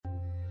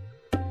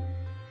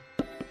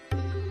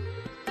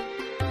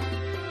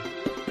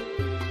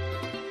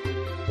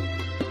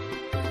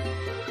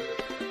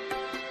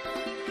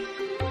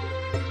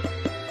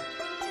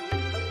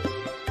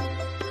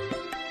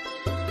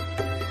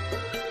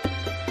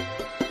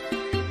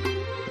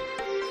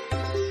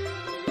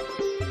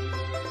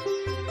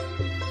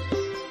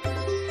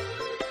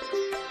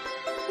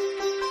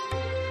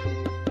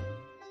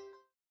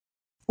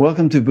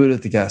Welcome to Buddha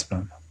at the Gas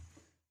Pump.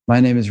 My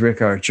name is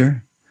Rick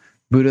Archer.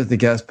 Buddha at the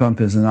Gas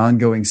Pump is an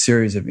ongoing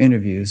series of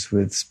interviews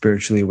with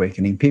spiritually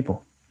awakening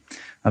people.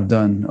 I've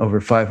done over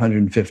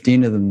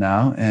 515 of them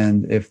now,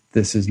 and if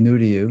this is new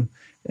to you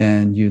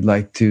and you'd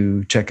like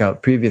to check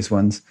out previous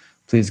ones,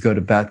 please go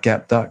to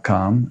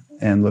batgap.com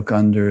and look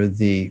under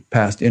the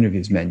past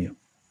interviews menu.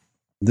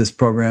 This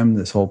program,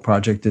 this whole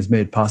project, is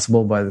made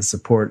possible by the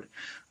support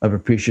of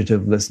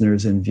appreciative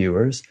listeners and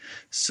viewers.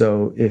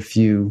 So if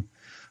you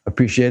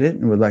appreciate it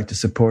and would like to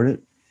support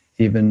it,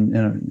 even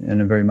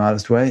in a very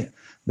modest way,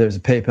 there's a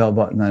PayPal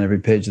button on every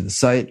page of the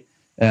site,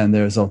 and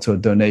there's also a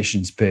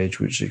donations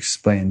page which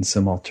explains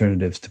some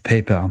alternatives to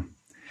PayPal.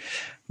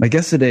 My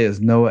guest today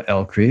is Noah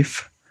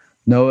Elkrief.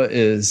 Noah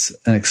is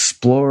an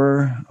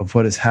explorer of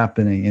what is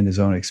happening in his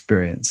own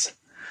experience.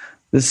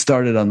 This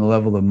started on the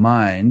level of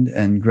mind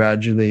and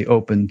gradually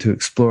opened to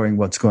exploring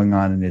what's going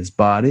on in his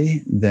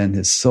body, then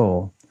his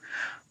soul.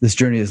 This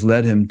journey has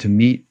led him to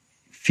meet,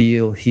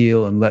 feel,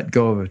 heal, and let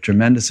go of a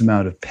tremendous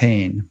amount of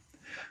pain.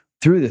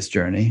 Through this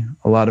journey,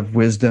 a lot of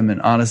wisdom and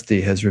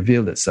honesty has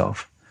revealed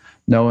itself.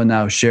 Noah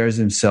now shares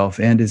himself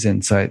and his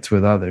insights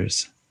with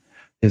others.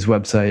 His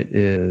website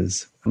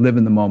is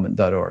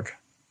liveinthemoment.org.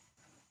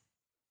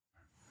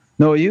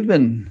 Noah, you've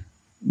been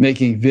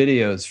making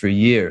videos for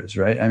years,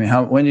 right? I mean,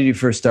 when did you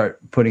first start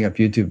putting up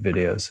YouTube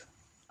videos?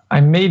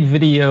 I made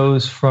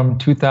videos from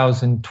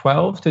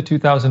 2012 to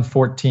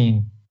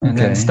 2014 and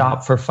then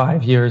stopped for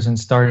 5 years and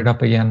started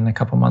up again a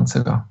couple months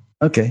ago.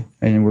 Okay.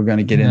 And we're going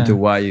to get into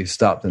why you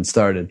stopped and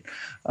started.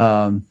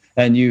 And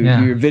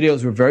your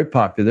videos were very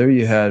popular.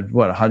 You had,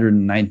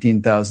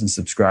 119,000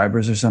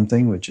 subscribers or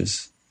something, which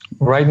is...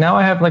 Right now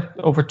I have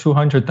over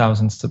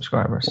 200,000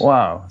 subscribers.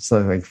 Wow. So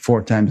like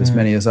 4 times as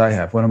many as I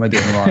have. What am I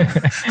doing wrong?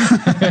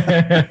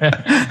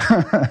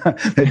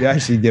 Maybe I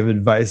should give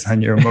advice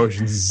on your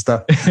emotions and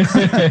stuff.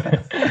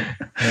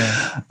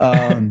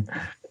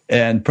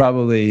 And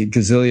probably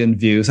gazillion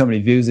views. How many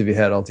views have you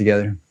had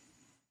altogether?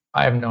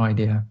 I have no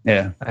idea.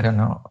 Yeah. I don't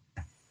know.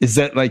 Is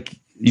that like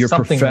your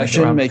something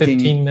profession, like making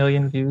 15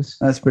 million views?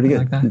 That's pretty good.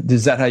 Like that.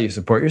 Is that how you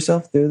support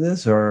yourself through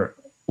this, or?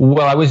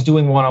 Well, I was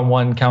doing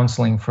one-on-one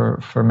counseling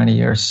for many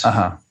years.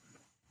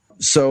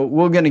 So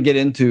we're going to get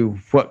into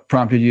what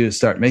prompted you to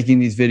start making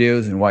these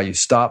videos and why you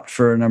stopped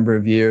for a number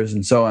of years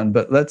and so on.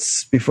 But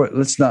let's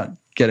not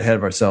get ahead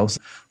of ourselves.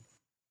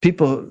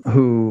 People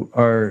who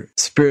are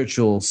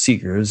spiritual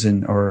seekers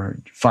or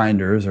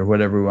finders or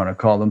whatever we want to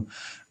call them,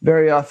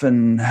 very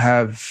often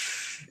have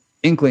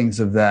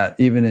inklings of that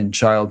even in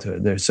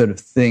childhood. There's sort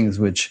of things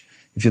which,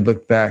 if you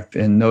look back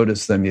and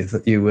notice them,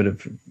 you would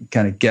have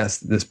kind of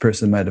guessed that this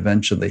person might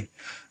eventually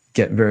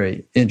get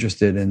very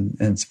interested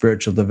in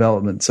spiritual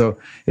development. So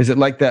is it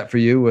like that for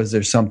you? Was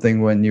there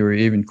something when you were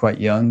even quite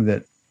young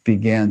that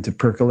began to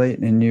percolate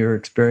in your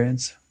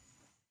experience?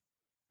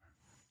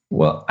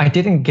 Well, I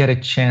didn't get a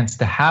chance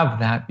to have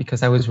that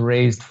because I was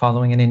raised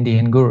following an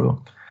Indian guru.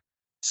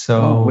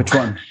 So which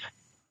one?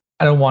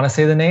 I don't want to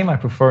say the name. I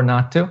prefer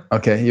not to.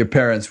 Okay. Your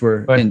parents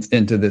were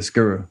into this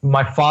guru.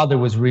 My father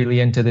was really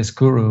into this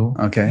guru.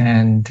 Okay.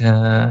 And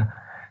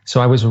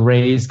so I was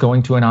raised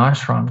going to an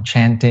ashram,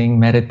 chanting,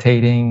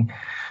 meditating,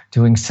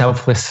 doing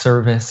selfless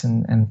service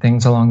and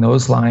things along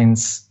those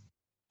lines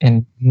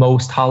in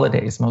most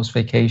holidays, most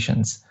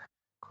vacations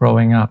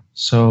growing up.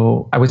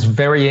 So I was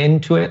very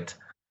into it.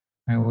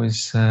 I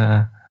was...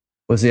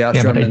 was the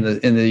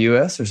ashram in the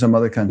U.S. or some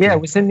other country? Yeah,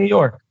 it was in New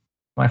York.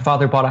 My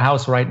father bought a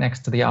house right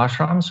next to the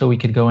ashram, so we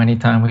could go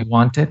anytime we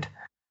wanted.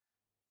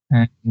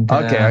 And,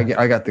 I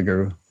got the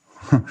guru.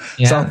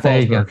 South there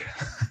you go.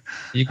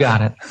 You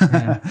got it.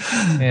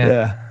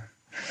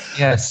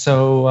 Yeah.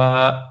 So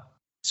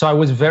I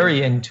was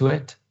very into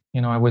it.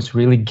 I was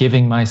really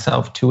giving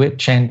myself to it,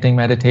 chanting,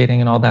 meditating,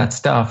 and all that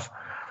stuff.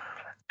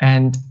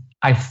 And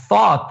I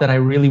thought that I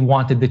really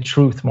wanted the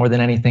truth more than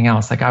anything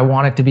else. Like I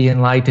wanted to be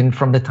enlightened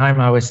from the time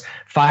I was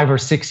 5 or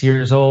 6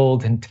 years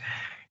old, and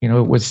it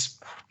was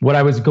what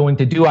I was going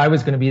to do. I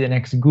was going to be the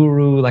next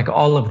guru, like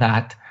all of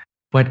that.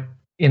 But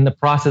in the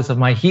process of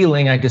my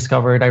healing, I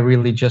discovered I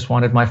really just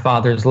wanted my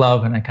father's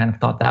love, and I kind of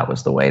thought that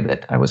was the way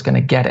that I was going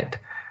to get it.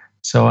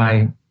 So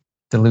I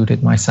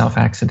deluded myself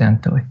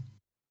accidentally.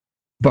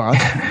 But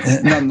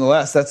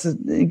nonetheless,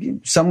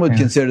 some would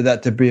consider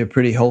that to be a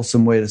pretty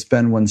wholesome way to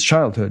spend one's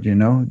childhood,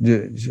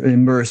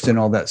 immersed in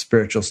all that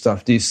spiritual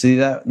stuff. Do you see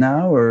that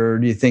now, or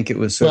do you think it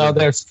was sort of...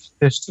 Well,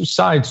 there's 2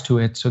 sides to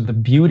it. So the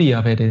beauty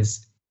of it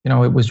is,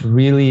 it was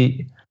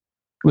really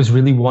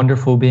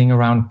wonderful being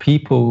around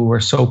people who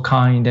were so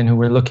kind and who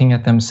were looking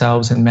at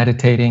themselves and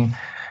meditating.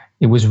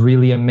 It was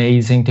really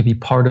amazing to be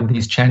part of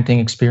these chanting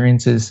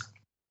experiences,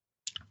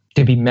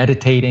 to be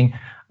meditating.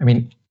 I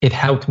mean, it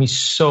helped me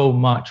so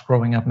much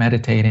growing up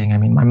meditating. I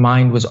mean, my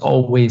mind was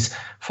always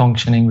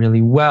functioning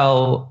really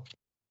well.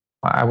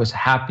 I was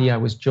happy. I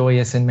was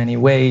joyous in many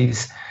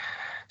ways.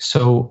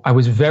 So I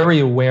was very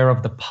aware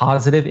of the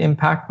positive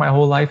impact my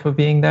whole life of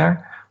being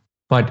there.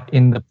 But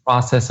in the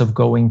process of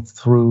going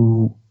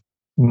through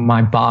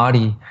my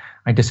body,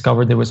 I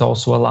discovered there was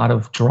also a lot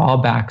of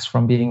drawbacks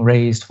from being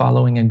raised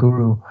following a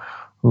guru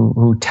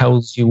who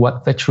tells you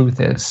what the truth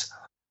is,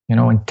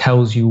 and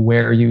tells you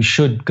where you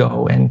should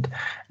go, and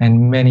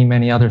many,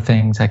 many other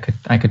things. I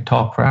could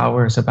talk for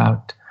hours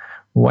about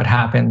what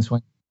happens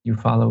when you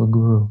follow a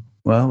guru.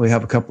 Well, we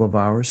have a couple of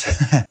hours.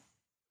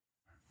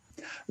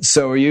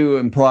 So are you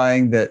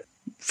implying that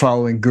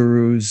following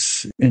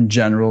gurus in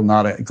general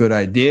not a good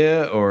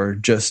idea, or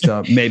just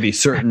maybe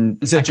certain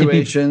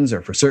situations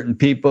or for certain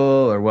people,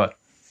 or what?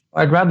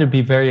 I'd rather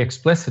be very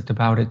explicit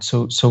about it.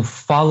 So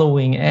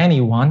following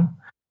anyone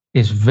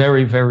is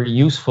very, very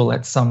useful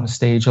at some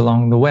stage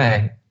along the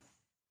way.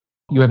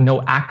 You have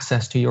no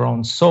access to your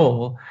own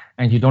soul,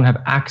 and you don't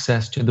have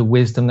access to the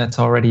wisdom that's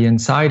already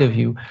inside of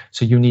you.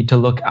 So you need to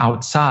look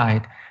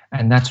outside.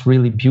 And that's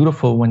really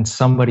beautiful when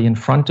somebody in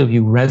front of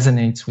you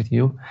resonates with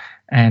you.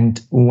 And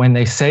when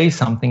they say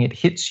something, it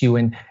hits you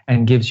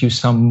and gives you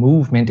some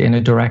movement in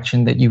a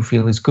direction that you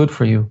feel is good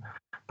for you.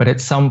 But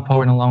at some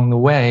point along the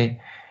way,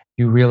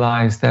 you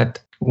realize that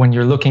when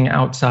you're looking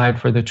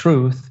outside for the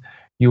truth,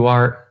 you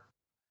are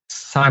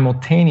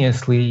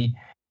simultaneously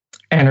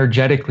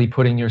energetically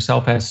putting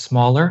yourself as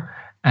smaller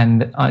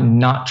and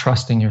not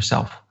trusting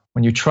yourself.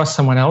 When you trust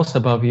someone else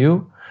above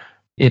you,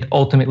 it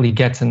ultimately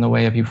gets in the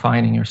way of you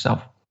finding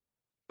yourself.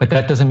 But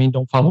that doesn't mean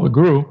don't follow a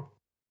guru.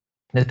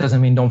 That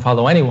doesn't mean don't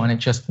follow anyone. It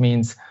just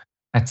means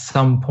at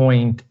some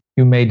point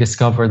you may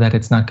discover that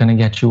it's not going to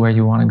get you where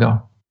you want to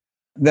go.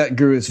 That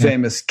guru's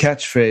famous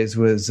catchphrase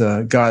was,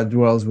 God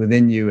dwells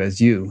within you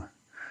as you.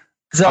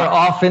 These are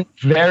often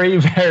very,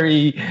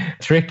 very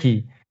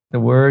tricky. The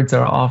words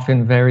are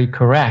often very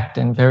correct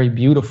and very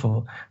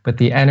beautiful, but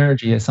the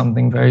energy is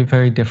something very,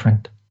 very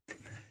different.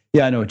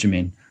 Yeah, I know what you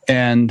mean.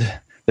 And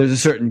there's a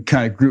certain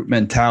kind of group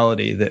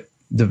mentality that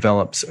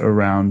develops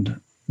around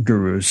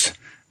gurus,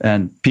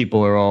 and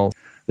people are all,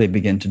 they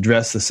begin to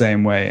dress the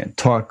same way and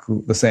talk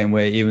the same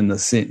way, even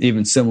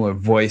similar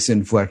voice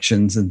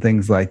inflections and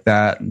things like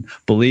that, and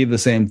believe the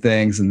same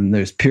things. And then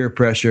there's peer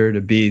pressure to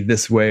be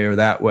this way or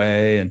that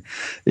way, and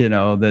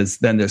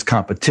there's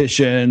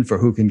competition for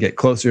who can get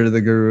closer to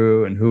the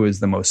guru and who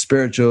is the most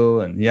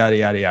spiritual, and yada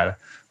yada yada.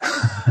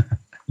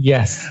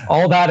 Yes,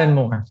 all that and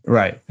more.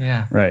 Right.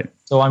 Yeah. Right.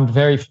 So I'm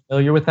very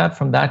familiar with that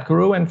from that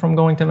guru and from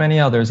going to many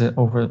others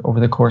over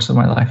the course of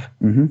my life.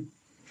 Mm-hmm.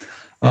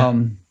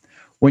 Yeah.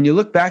 When you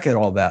look back at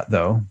all that,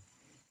 though,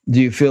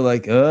 do you feel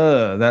like,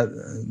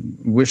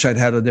 wish I'd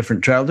had a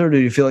different childhood? Or do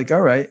you feel like,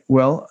 all right,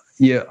 well,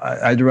 yeah,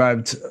 I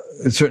derived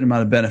a certain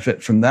amount of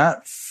benefit from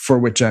that, for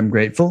which I'm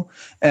grateful,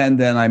 and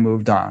then I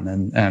moved on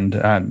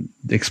and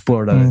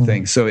explored other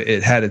things. So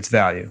it had its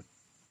value.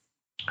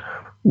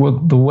 Well,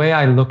 the way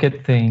I look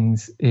at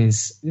things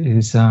is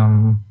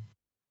how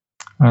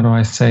do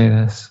I say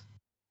this?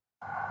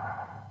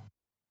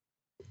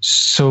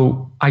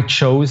 So I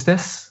chose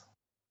this.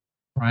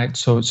 Right.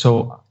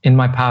 So in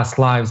my past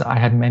lives, I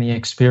had many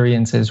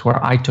experiences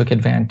where I took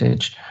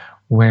advantage,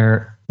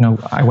 where,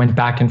 I went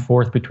back and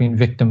forth between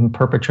victim and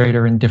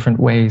perpetrator in different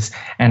ways.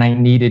 And I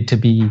needed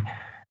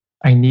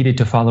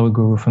to follow a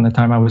guru from the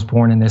time I was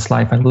born in this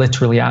life. I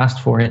literally asked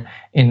for it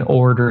in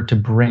order to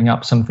bring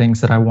up some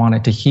things that I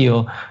wanted to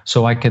heal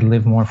so I could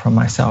live more from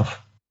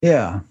myself.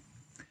 Yeah.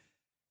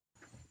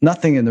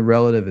 Nothing in the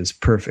relative is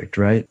perfect,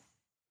 right?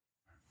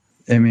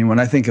 I mean, when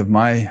I think of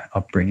my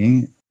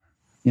upbringing,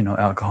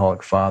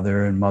 alcoholic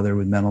father and mother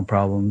with mental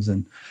problems,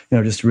 and,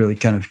 just really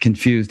kind of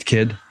confused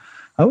kid,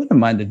 I wouldn't have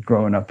minded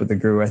growing up with a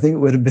guru. I think it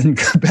would have been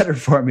better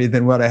for me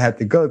than what I had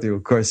to go through.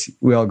 Of course,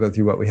 we all go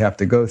through what we have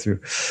to go through,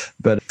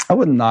 but I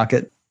wouldn't knock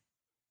it.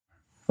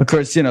 Of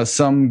course,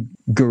 some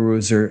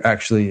gurus are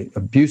actually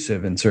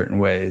abusive in certain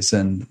ways,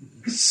 and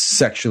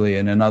sexually,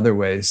 and in other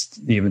ways,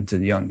 even to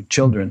young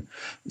children.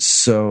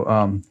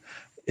 So,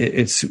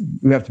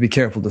 we have to be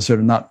careful to sort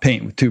of not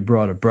paint with too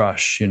broad a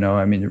brush,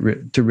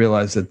 to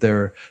realize that there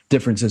are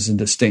differences and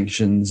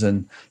distinctions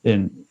in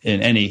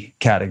any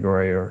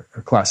category or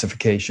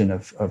classification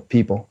of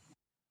people.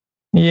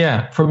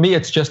 Yeah, for me,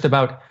 it's just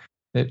about,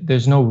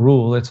 there's no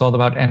rule. It's all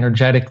about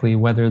energetically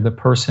whether the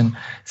person,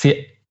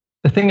 see,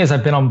 the thing is,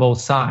 I've been on both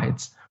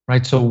sides,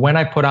 right? So when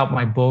I put out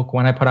my book,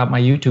 when I put out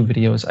my YouTube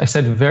videos, I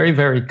said very,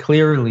 very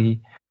clearly,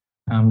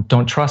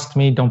 don't trust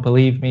me, don't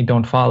believe me,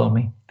 don't follow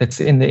me. That's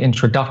in the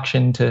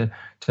introduction to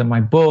my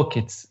book.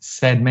 It's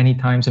said many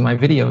times in my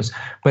videos.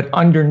 But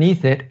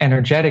underneath it,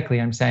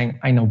 energetically, I'm saying,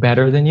 I know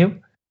better than you.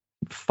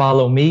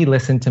 Follow me,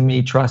 listen to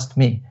me, trust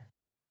me,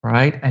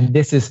 right? And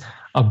this is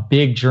a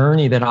big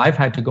journey that I've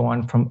had to go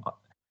on, from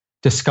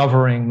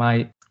discovering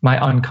my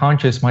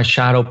unconscious, my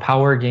shadow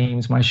power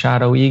games, my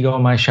shadow ego,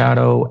 my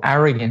shadow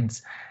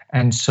arrogance.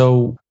 And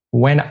so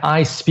when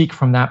I speak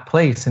from that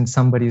place and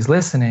somebody's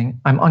listening,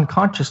 I'm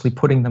unconsciously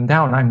putting them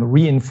down. I'm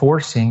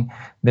reinforcing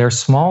their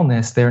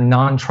smallness, their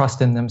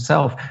non-trust in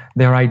themselves,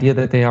 their idea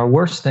that they are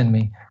worse than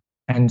me.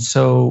 And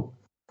so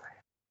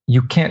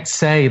you can't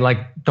say,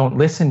 don't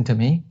listen to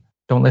me,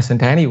 don't listen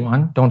to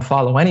anyone, don't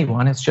follow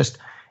anyone. It's just,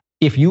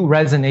 if you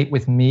resonate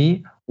with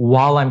me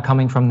while I'm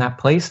coming from that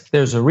place,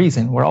 there's a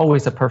reason. We're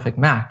always a perfect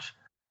match.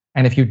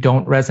 And if you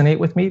don't resonate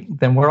with me,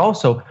 then we're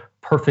also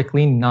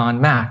perfectly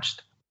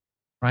non-matched.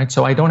 Right.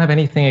 So I don't have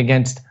anything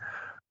against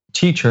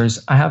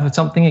teachers, I have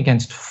something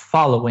against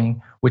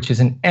following, which is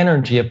an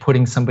energy of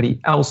putting somebody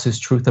else's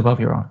truth above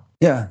your own.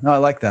 Yeah, no, I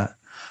like that.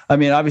 I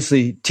mean,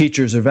 obviously,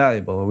 teachers are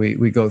valuable.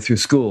 We go through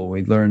school,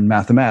 we learn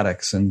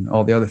mathematics and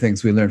all the other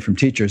things we learn from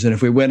teachers. And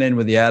if we went in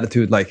with the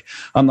attitude like,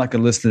 I'm not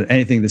going to listen to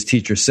anything this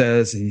teacher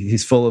says,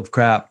 he's full of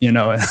crap,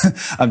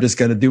 I'm just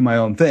going to do my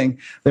own thing,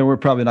 then we're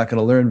probably not going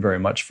to learn very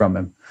much from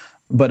him.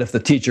 But if the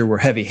teacher were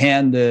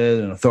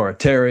heavy-handed and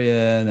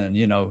authoritarian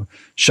and,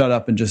 shut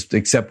up and just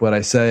accept what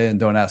I say and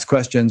don't ask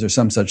questions or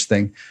some such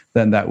thing,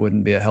 then that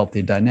wouldn't be a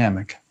healthy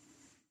dynamic.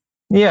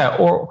 Yeah,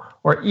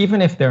 or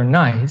even if they're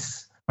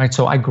nice, right?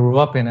 So I grew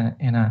up in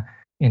a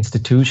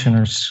institution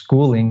or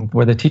schooling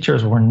where the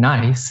teachers were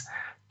nice,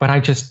 but I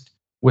just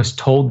was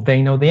told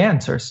they know the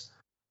answers,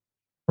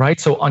 right?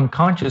 So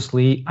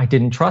unconsciously, I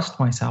didn't trust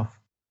myself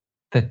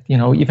that,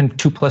 even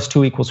 2 +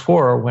 2 =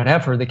 4 or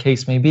whatever the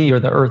case may be, or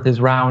the earth is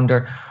round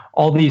or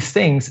all these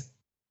things.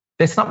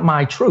 That's not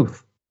my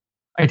truth.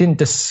 I didn't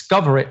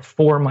discover it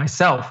for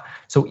myself.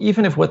 So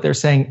even if what they're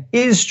saying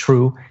is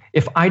true,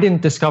 if I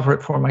didn't discover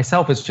it for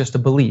myself, it's just a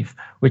belief,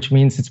 which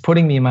means it's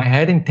putting me in my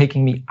head and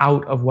taking me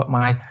out of what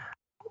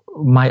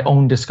my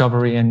own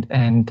discovery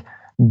and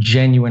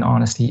genuine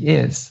honesty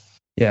is.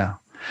 Yeah.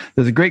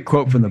 There's a great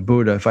quote from the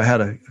Buddha. If I had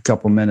a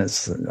couple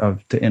minutes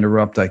to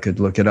interrupt, I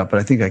could look it up, but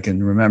I think I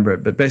can remember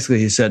it. But basically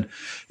he said,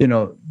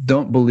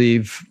 don't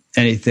believe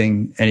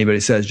anything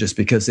anybody says just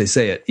because they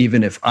say it,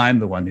 even if I'm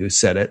the one who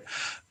said it.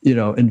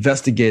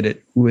 Investigate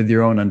it with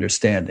your own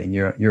understanding,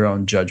 your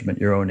own judgment,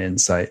 your own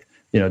insight.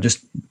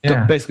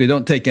 Basically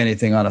don't take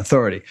anything on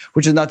authority,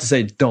 which is not to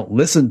say don't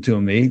listen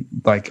to me,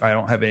 like I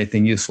don't have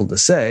anything useful to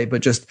say,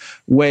 but just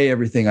weigh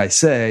everything I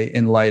say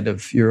in light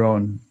of your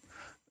own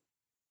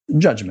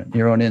judgment,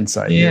 your own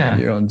insight,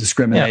 your own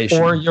discrimination.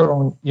 Or your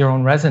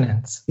own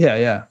resonance.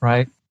 Yeah.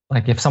 Right?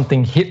 Like if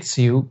something hits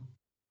you,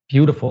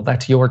 beautiful,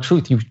 that's your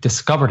truth. You've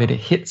discovered it. It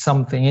hit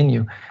something in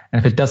you.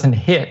 And if it doesn't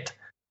hit,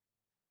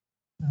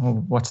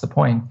 what's the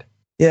point?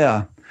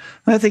 Yeah.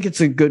 I think it's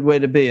a good way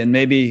to be. And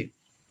maybe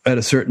at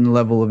a certain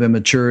level of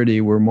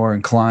immaturity, we're more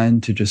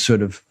inclined to just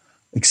sort of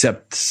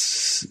accept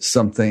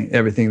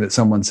everything that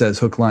someone says,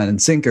 hook, line,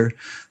 and sinker.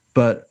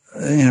 But,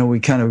 we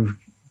kind of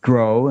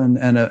grow. And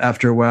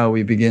after a while,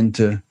 we begin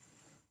to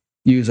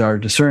use our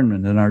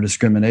discernment and our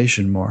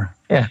discrimination more.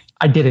 Yeah.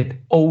 I did it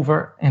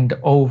over and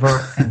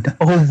over and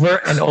over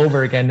and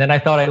over again. Then I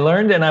thought I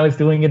learned and I was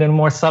doing it in a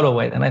more subtle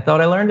way. Then I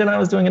thought I learned and I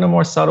was doing it in a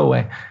more subtle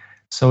way.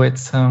 So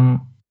it's a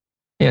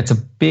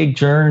big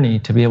journey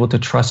to be able to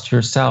trust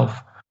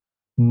yourself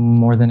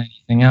more than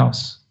anything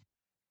else.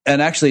 And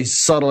actually,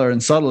 subtler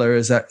and subtler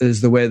is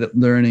the way that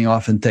learning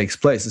often takes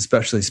place,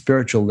 especially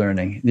spiritual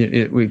learning.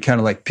 We kind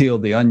of like peel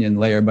the onion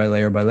layer by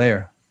layer by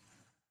layer.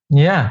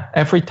 Yeah.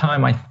 Every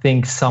time I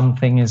think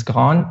something is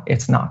gone,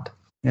 it's not.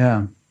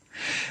 Yeah.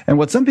 And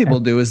what some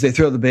people do is they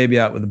throw the baby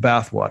out with the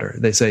bathwater.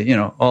 They say,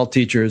 all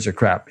teachers are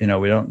crap. We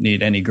don't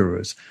need any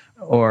gurus.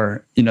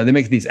 Or, they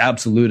make these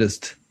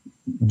absolutist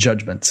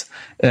judgments.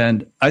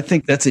 And I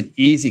think that's an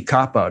easy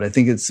cop-out. I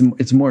think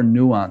it's more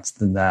nuanced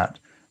than that.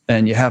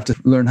 And you have to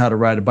learn how to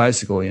ride a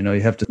bicycle. You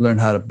have to learn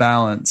how to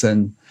balance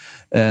and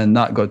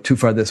not go too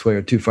far this way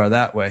or too far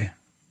that way.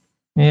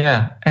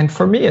 Yeah. And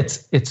for me,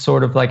 it's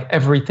sort of like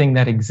everything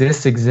that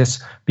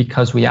exists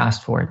because we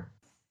asked for it.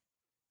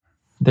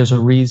 There's a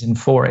reason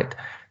for it.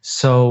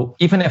 So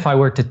even if I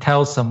were to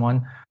tell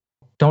someone,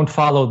 don't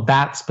follow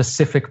that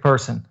specific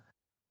person,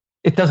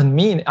 it doesn't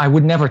mean I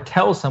would never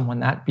tell someone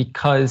that,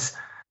 because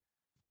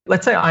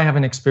let's say I have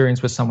an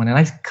experience with someone and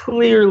I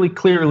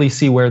clearly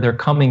see where they're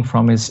coming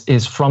from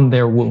is from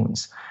their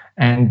wounds,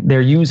 and they're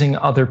using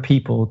other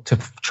people to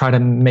try to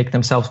make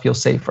themselves feel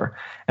safer.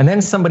 And then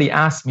somebody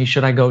asks me,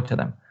 should I go to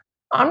them?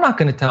 I'm not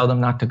going to tell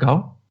them not to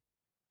go,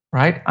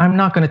 right? I'm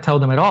not going to tell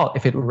them at all.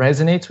 If it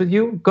resonates with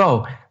you,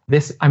 go.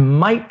 I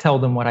might tell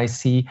them what I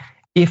see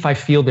if I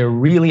feel they're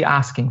really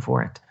asking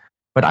for it.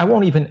 But I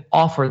won't even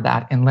offer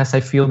that unless I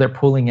feel they're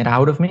pulling it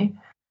out of me.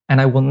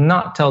 And I will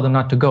not tell them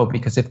not to go,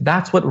 because if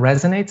that's what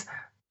resonates,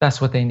 that's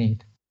what they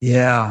need.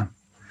 Yeah.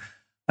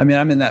 I mean,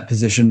 I'm in that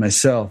position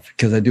myself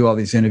because I do all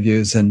these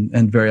interviews and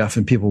very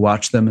often people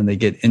watch them and they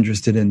get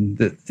interested in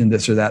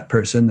this or that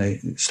person. They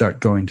start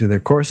going to their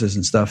courses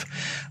and stuff.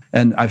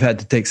 And I've had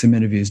to take some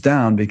interviews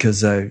down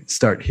because I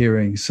start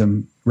hearing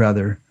some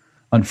rather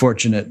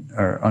unfortunate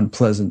or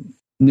unpleasant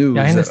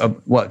news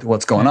of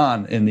what's going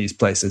on in these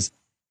places.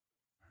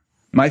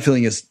 My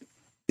feeling is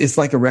it's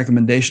like a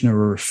recommendation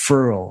or a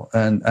referral.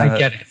 And I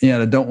get it.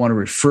 I don't want to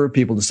refer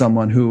people to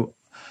someone who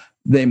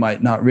they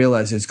might not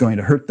realize it's going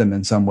to hurt them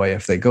in some way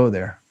if they go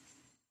there.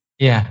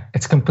 Yeah,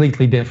 it's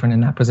completely different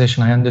in that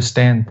position. I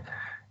understand.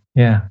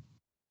 Yeah.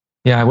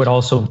 I would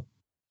also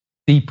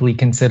deeply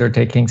consider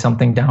taking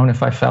something down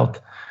if I felt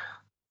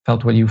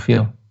what you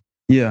feel.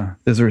 Yeah,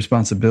 there's a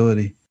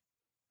responsibility.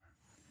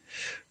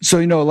 So,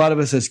 a lot of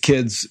us as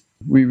kids,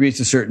 we reach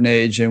a certain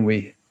age and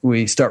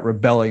we start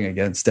rebelling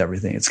against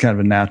everything. It's kind of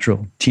a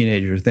natural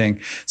teenager thing.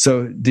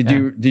 So did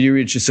you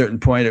reach a certain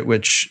point at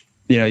which,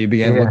 you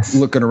began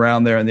looking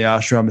around there in the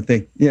ashram and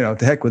think, to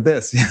heck with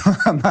this.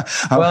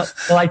 Well,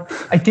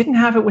 I didn't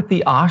have it with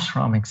the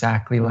ashram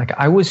exactly. Like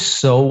I was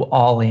so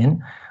all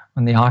in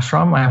on the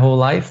ashram my whole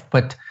life,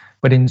 but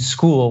in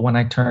school, when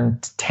I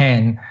turned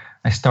 10,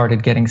 I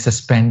started getting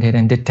suspended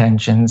and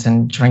detentions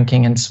and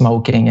drinking and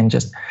smoking and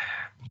just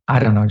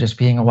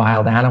being a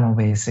wild animal,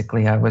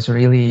 basically. I was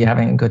really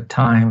having a good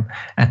time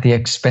at the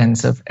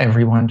expense of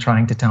everyone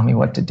trying to tell me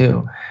what to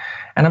do.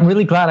 And I'm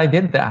really glad I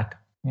did that.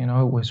 It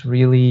was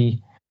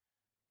really,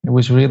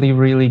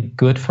 really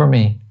good for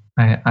me.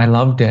 I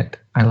loved it.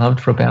 I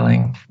loved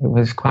rebelling. It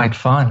was quite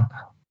fun.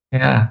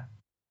 Yeah.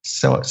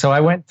 So I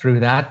went through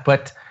that,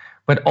 but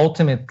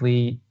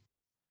ultimately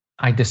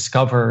I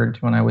discovered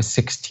when I was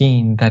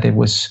 16 that it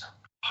was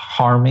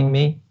harming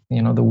me,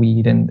 the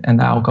weed and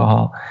the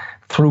alcohol.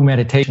 Through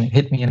meditation, it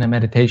hit me in a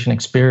meditation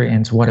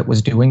experience what it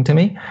was doing to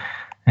me.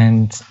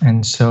 And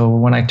so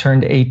when I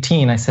turned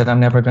 18, I said, I'm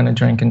never going to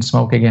drink and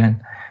smoke again,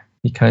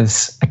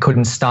 because I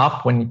couldn't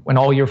stop. When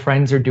all your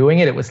friends are doing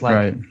it, it was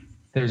like,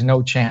 There's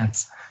no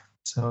chance.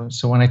 So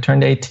when I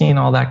turned 18,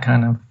 all that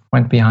kind of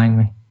went behind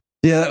me.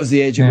 Yeah, that was the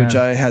age at which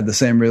I had the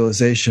same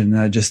realization.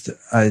 I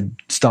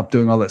stopped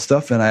doing all that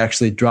stuff, and I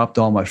actually dropped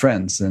all my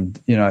friends.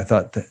 And, I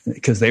thought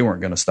because they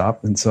weren't going to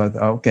stop. And so I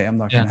thought, okay, I'm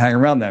not going to hang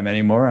around them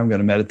anymore. I'm going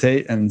to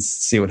meditate and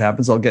see what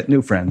happens. I'll get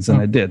new friends.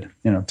 And I did,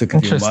 took a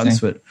few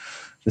months, but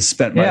just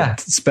spent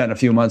a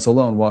few months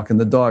alone walking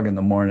the dog in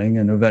the morning,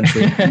 and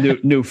eventually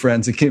new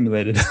friends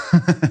accumulated.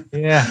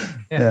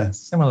 Yeah.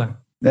 Similar.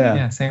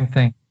 Yeah, same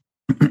thing.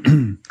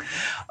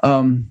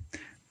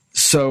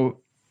 So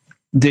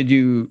did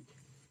you...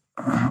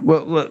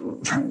 Well,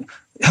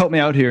 help me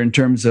out here in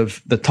terms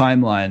of the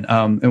timeline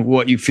and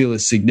what you feel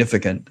is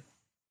significant.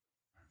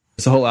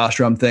 It's the whole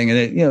ashram thing,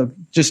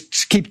 and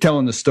just keep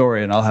telling the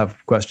story, and I'll have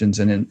questions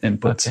and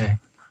inputs. Okay,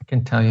 I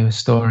can tell you a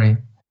story.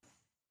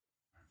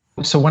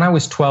 So when I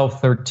was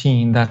 12,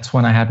 13, that's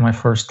when I had my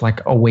first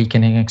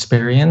awakening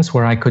experience,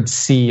 where I could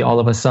see all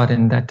of a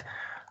sudden that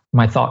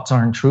my thoughts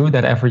aren't true,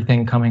 that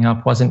everything coming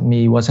up wasn't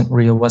me, wasn't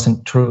real,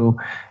 wasn't true,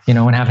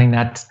 and having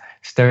that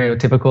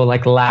stereotypical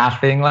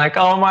laughing,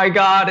 oh my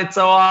God, it's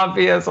so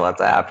obvious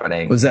what's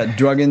happening. Was that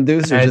drug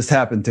induced or just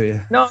happened to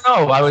you? No,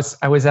 I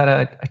was at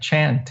a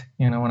chant,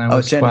 when I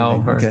was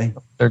 12 or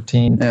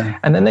 13. Yeah.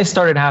 And then they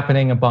started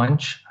happening a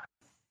bunch.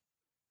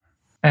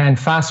 And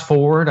fast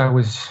forward, I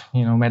was,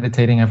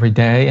 meditating every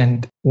day.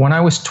 And when I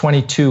was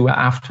 22,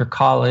 after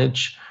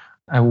college,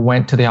 I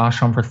went to the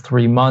ashram for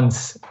 3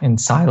 months in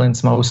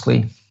silence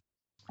mostly,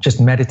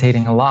 just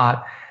meditating a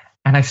lot.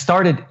 And I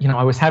started,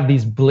 I was have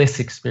these bliss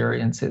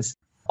experiences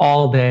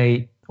all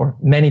day or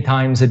many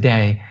times a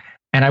day.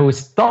 And I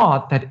was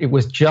thought that it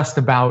was just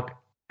about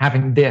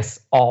having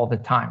this all the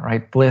time,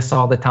 right? Bliss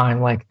all the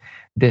time, like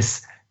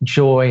this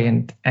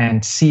joy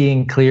and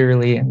seeing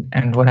clearly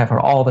and whatever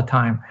all the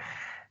time.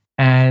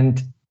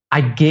 And I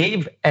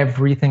gave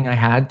everything I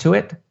had to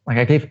it.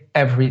 I gave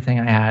everything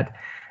I had.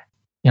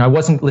 I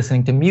wasn't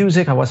listening to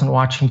music. I wasn't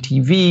watching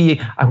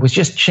TV. I was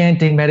just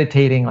chanting,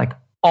 meditating,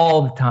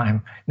 all the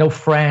time. No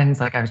friends.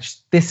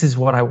 This is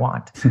what I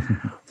want.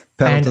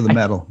 Pedal to the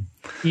metal.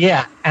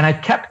 Yeah. And I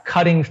kept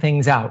cutting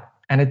things out.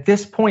 And at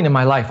this point in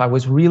my life, I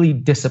was really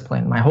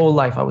disciplined. My whole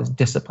life, I was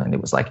disciplined.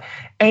 It was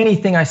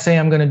anything I say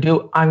I'm going to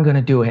do, I'm going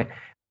to do it,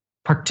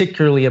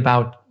 particularly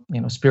about,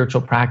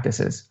 spiritual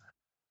practices.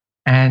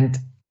 And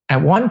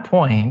at one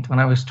point, when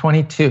I was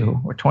 22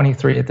 or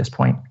 23 at this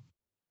point,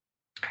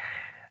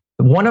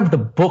 one of the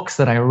books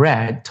that I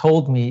read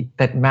told me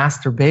that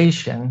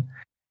masturbation,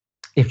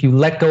 if you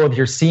let go of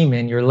your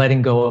semen, you're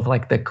letting go of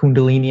the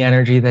Kundalini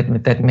energy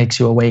that makes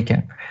you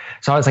awaken.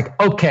 So I was like,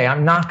 okay,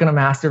 I'm not going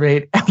to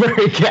masturbate ever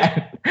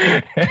again.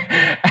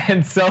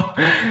 And so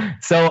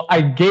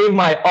I gave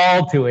my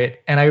all to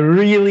it, and I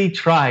really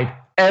tried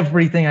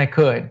everything I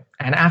could.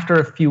 And after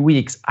a few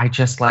weeks, I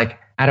just had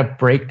a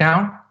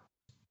breakdown.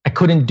 I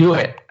couldn't do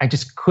it. I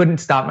just couldn't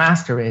stop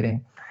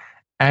masturbating.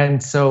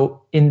 And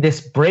so in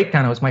this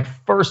breakdown, it was my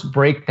first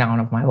breakdown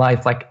of my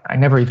life. I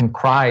never even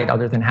cried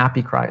other than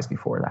happy cries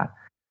before that.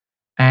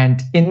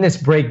 And in this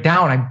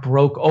breakdown, I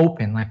broke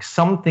open,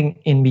 something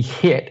in me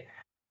hit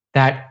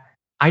that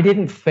I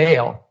didn't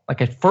fail.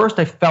 At first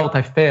I felt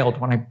I failed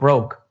when I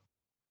broke,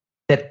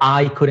 that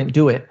I couldn't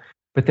do it.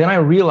 But then I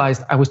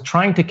realized I was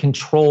trying to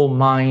control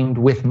mind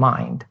with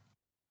mind.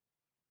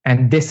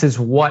 And this is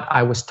what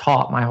I was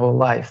taught my whole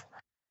life.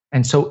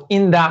 And so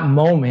in that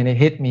moment, it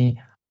hit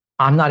me,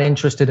 I'm not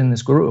interested in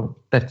this guru,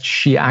 that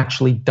she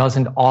actually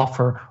doesn't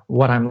offer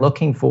what I'm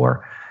looking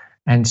for.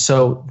 And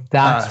so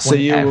that's so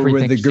you were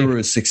with the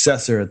guru's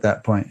successor at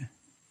that point.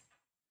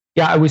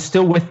 Yeah, I was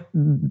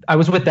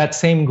with that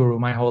same guru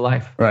my whole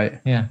life. Right.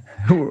 Yeah.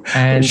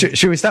 And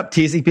should we stop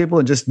teasing people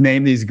and just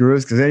name these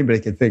gurus, because anybody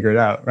can figure it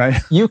out, right?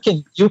 You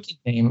can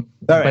name.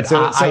 All right.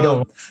 But I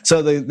don't.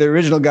 So the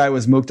original guy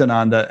was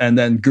Muktananda, and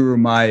then Guru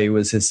Mai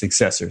was his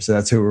successor. So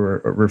that's who we're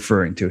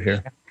referring to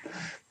here.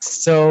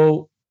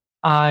 So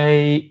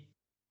I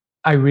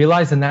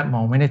realized in that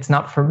moment it's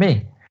not for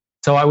me.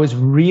 So I was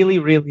really,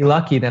 really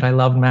lucky that I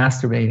loved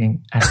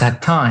masturbating at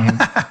that time.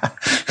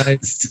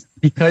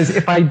 Because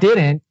if I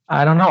didn't,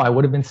 I don't know, I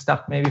would have been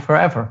stuck maybe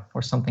forever,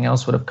 or something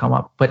else would have come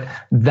up. But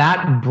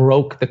that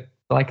broke the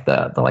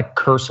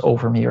curse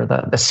over me, or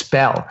the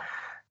spell.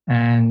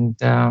 And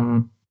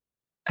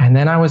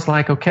then I was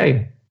like,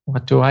 okay,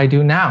 what do I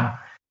do now?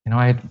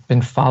 I had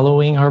been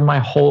following her my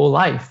whole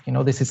life.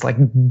 This is like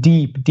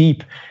deep,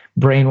 deep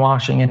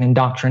brainwashing and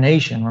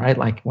indoctrination, right?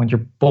 Like when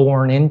you're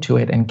born into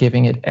it and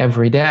giving it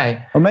every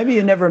day. Or maybe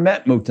you never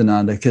met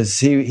Muktananda, because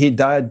he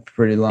died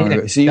pretty long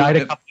ago. So he died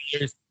a couple of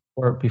years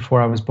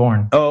before I was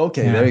born. Oh,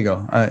 okay. Yeah. There you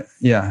go.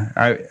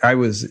 I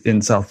was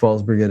in South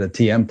Fallsburg at a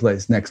TM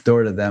place next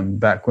door to them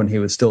back when he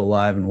was still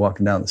alive and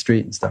walking down the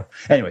street and stuff.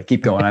 Anyway,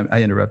 keep going.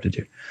 I interrupted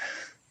you.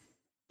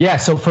 Yeah.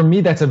 So for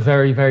me, that's a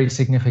very, very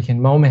significant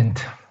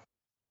moment.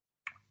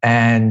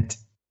 And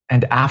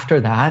after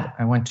that,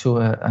 I went to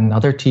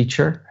another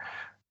teacher,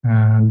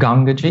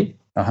 Gangaji,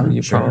 who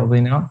you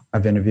probably know.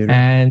 I've interviewed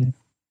her.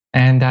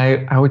 And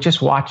I would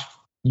just watch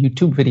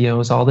YouTube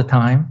videos all the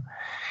time.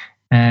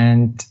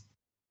 And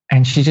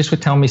she just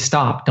would tell me,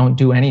 stop, don't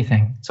do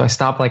anything. So I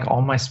stopped like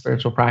all my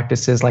spiritual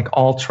practices, like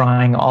all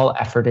trying, all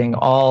efforting,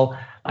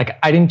 like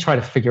I didn't try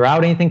to figure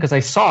out anything, because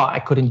I saw I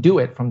couldn't do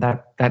it from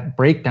that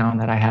breakdown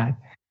that I had.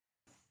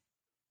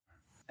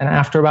 And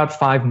after about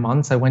 5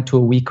 months, I went to a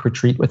week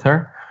retreat with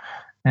her.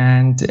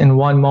 And in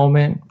one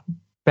moment,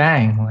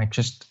 bang, like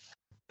just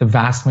the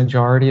vast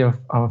majority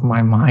of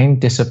my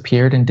mind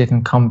disappeared and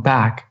didn't come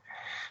back.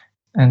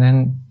 And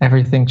then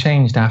everything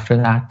changed after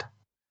that.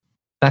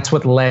 That's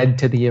what led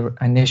to the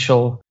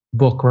initial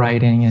book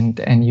writing and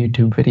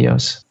YouTube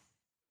videos.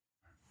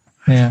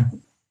 Yeah.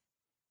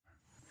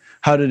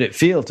 How did it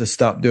feel to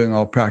stop doing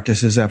all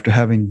practices after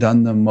having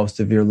done them most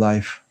of your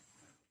life?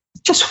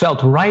 It just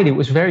felt right. It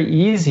was very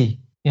easy.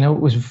 It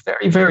was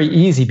very, very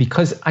easy,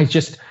 because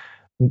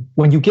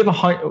when you give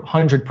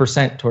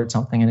 100% towards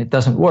something and it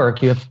doesn't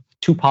work, you have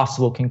two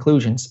possible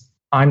conclusions.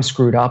 I'm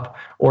screwed up,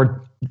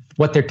 or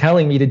what they're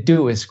telling me to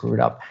do is screwed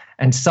up.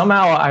 And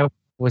somehow I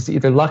was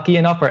either lucky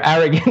enough or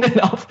arrogant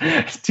enough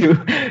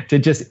to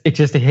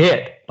just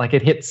hit. Like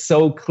it hit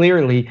so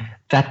clearly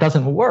that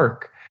doesn't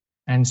work.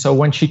 And so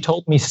when she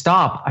told me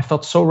stop, I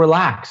felt so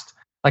relaxed.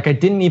 Like I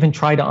didn't even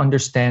try to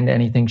understand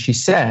anything she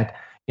said.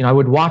 I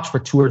would watch for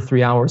 2 or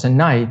 3 hours a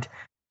night.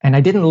 And I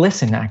didn't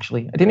listen,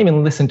 actually. I didn't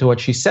even listen to what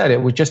she said.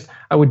 It was just,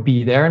 I would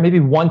be there, and maybe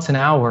once an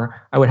hour,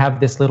 I would have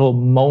this little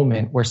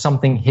moment where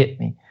something hit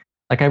me.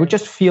 Like I would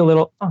just feel a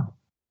little,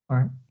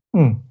 or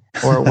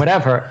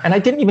whatever. And I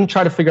didn't even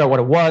try to figure out what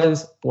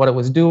it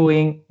was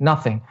doing,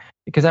 nothing.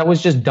 Because I was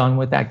just done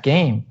with that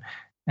game.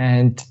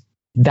 And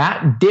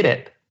that did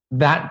it.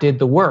 That did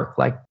the work.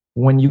 Like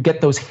when you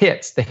get those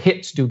hits, the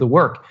hits do the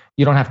work.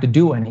 You don't have to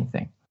do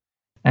anything.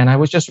 And I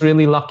was just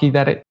really lucky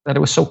that it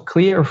was so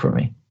clear for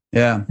me.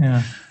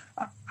 Yeah.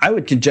 I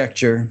would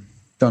conjecture,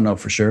 don't know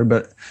for sure,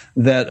 but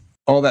that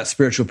all that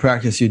spiritual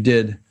practice you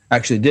did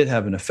actually did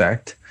have an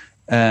effect,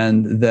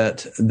 and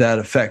that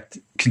effect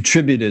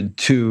contributed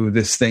to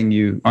this thing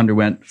you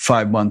underwent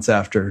 5 months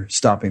after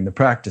stopping the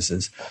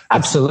practices.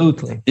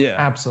 Absolutely. Yeah.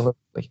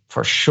 Absolutely.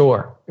 For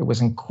sure. It was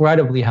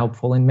incredibly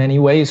helpful in many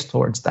ways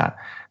towards that.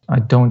 I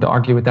don't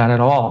argue with that at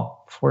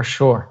all. For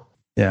sure.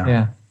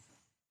 Yeah.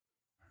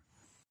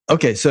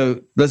 Okay, so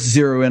let's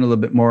zero in a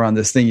little bit more on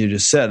this thing you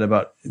just said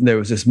about there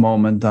was this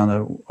moment on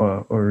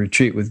a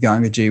retreat with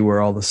Gangaji where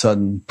all of a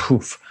sudden,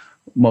 poof,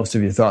 most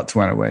of your thoughts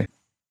went away.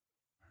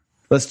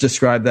 Let's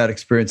describe that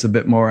experience a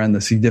bit more and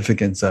the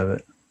significance of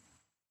it.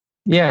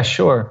 Yeah,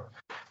 sure.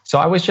 So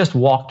I was just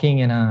walking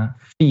in a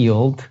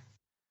field,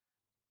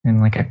 in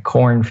like a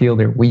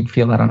cornfield or wheat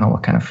field. I don't know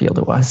what kind of field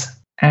it was.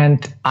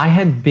 And I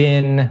had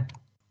been,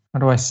 how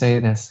do I say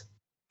this?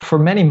 For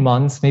many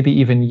months, maybe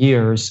even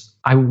years,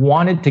 I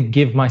wanted to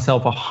give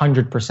myself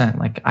 100%.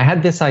 Like I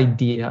had this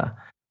idea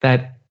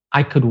that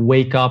I could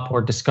wake up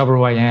or discover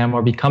who I am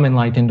or become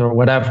enlightened or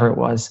whatever it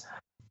was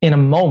in a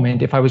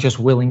moment if I was just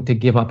willing to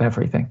give up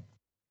everything.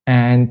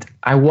 And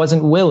I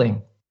wasn't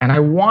willing. And I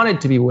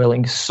wanted to be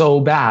willing so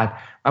bad.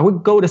 I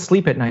would go to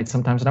sleep at night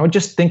sometimes and I would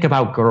just think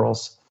about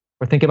girls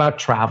or think about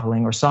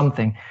traveling or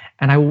something.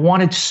 And I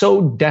wanted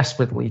so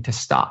desperately to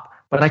stop.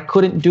 But I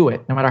couldn't do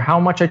it. No matter how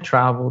much I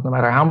traveled, no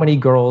matter how many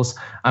girls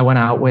I went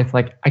out with,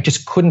 like I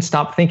just couldn't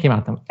stop thinking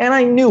about them. And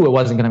I knew it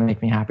wasn't going to make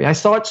me happy. I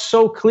saw it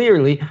so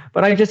clearly,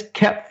 but I just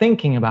kept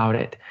thinking about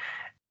it.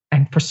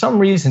 And for some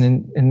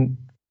reason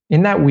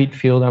in that wheat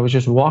field, I was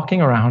just walking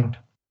around.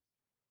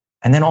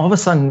 And then all of a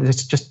sudden,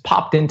 this just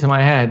popped into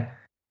my head.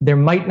 There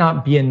might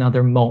not be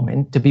another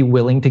moment to be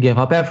willing to give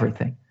up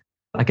everything.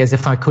 Like as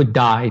if I could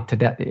die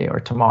today or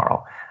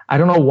tomorrow. I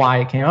don't know why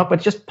it came up, but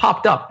it just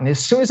popped up. And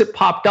as soon as it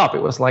popped up,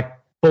 it was like,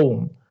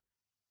 boom.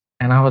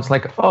 And I was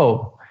like,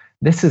 oh,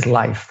 this is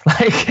life.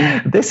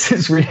 Like, this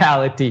is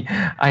reality.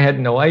 I had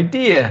no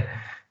idea.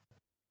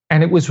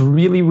 And it was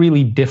really,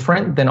 really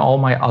different than all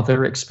my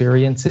other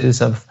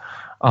experiences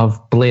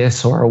of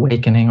bliss or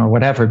awakening or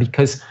whatever,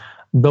 because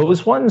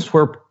those ones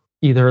were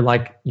either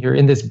like you're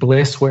in this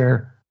bliss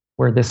where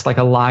this like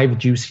a live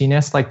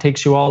juiciness like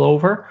takes you all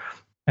over,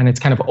 and it's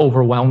kind of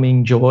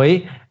overwhelming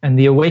joy. And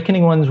the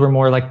awakening ones were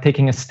more like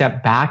taking a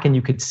step back and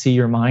you could see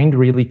your mind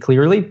really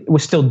clearly. It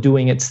was still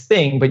doing its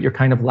thing, but you're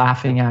kind of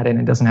laughing at it and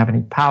it doesn't have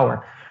any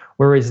power.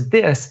 Whereas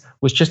this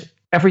was just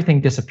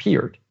everything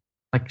disappeared,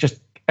 like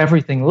just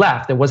everything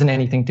left. There wasn't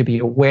anything to be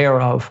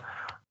aware of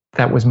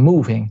that was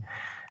moving.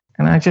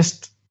 And I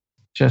just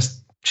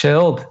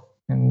chilled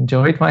and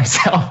enjoyed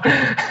myself.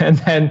 and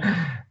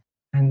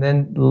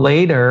then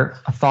later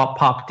a thought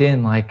popped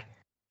in like,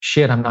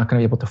 shit, I'm not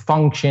going to be able to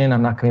function.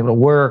 I'm not going to be able to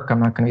work. I'm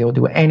not going to be able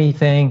to do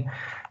anything.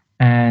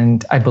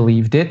 And I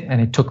believed it and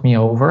it took me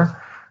over.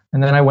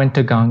 And then I went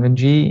to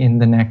Gangaji in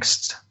the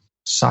next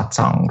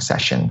satsang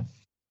session.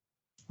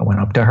 I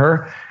went up to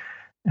her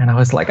and I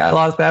was like, I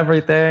lost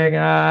everything.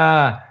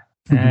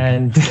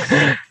 And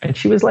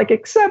she was like,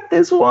 accept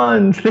this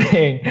one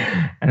thing.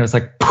 And it was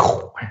like,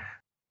 poof.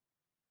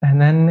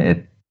 And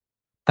then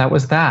that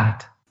was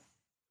that.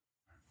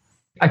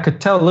 I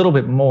could tell a little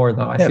bit more,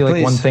 though. I feel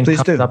like one thing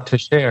comes up to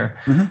share.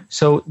 Mm-hmm.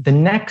 So the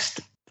next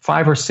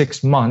 5 or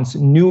 6 months,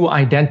 new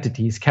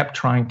identities kept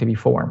trying to be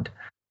formed.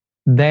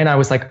 Then I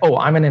was like, oh,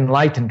 I'm an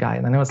enlightened guy.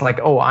 And then I was like,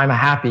 oh, I'm a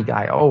happy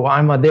guy. Oh,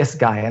 I'm a this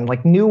guy. And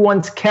like new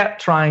ones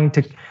kept trying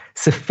to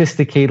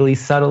sophisticatedly,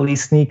 subtly,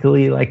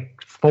 sneakily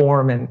like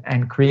form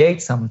and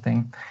create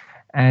something.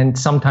 And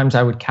sometimes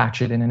I would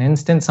catch it in an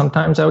instant.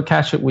 Sometimes I would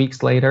catch it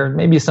weeks later.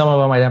 Maybe some of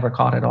them I never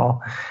caught at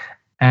all.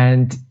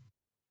 And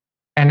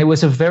it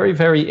was a very,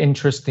 very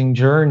interesting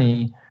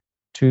journey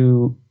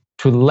to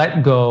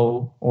let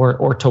go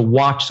or to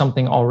watch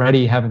something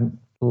already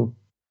to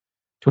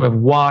have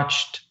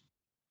watched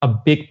a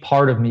big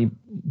part of me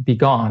be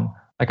gone.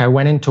 Like I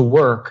went into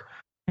work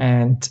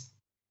and,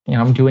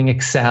 I'm doing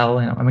Excel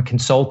and I'm a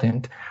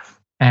consultant,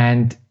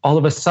 and all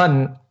of a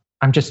sudden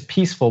I'm just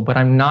peaceful, but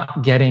I'm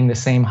not getting the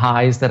same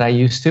highs that I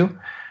used to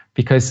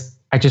because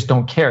I just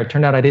don't care. It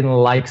turned out I didn't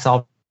like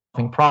solving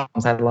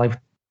problems. I liked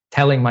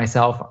telling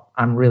myself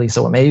I'm really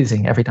so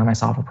amazing every time I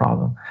solve a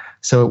problem.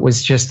 So it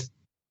was just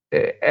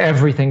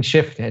everything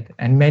shifted.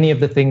 And many of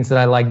the things that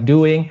I like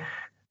doing,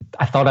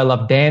 I thought I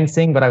loved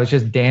dancing, but I was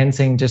just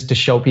dancing just to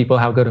show people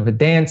how good of a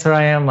dancer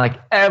I am. Like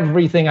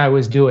everything I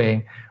was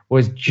doing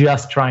was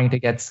just trying to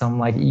get some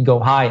like ego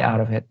high out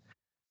of it.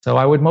 So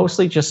I would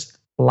mostly just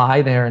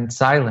lie there in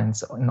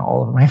silence in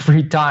all of my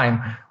free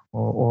time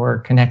or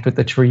connect with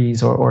the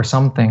trees or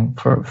something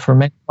for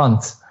many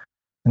months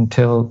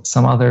until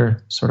some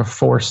other sort of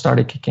force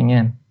started kicking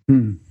in.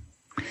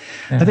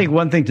 Yeah. I think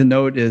one thing to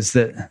note is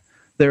that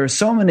there are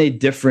so many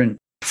different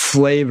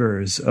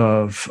flavors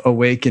of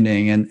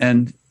awakening,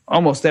 and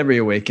almost every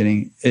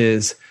awakening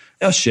is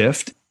a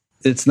shift.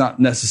 It's not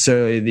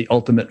necessarily the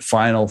ultimate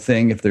final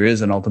thing, if there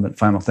is an ultimate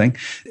final thing.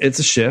 It's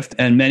a shift,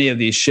 and many of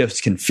these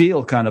shifts can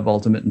feel kind of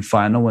ultimate and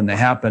final when they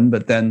happen,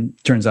 but then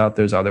turns out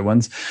there's other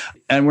ones.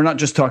 And we're not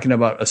just talking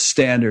about a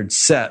standard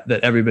set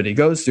that everybody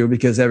goes through,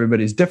 because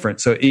everybody's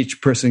different. So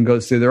each person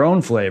goes through their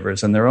own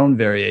flavors and their own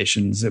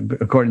variations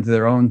according to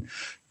their own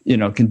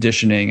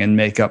conditioning and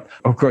makeup.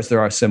 Of course, there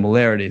are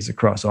similarities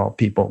across all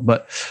people,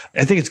 but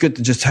I think it's good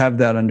to just have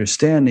that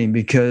understanding,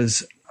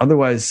 because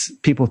otherwise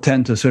people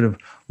tend to sort of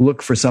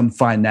look for some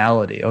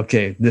finality.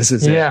 Okay, this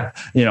is it.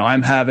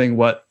 I'm having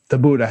what the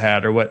Buddha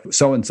had or what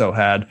so-and-so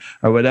had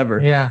or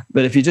whatever. Yeah.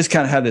 But if you just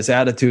kind of have this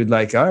attitude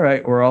like, all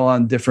right, we're all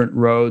on different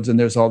roads and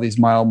there's all these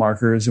mile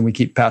markers and we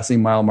keep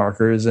passing mile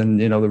markers and,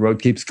 the road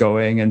keeps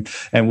going and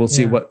we'll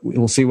see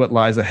what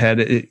lies ahead.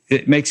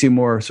 It makes you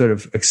more sort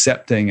of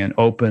accepting and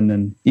open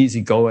and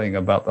easygoing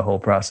about the whole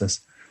process.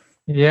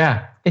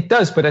 Yeah, it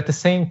does. But at the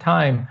same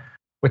time,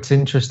 what's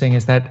interesting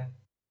is that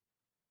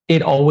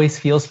it always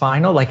feels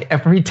final. Like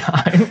every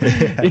time,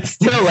 it's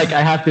still like,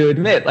 I have to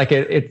admit, like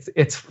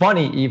it's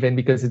funny even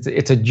because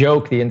it's a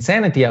joke, the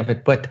insanity of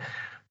it. But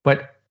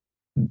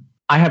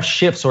I have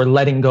shifts or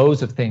letting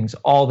goes of things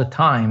all the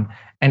time,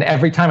 and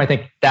every time I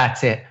think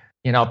that's it,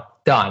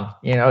 done.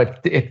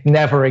 It's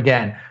never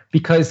again,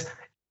 because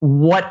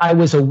what I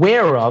was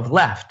aware of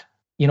left.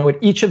 At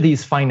each of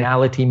these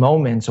finality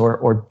moments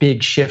or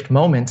big shift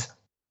moments,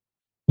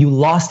 you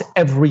lost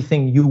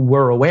everything you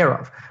were aware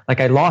of. Like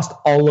I lost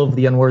all of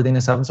the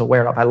unworthiness I was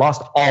aware of. I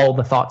lost all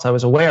the thoughts I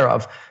was aware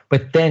of.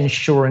 But then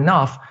sure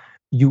enough,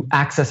 you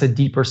access a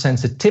deeper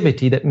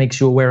sensitivity that makes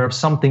you aware of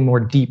something more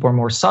deep or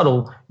more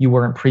subtle you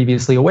weren't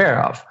previously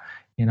aware of.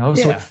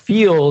 So it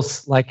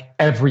feels like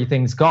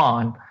everything's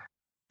gone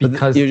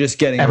because you're just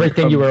getting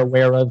everything you were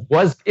aware of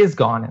is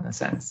gone in a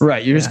sense.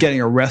 Right. You're just getting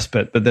a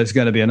respite, but there's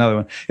going to be another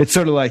one. It's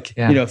sort of like,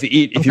 if you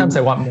eat, sometimes I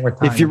want more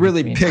time. If you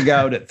really pig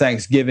out at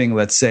Thanksgiving,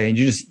 let's say, and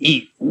you just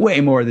eat way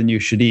more than you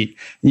should eat,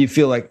 and you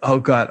feel like, oh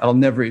God, I'll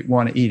never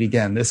want to eat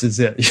again. This is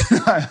it.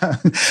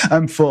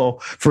 I'm full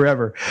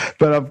forever.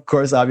 But of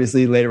course,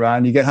 obviously later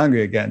on you get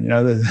hungry again,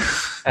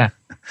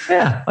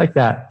 Yeah, like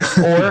that.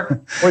 Or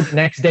the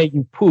next day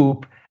you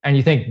poop, and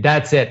you think,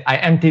 that's it. I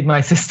emptied my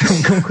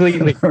system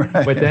completely.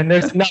 Right. But then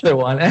there's another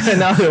one and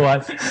another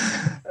one.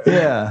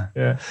 Yeah.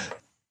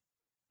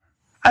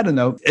 I don't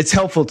know. It's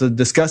helpful to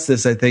discuss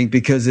this, I think,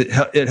 because it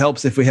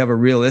helps if we have a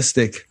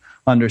realistic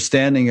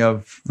understanding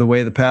of the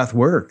way the path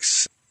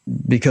works.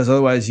 because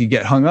otherwise you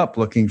get hung up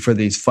looking for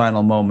these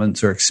final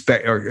moments, or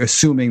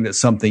assuming that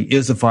something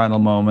is a final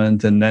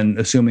moment, and then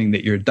assuming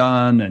that you're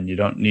done and you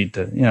don't need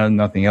to,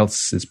 nothing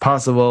else is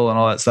possible and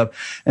all that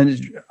stuff.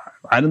 And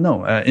I don't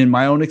know, in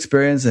my own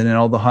experience and in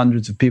all the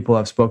hundreds of people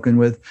I've spoken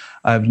with,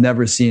 I've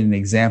never seen an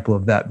example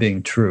of that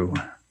being true.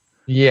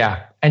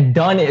 Yeah. And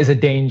done is a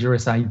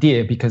dangerous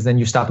idea, because then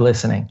you stop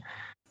listening.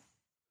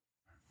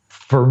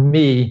 For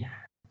me,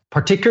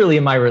 particularly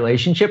in my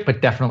relationship,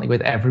 but definitely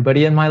with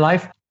everybody in my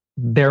life,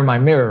 they're my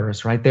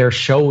mirrors, right? They're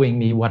showing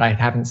me what I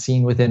haven't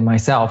seen within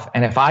myself.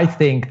 And if I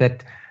think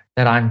that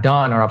I'm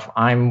done, or if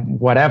I'm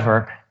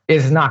whatever,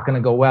 it's not going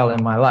to go well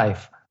in my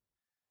life.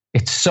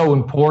 It's so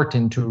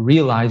important to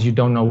realize you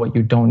don't know what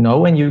you don't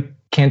know, and you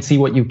can't see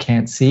what you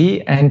can't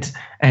see. And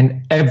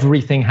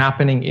everything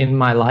happening in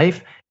my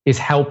life is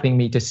helping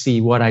me to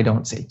see what I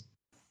don't see.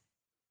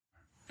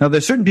 Now,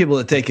 there's certain people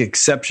that take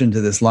exception to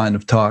this line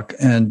of talk,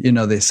 and,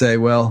 they say,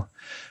 well,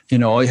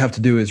 all you have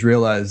to do is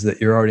realize that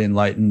you're already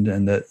enlightened,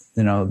 and that,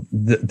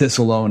 this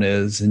alone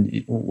is,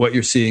 and what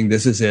you're seeing,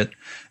 this is it,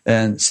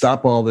 and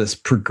stop all this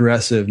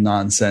progressive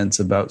nonsense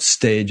about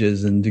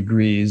stages and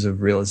degrees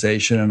of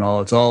realization and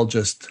all. It's all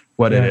just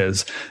what it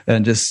is,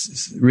 and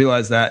just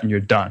realize that, and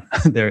you're done.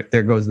 There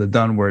goes the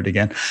done word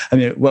again. I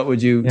mean, what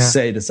would you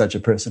say to such a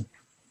person?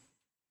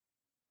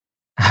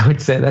 I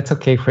would say that's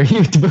okay for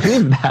you to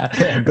believe that.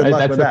 Good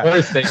luck with that.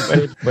 That's the first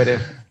thing. But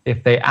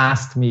if they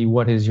asked me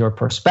what is your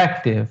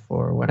perspective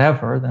or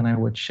whatever, then I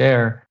would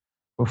share.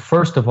 Well,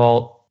 first of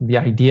all, the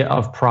idea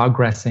of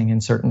progressing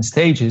in certain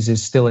stages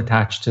is still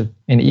attached to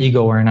an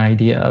ego or an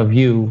idea of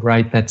you,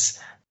 right? That's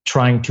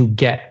trying to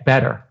get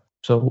better.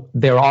 So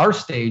there are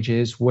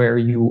stages where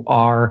you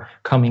are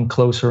coming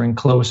closer and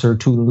closer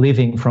to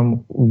living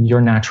from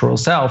your natural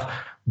self,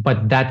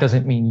 but that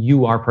doesn't mean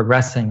you are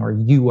progressing or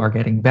you are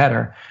getting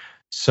better.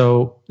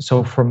 So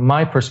from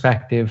my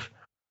perspective,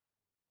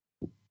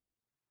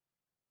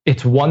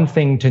 it's one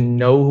thing to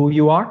know who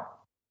you are,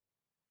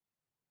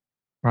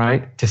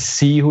 right? To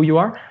see who you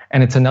are.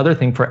 And it's another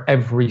thing for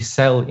every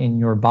cell in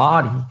your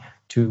body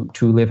to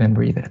live and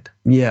breathe it.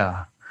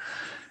 Yeah.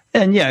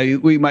 And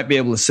we might be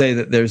able to say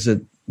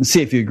that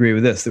see if you agree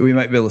with this, that we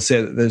might be able to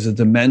say that there's a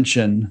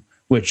dimension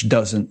which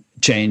doesn't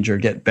change or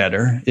get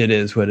better. It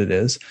is what it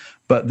is.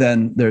 But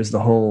then there's the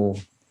whole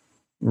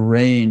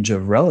range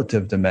of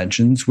relative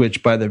dimensions,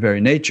 which by their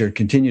very nature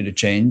continue to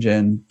change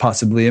and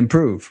possibly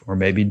improve, or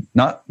maybe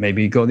not,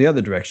 maybe go the other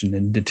direction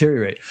and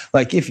deteriorate.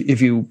 Like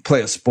if you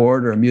play a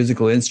sport or a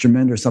musical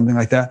instrument or something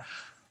like that,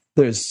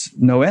 there's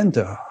no end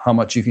to how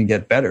much you can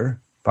get better,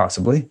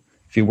 possibly,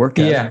 if you work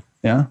at it.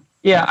 Yeah.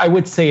 Yeah, I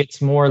would say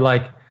it's more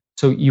like,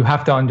 so you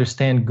have to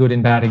understand good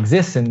and bad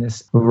exists in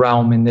this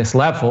realm, in this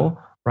level,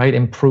 right?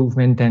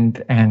 Improvement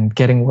and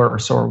getting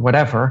worse or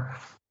whatever.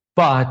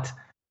 But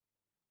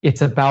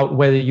it's about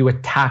whether you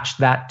attach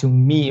that to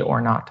me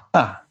or not.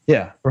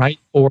 Yeah. Right?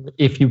 Or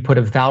if you put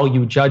a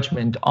value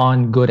judgment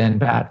on good and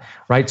bad,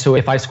 right? So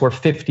if I score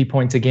 50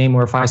 points a game,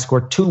 or if I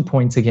score 2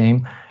 points a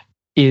game,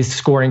 is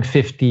scoring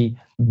 50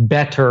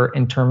 better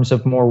in terms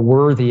of more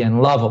worthy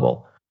and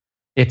lovable?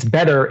 It's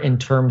better in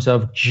terms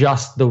of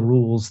just the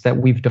rules that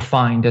we've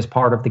defined as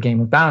part of the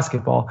game of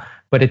basketball,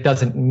 but it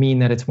doesn't mean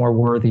that it's more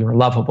worthy or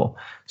lovable.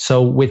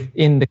 So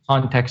within the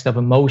context of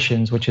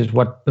emotions, which is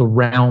what the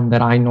realm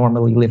that I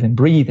normally live and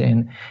breathe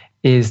in,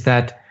 is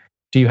that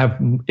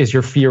is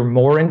your fear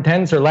more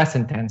intense or less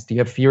intense? Do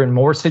you have fear in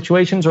more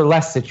situations or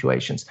less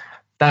situations?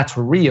 That's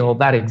real,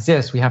 that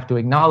exists, we have to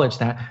acknowledge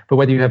that. But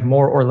whether you have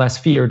more or less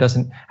fear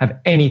doesn't have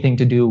anything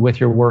to do with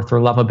your worth or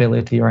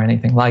lovability or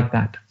anything like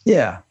that.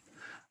 Yeah.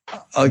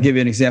 I'll give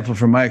you an example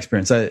from my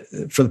experience.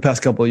 For the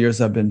past couple of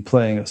years, I've been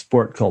playing a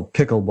sport called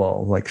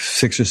pickleball, like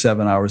 6 or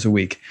 7 hours a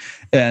week.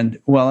 And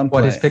while I'm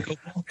playing, what is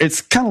pickleball?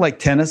 It's kind of like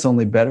tennis,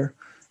 only better.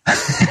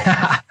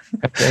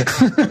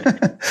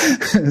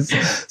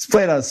 It's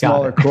played on a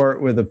smaller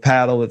court with a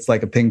paddle that's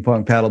like a ping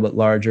pong paddle but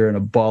larger, and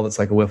a ball that's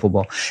like a wiffle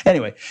ball.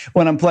 Anyway,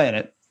 when I'm playing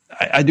it,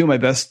 I do my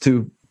best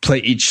to play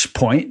each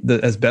point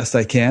as best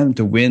I can,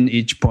 to win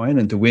each point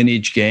and to win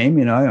each game.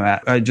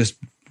 I just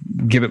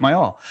give it my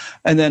all.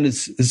 And then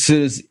as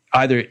soon as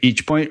either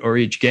each point or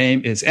each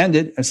game is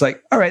ended, it's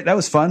like, all right, that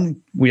was fun.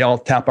 We all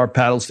tap our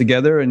paddles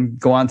together and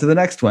go on to the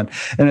next one.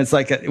 And it's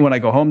like when I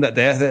go home that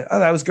day, I think,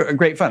 that was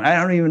great fun. I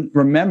don't even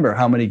remember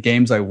how many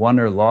games I won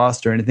or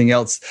lost or anything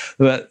else.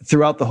 But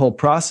throughout the whole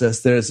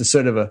process, there's a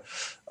sort of a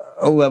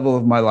level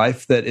of my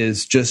life that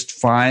is just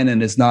fine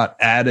and is not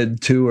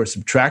added to or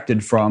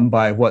subtracted from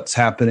by what's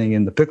happening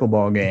in the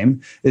pickleball game.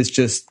 It's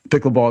just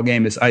pickleball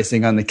game is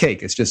icing on the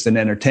cake. It's just an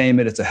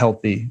entertainment. It's a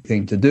healthy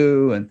thing to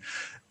do. And,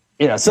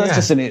 so it's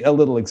just a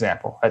little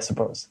example, I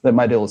suppose, that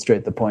might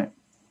illustrate the point.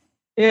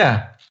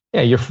 Yeah.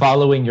 Yeah. You're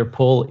following your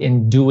pull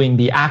in doing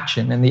the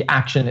action, and the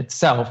action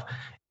itself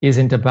it's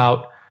not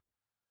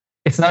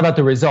about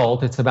the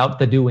result. It's about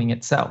the doing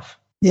itself.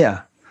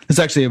 Yeah. There's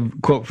actually a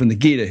quote from the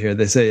Gita here.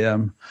 They say,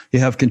 you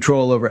have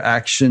control over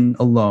action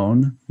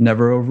alone,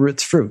 never over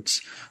its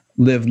fruits.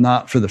 Live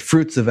not for the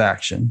fruits of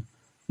action,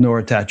 nor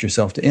attach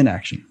yourself to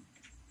inaction.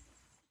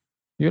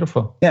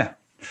 Beautiful. Yeah.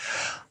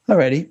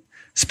 Alrighty.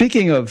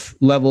 Speaking of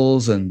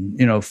levels and,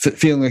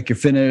 feeling like you're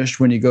finished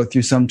when you go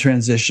through some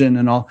transition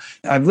and all,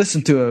 I've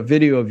listened to a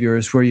video of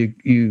yours where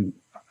you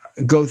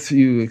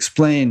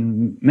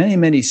explain many,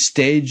 many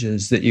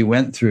stages that you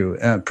went through,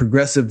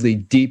 progressively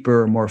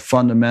deeper, more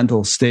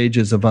fundamental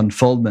stages of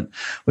unfoldment,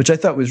 which I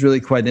thought was really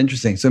quite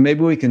interesting. So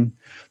maybe we can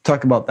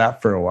talk about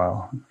that for a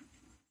while.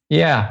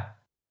 Yeah,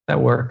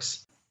 that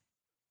works.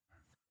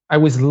 I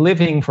was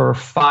living for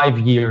 5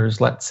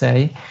 years, let's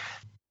say.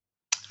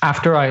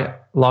 After I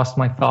lost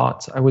my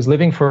thoughts, I was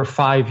living for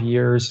 5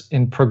 years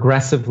in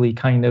progressively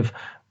kind of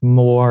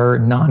more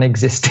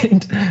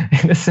non-existent,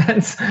 in a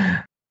sense.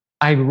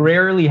 I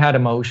rarely had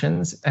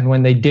emotions, and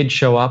when they did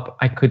show up,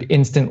 I could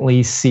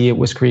instantly see it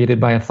was created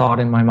by a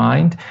thought in my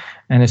mind.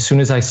 And as soon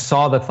as I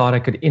saw the thought, I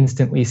could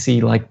instantly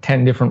see like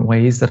 10 different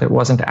ways that it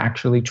wasn't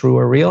actually true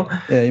or real.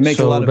 Yeah, you make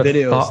a lot of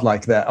videos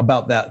like that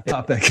about that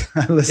topic.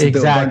 I listened to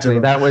a bunch of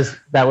them.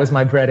 That was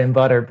my bread and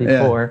butter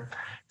before. Yeah.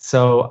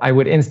 So I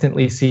would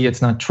instantly see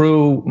it's not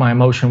true. My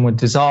emotion would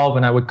dissolve,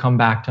 and I would come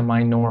back to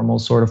my normal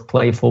sort of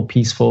playful,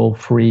 peaceful,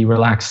 free,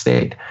 relaxed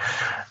state.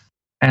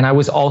 And I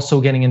was also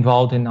getting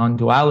involved in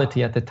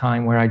non-duality at the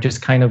time, where I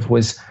just kind of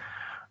was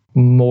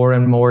more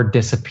and more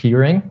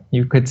disappearing,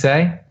 you could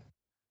say.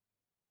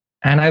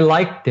 And I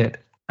liked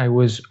it.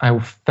 I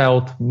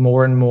felt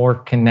more and more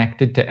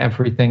connected to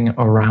everything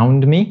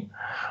around me.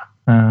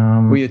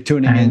 Were you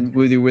tuning in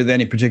with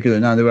any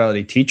particular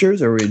non-duality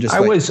teachers, or were you just I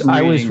was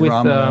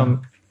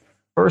with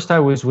first I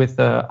was with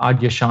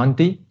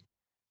Adyashanti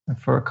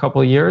for a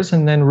couple of years,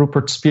 and then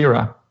Rupert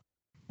Spira.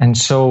 And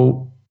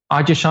so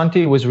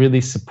Adyashanti was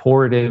really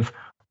supportive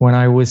when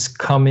I was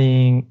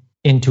coming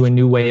into a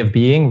new way of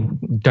being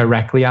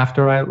directly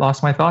after I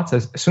lost my thoughts.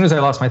 As soon as I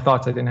lost my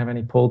thoughts, I didn't have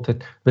any pull to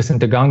listen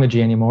to Gangaji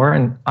anymore.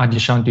 And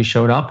Adyashanti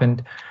showed up,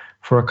 and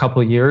for a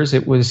couple of years, he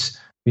was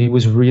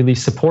really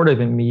supportive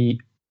in me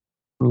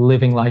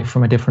living life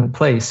from a different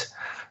place.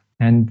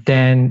 And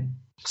then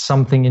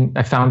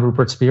I found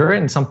Rupert Spira,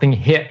 and something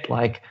hit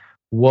like,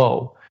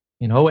 whoa,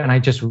 and I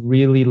just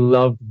really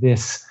loved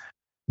this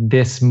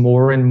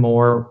more and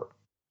more.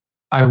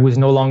 I was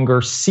no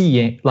longer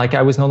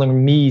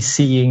me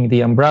seeing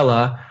the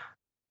umbrella.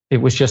 It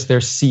was just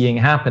their seeing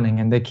happening,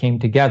 and they came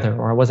together.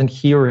 Or I wasn't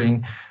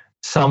hearing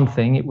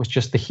something. It was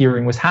just the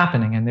hearing was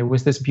happening. And there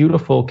was this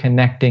beautiful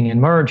connecting and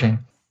merging.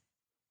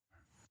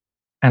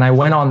 And I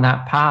went on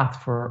that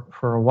path for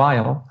a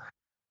while.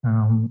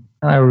 And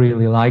I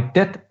really liked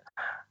it.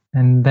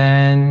 And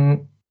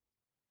then,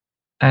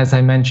 as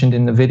I mentioned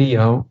in the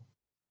video,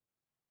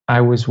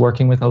 I was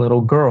working with a little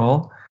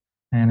girl.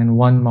 And in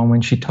one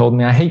moment, she told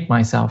me, I hate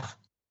myself.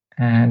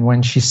 And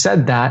when she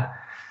said that,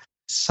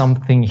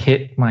 something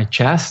hit my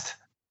chest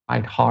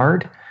quite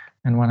hard.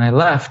 And when I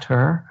left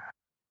her,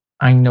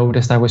 I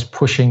noticed I was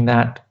pushing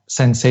that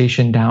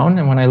sensation down.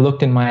 And when I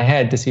looked in my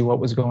head to see what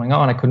was going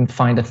on, I couldn't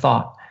find a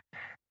thought.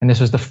 And this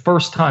was the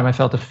first time I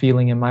felt a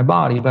feeling in my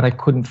body, but I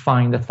couldn't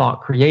find the thought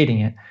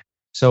creating it.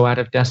 So out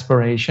of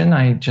desperation,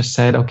 I just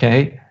said,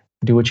 okay,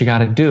 do what you got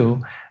to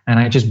do. And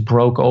I just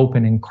broke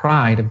open and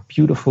cried, a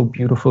beautiful,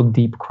 beautiful,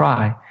 deep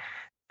cry.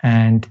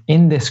 And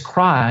in this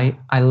cry,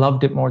 I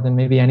loved it more than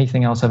maybe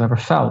anything else I've ever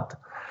felt.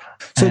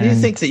 So do you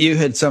think that you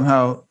had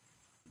somehow,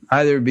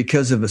 either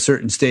because of a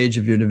certain stage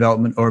of your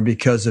development or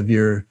because of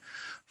your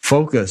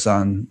focus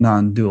on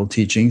non-dual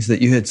teachings,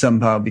 that you had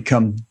somehow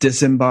become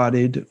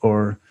disembodied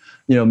or,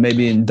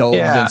 maybe indulged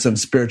in some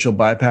spiritual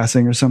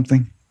bypassing or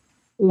something?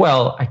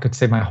 Well, I could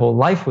say my whole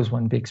life was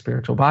one big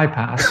spiritual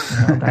bypass,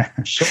 that's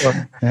for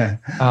sure,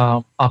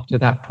 up to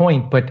that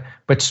point. But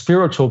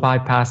spiritual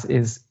bypass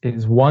is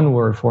one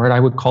word for it. I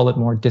would call it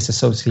more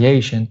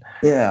disassociation.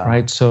 Yeah.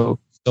 Right. So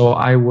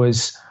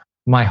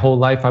my whole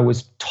life I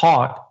was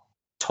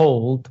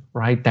told,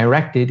 right,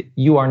 directed,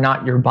 you are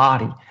not your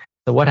body.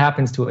 So what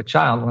happens to a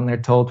child when they're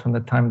told from the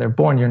time they're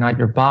born, you're not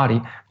your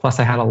body? Plus,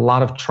 I had a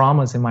lot of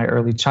traumas in my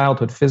early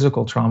childhood,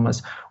 physical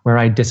traumas, where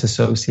I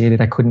disassociated.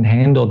 I couldn't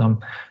handle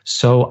them.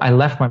 So I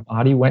left my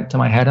body, went to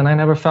my head, and I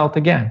never felt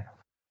again.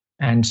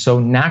 And so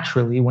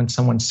naturally, when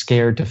someone's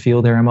scared to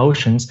feel their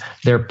emotions,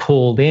 they're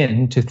pulled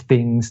into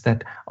things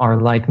that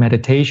are like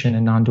meditation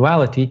and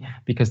non-duality,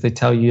 because they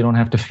tell you don't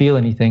have to feel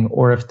anything.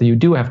 Or if you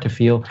do have to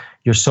feel,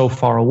 you're so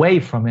far away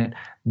from it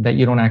that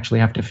you don't actually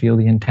have to feel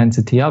the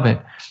intensity of it.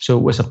 So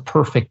it was a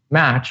perfect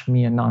match,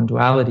 me and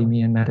non-duality,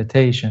 me and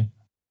meditation.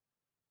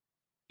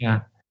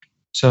 Yeah.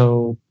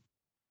 So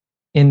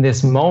in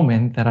this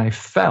moment that I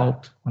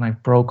felt when I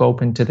broke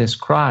open to this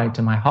cry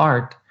to my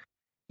heart,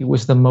 it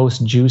was the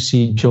most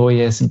juicy,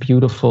 joyous,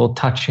 beautiful,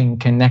 touching,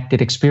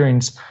 connected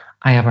experience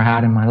I ever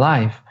had in my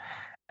life.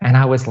 And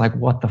I was like,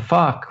 what the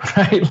fuck,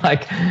 right?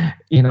 Like,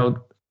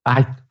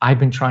 I've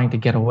been trying to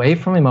get away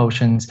from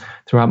emotions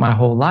throughout my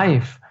whole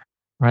life,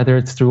 whether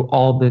it's through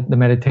all the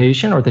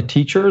meditation or the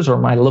teachers or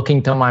my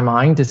looking to my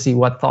mind to see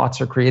what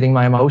thoughts are creating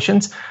my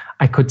emotions.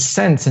 I could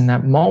sense in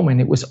that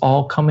moment it was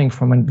all coming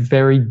from a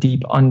very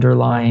deep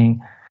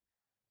underlying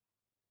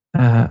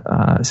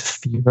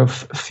fear of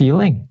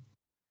feeling.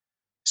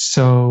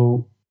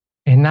 So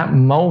in that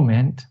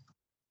moment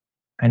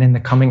and in the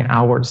coming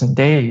hours and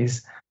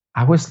days,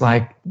 I was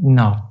like,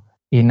 no,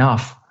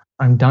 enough.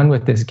 I'm done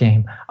with this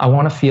game. I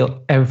want to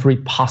feel every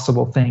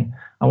possible thing.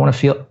 I want to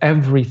feel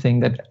everything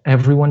that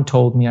everyone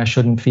told me I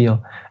shouldn't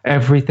feel.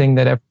 Everything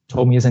that everyone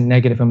told me is a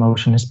negative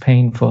emotion, is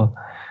painful.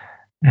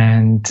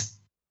 And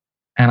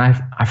I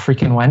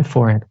freaking went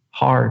for it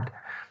hard,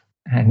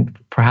 and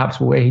perhaps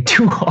way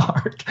too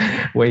hard.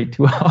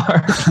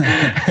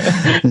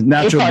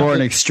 Natural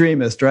born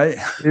extremist, right?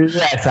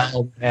 Yes,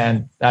 oh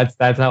man, that's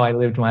how I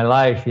lived my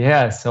life.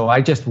 Yeah, so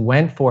I just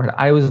went for it.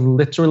 I was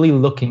literally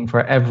looking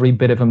for every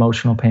bit of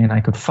emotional pain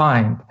I could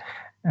find,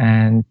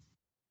 and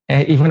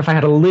even if I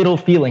had a little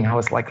feeling, I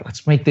was like,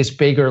 let's make this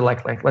bigger.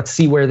 Like let's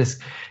see where this,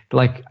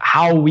 like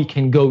how we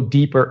can go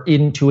deeper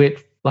into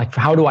it. Like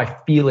how do I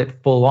feel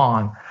it full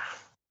on?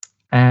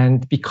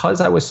 And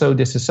because I was so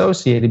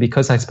disassociated,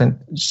 because I spent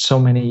so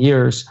many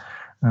years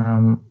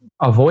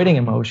avoiding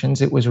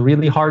emotions, it was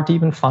really hard to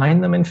even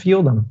find them and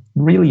feel them,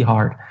 really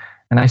hard.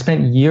 And I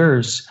spent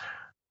years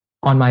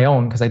on my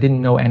own because I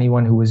didn't know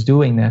anyone who was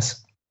doing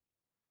this,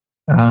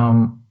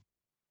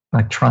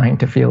 like trying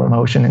to feel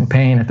emotion and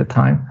pain at the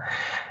time.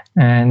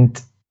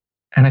 And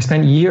I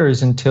spent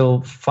years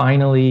until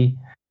finally,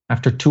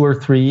 after 2 or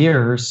 3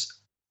 years,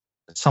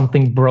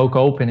 something broke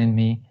open in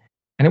me.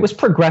 And it was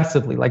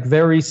progressively, like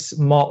very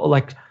small,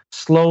 like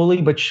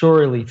slowly but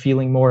surely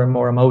feeling more and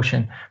more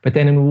emotion. But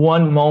then in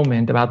one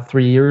moment, about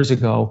 3 years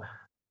ago,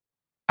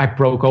 I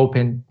broke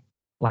open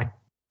like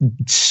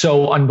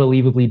so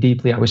unbelievably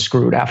deeply. I was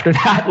screwed after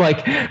that.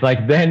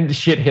 Like then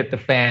shit hit the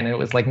fan. And it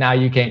was like, now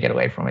you can't get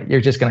away from it. You're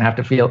just going to have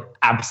to feel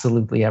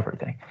absolutely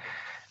everything.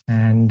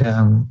 And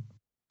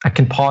I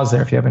can pause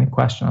there if you have any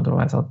question.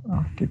 Otherwise,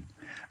 I'll keep.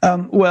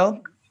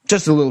 Well,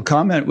 just a little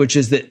comment, which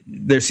is that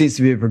there seems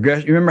to be a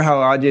progression. You remember how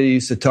Adya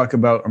used to talk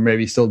about, or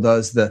maybe still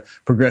does, the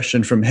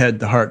progression from head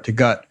to heart to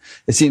gut?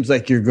 It seems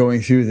like you're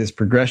going through this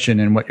progression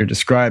in what you're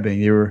describing.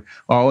 You were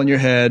all in your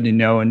head,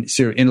 and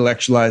sort of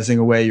intellectualizing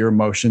away your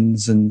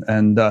emotions, and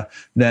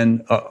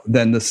then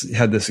this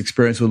had this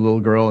experience with a little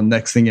girl, and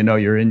next thing you know,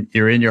 you're in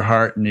your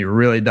heart, and you're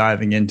really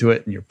diving into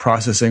it, and you're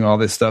processing all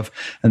this stuff,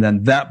 and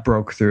then that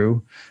broke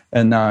through.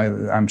 And now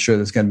I'm sure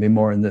there's going to be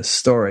more in this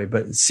story,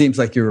 but it seems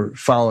like you're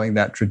following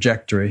that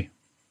trajectory.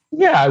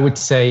 Yeah, I would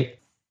say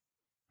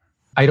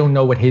I don't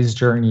know what his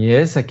journey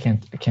is. I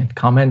can't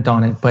comment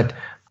on it, but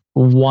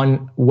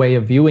one way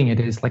of viewing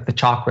it is like the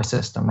chakra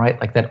system, right?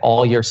 Like that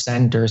all your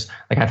centers,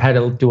 like I've had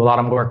to do a lot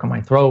of work on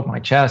my throat, my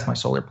chest, my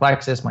solar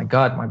plexus, my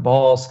gut, my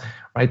balls,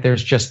 right?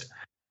 There's just,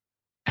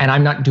 and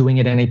I'm not doing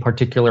it in any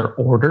particular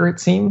order, it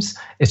seems.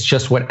 It's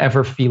just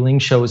whatever feeling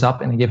shows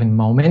up in a given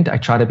moment. I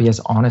try to be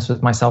as honest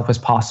with myself as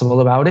possible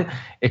about it,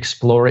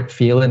 explore it,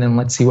 feel it, and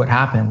let's see what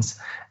happens.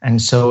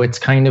 And so it's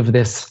kind of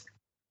this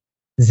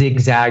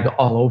zigzag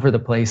all over the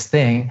place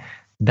thing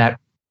that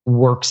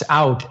works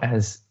out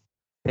as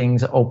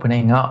things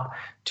opening up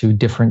to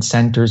different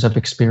centers of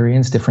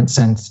experience, different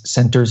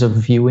centers of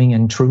viewing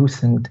and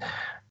truth and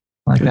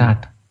like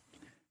that.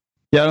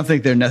 Yeah, I don't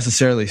think they're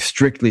necessarily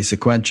strictly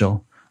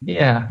sequential.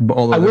 Yeah,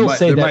 although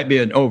there might be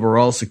an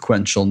overall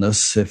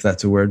sequentialness, if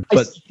that's a word. But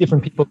I see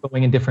different people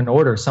going in different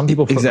orders. Some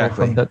people go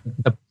from the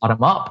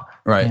bottom up.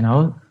 Right. You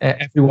know,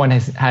 everyone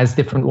has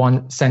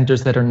different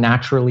centers that are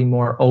naturally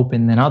more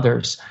open than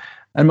others.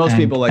 And most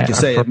people, like you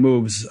say, it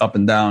moves up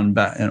and down,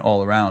 back and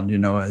all around. You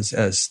know,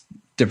 as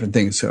different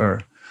things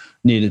are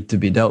needed to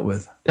be dealt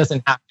with. It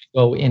doesn't have to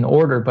go in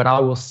order, but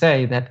I will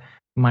say that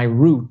my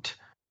root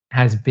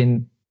has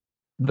been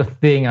the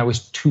thing I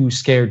was too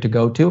scared to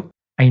go to.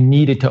 I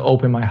needed to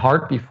open my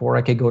heart before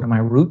I could go to my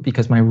root,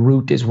 because my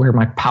root is where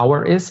my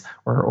power is,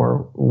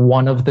 or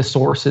one of the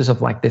sources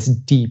of like this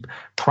deep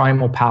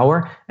primal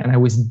power. And I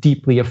was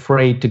deeply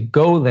afraid to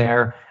go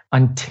there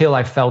until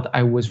I felt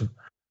I was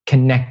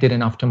connected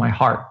enough to my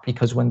heart.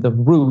 Because when the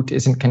root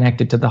isn't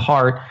connected to the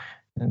heart,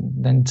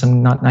 then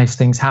some not nice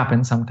things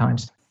happen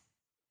sometimes.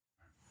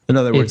 In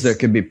other words, there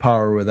could be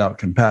power without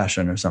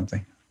compassion or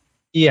something.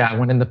 Yeah,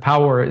 when the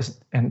power is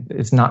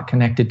not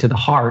connected to the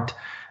heart,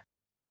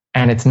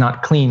 and it's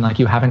not clean, like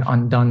you haven't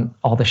undone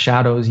all the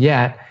shadows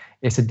yet,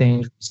 it's a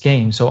dangerous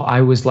game. So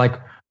I was like,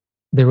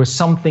 there was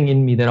something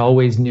in me that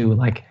always knew,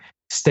 like,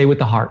 stay with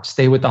the heart,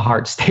 stay with the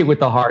heart, stay with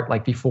the heart,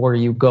 like before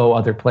you go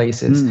other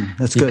places.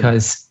 That's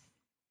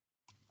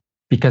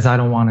because I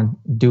don't want to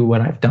do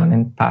what I've done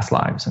in past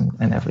lives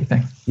and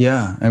everything.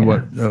 Yeah, and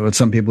what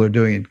some people are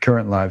doing in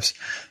current lives.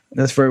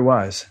 That's very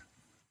wise.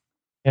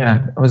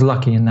 Yeah, I was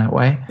lucky in that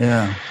way.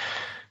 Yeah.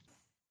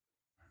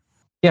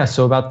 Yeah,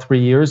 so about 3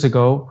 years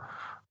ago,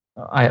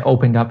 I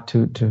opened up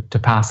to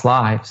past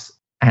lives,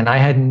 and I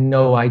had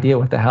no idea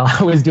what the hell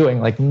I was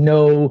doing, like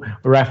no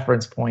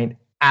reference point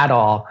at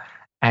all.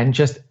 And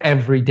just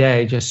every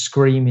day, just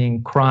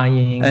screaming,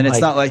 crying. And it's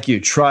not like you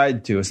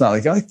tried to. It's not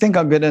like, I think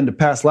I'll get into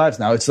past lives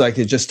now. It's like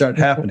it just started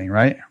happening,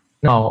 right?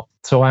 No.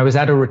 So I was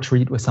at a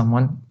retreat with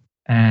someone,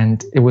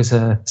 and it was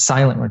a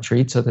silent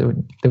retreat. So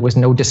there was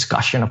no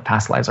discussion of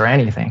past lives or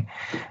anything.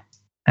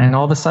 And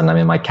all of a sudden I'm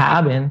in my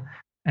cabin,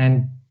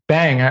 and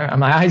bang,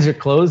 my eyes are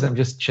closed. I'm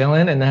just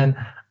chilling. And then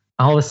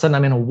all of a sudden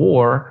I'm in a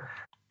war,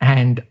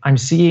 and I'm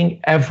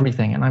seeing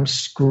everything, and I'm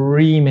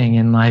screaming,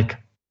 and like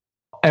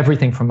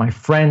everything from my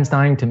friends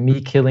dying to me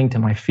killing to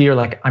my fear.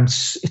 Like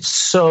it's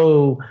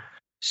so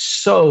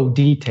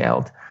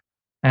detailed.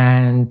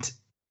 And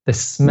the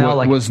smell,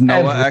 like, was Noah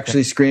everything.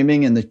 actually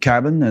screaming in the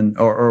cabin,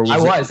 or I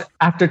was.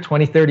 After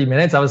 20-30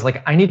 minutes, I was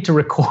like, I need to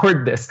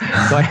record this. So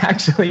I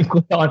actually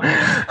put on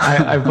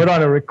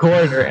a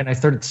recorder, and I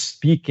started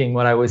speaking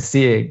what I was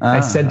seeing.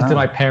 I sent it to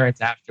my parents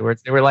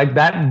afterwards. They were like,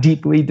 that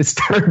deeply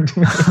disturbed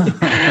me.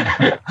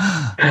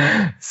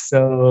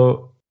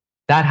 So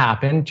that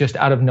happened just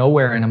out of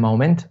nowhere in a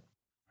moment.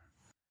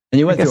 And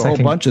you went through a whole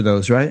bunch of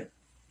those, right?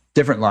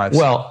 Different lives.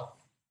 Well,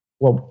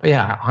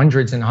 yeah,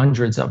 hundreds and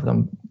hundreds of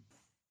them.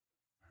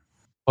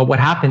 But what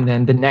happened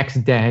then, the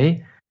next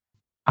day,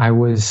 I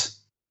was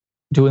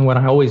doing what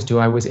I always do.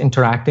 I was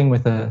interacting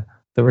with the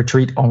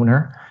retreat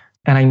owner,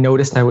 and I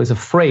noticed I was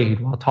afraid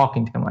while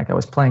talking to him, like I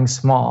was playing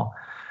small.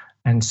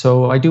 And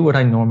so I do what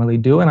I normally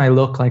do, and I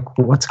look like,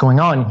 what's going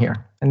on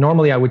here? And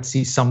normally I would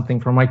see something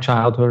from my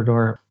childhood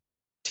or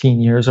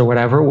teen years or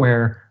whatever,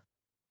 where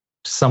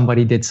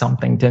somebody did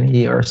something to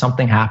me or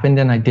something happened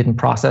and I didn't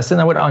process it,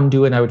 and I would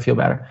undo it and I would feel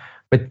better.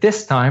 But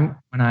this time,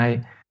 when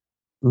I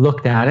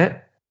looked at it,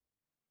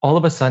 all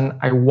of a sudden,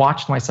 I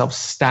watched myself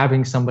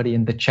stabbing somebody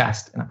in the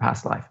chest in a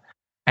past life.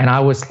 And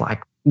I was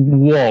like,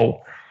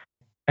 whoa.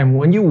 And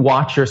when you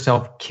watch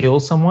yourself kill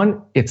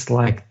someone, it's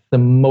like the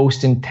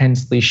most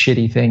intensely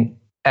shitty thing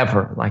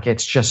ever. Like,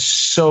 it's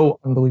just so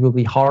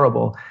unbelievably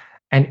horrible.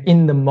 And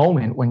in the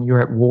moment when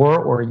you're at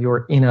war or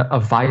you're in a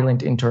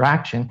violent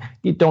interaction,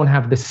 you don't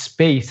have the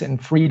space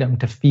and freedom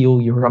to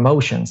feel your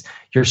emotions.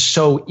 You're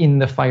so in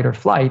the fight or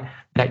flight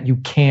that you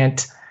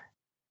can't,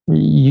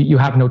 you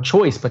have no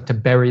choice but to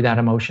bury that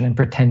emotion and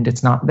pretend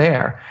it's not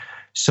there.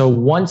 So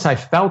once I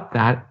felt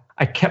that,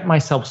 I kept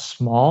myself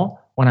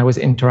small when I was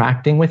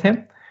interacting with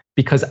him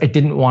because I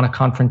didn't want a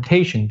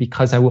confrontation,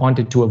 because I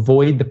wanted to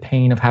avoid the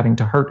pain of having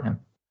to hurt him.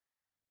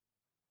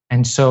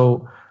 And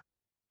so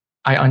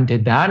I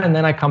undid that, and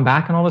then I come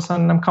back and all of a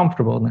sudden I'm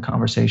comfortable in the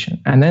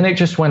conversation. And then it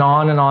just went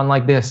on and on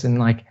like this, and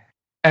like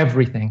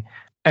everything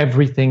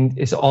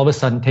is all of a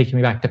sudden taking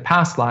me back to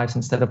past lives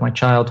instead of my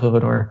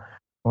childhood or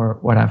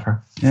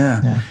whatever.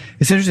 Yeah.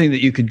 It's interesting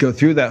that you could go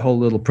through that whole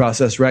little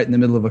process right in the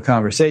middle of a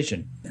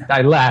conversation.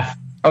 I left.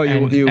 Oh,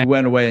 you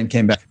went away and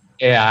came back.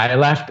 Yeah, I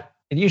left.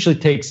 It usually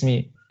takes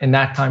me in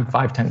that time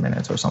 5-10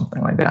 minutes or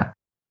something like that.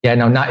 Yeah,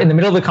 no, not in the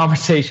middle of the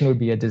conversation would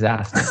be a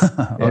disaster.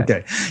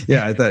 Okay.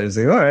 Yeah, I thought it was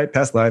like, all right,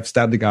 past life,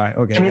 stab the guy.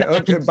 Okay. I mean,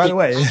 okay. By the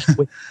way,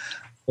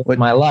 with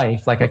my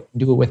life, like I can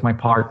do it with my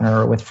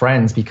partner or with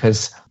friends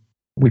because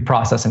we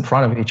process in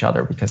front of each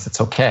other because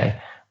it's okay.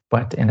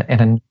 But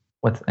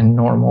with a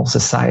normal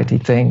society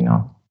thing,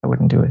 no, I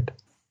wouldn't do it.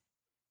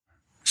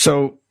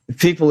 So if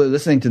people are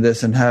listening to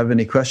this and have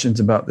any questions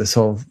about this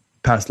whole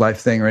past life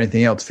thing or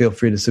anything else, feel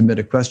free to submit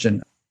a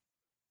question.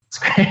 It's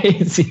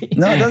crazy.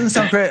 No, it doesn't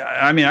sound crazy.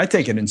 I mean, I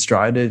take it in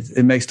stride.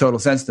 It makes total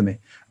sense to me.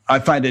 I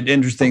find it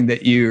interesting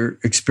that your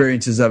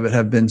experiences of it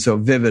have been so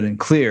vivid and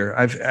clear.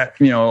 I've,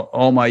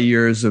 all my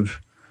years of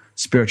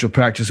spiritual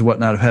practice and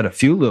whatnot, I've had a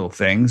few little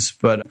things,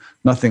 but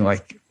nothing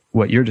like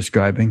what you're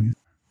describing.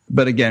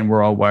 But again,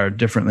 we're all wired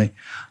differently.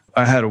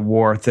 I had a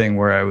war thing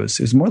where it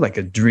was more like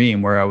a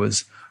dream where I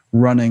was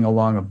running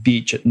along a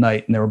beach at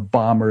night and there were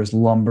bombers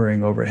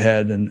lumbering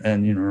overhead and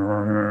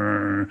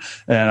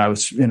I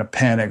was in a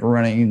panic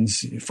running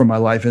for my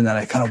life. And then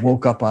I kind of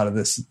woke up out of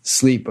this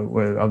sleep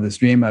of this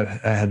dream I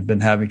had been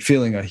having,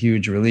 feeling a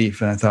huge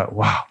relief. And I thought,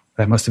 wow,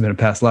 that must have been a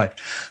past life.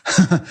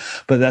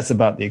 But that's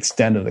about the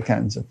extent of the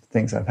kinds of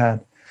things I've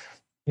had.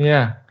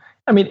 Yeah.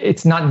 I mean,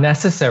 it's not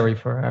necessary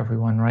for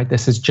everyone, right?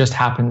 This just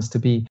happens to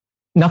be,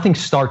 nothing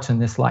starts in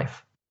this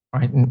life,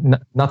 right?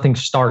 Nothing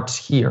starts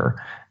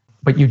here,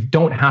 but you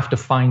don't have to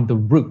find the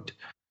root.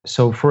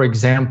 So for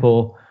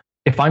example,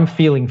 if I'm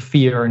feeling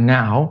fear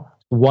now,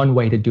 one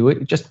way to do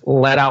it, just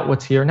let out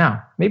what's here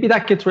now. Maybe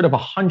that gets rid of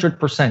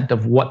 100%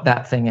 of what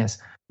that thing is.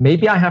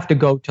 Maybe I have to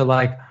go to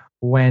like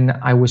when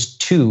I was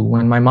 2,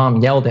 when my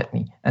mom yelled at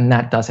me, and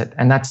that does it.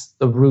 And that's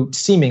the root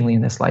seemingly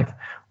in this life.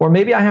 Or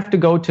maybe I have to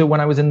go to when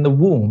I was in the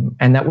womb,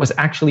 and that was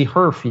actually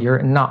her fear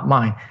and not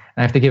mine. And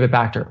I have to give it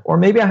back to her. Or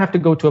maybe I have to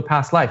go to a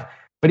past life.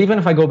 But even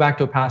if I go back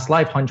to a past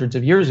life hundreds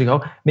of years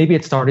ago, maybe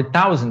it started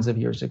thousands of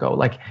years ago.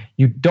 Like,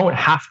 you don't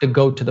have to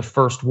go to the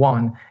first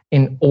one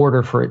in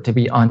order for it to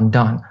be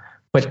undone.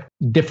 But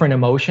different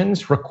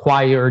emotions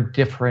require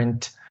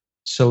different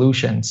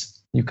solutions,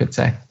 you could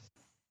say.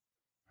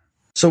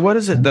 So what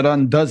is it that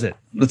undoes it?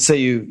 Let's say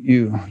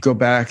you go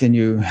back and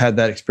you had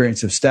that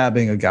experience of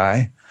stabbing a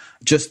guy.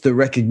 Just the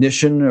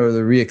recognition or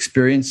the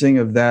re-experiencing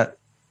of that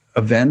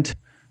event?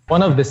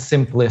 One of the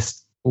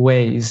simplest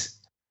ways,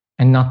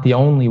 and not the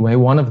only way,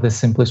 one of the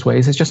simplest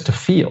ways is just to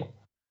feel,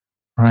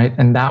 right?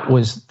 And that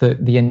was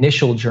the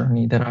initial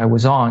journey that I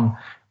was on,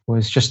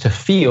 was just to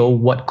feel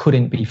what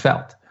couldn't be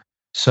felt.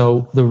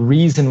 So the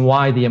reason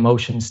why the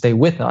emotions stay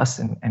with us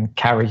and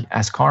carry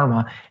as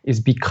karma is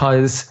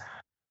because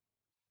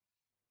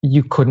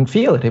you couldn't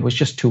feel it. It was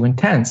just too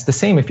intense. The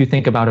same if you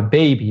think about a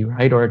baby,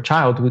 right? Or a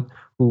child who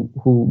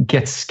who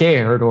gets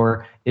scared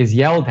or is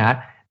yelled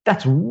at,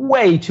 that's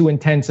way too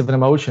intense of an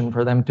emotion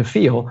for them to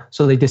feel.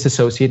 So they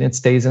disassociate and it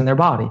stays in their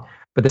body.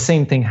 But the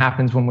same thing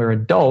happens when we're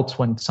adults,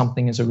 when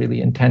something is a really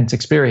intense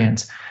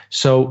experience.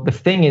 So the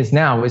thing is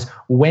now is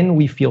when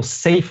we feel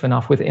safe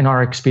enough within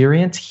our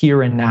experience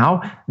here and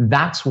now,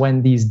 that's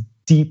when these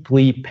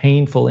deeply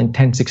painful,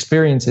 intense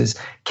experiences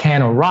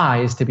can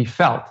arise to be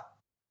felt.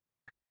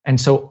 And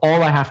so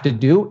all I have to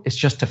do is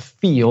just to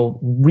feel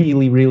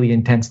really, really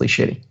intensely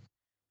shitty,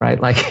 right?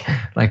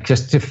 Like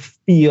just to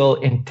feel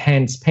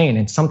intense pain.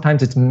 And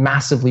sometimes it's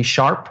massively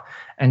sharp,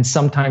 and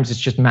sometimes it's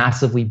just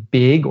massively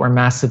big or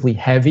massively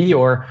heavy,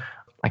 or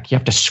like you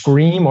have to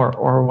scream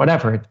or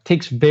whatever. It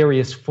takes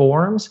various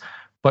forms.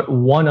 But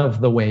one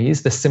of the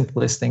ways, the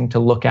simplest thing to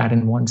look at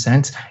in one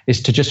sense, is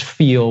to just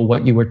feel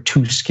what you were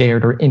too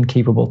scared or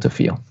incapable to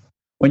feel.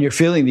 When you're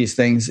feeling these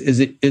things,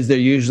 is there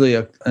usually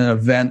an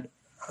event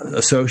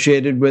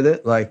associated with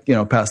it, like,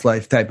 past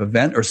life type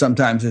event, or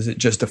sometimes is it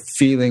just a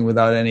feeling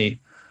without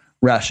any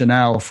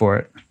rationale for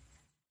it?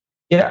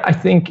 Yeah, I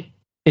think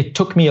it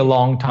took me a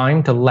long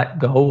time to let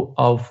go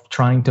of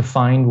trying to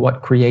find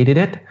what created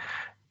it.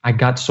 I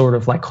got sort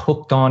of like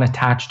hooked on,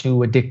 attached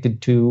to,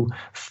 addicted to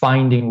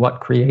finding what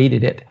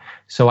created it.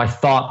 So I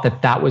thought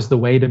that was the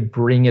way to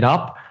bring it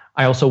up.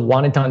 I also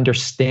wanted to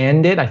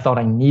understand it. I thought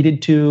I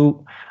needed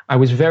to. I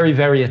was very,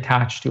 very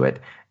attached to it.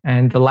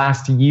 And the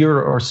last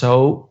year or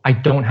so, I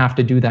don't have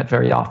to do that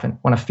very often.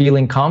 When a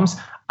feeling comes,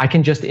 I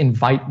can just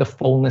invite the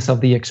fullness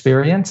of the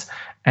experience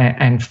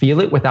and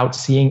feel it without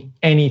seeing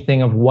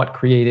anything of what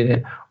created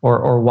it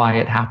or why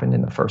it happened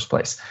in the first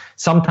place.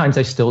 Sometimes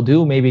I still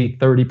do. Maybe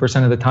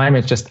 30% of the time,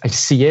 it's just I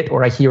see it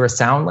or I hear a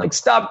sound like,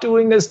 stop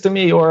doing this to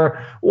me, or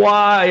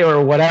why,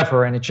 or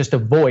whatever. And it's just a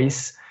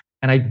voice,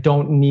 and I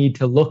don't need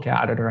to look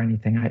at it or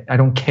anything. I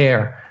don't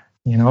care.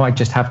 I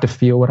just have to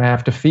feel what I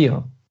have to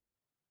feel.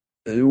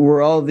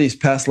 Were all of these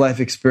past life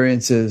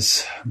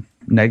experiences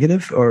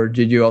negative, or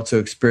did you also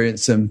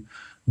experience some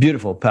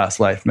beautiful past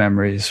life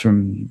memories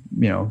from,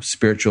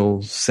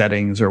 spiritual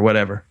settings or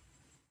whatever?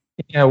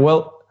 Yeah,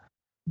 well,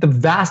 the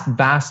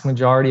vast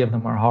majority of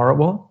them are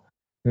horrible.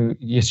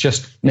 It's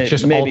just maybe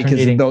alternating.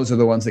 Because those are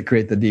the ones that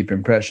create the deep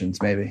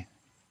impressions, maybe.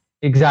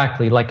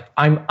 Exactly. Like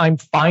I'm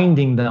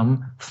finding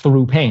them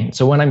through pain.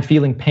 So when I'm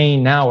feeling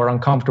pain now or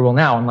uncomfortable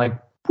now, I'm like,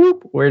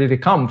 whoop, where did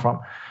it come from?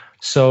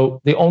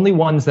 So the only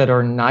ones that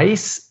are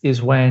nice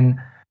is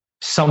when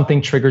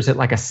something triggers it,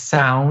 like a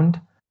sound.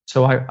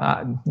 So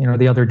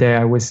the other day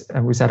I was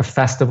at a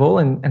festival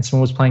and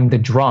someone was playing the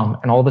drum,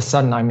 and all of a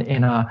sudden I'm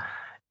in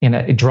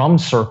a drum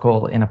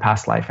circle in a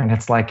past life, and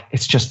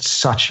it's just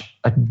such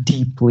a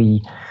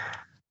deeply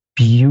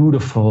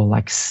beautiful,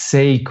 like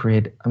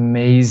sacred,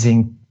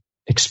 amazing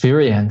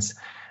experience.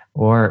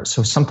 Or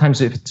so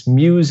sometimes if it's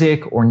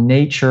music or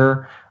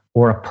nature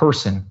or a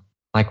person,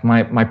 like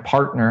my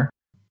partner,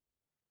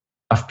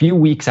 a few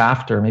weeks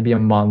after, maybe a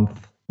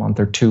month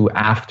or two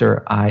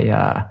after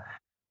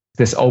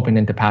this opened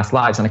into past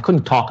lives, and I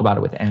couldn't talk about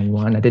it with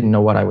anyone. I didn't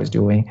know what I was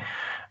doing.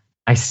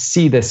 I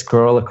see this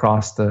girl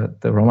across the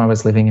room. I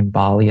was living in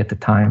Bali at the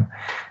time,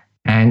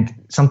 and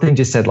something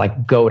just said,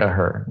 like, go to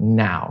her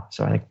now.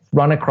 So I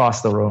run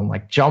across the room,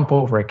 like jump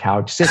over a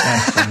couch, sit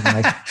next to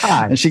her, like,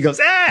 hi. And she goes,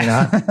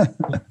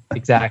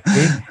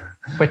 Exactly.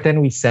 But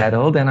then we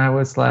settled, and I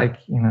was like,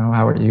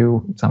 how are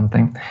you?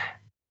 Something.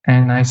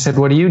 And I said,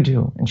 what do you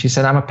do? And she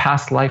said, I'm a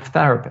past life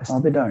therapist.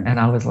 I'll be darned. And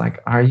I was like,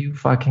 are you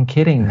fucking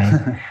kidding me?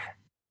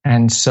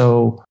 And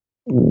so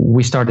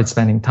we started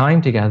spending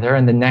time together.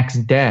 And the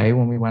next day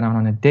when we went out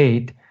on a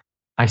date,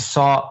 I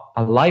saw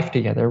a life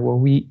together where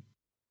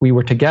we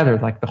were together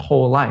like the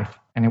whole life.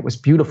 And it was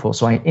beautiful.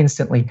 So I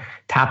instantly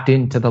tapped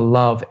into the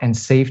love and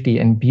safety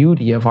and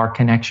beauty of our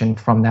connection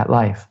from that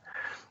life.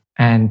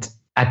 And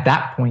at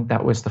that point,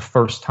 that was the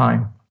first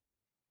time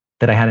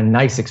that I had a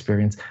nice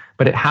experience.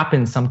 But it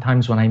happens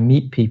sometimes when I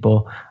meet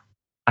people,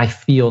 I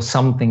feel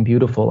something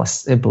beautiful, a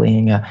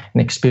sibling, an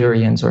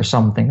experience or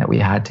something that we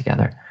had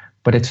together.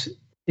 But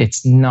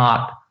it's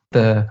not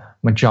the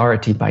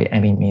majority by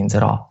any means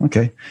at all.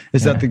 Okay.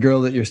 Is that the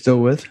girl that you're still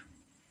with?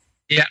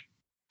 Yeah.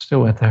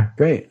 Still with her.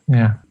 Great.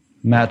 Yeah.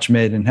 Match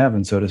made in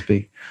heaven, so to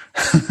speak.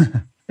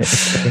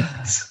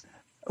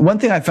 One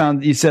thing I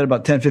found you said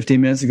about 10,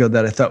 15 minutes ago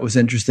that I thought was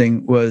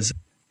interesting was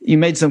you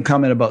made some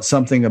comment about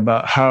something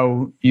about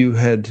how you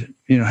had,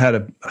 had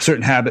a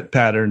certain habit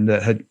pattern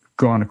that had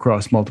gone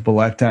across multiple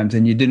lifetimes,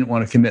 and you didn't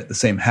want to commit the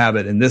same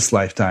habit in this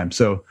lifetime.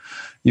 So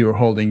you were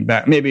holding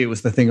back. Maybe it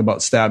was the thing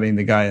about stabbing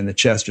the guy in the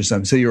chest or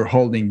something. So you were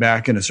holding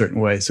back in a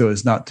certain way so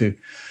as not to.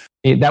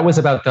 That was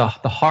about the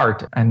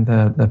heart and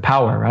the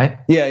power, right?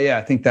 Yeah,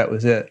 I think that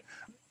was it.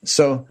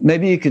 So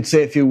maybe you could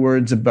say a few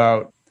words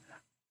about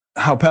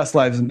how past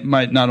lives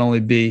might not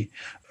only be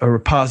a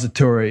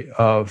repository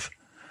of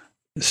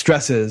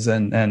stresses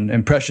and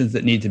impressions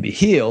that need to be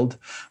healed,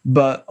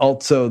 but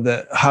also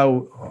that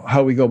how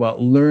we go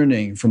about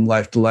learning from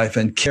life to life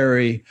and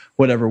carry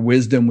whatever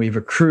wisdom we've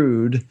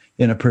accrued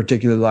in a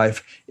particular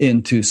life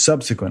into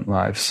subsequent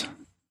lives.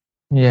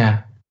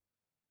 Yeah.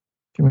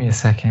 Give me a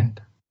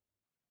second.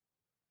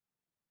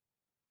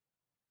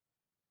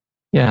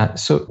 Yeah.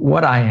 So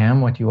what I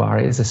am, what you are,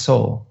 is a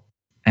soul.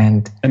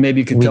 And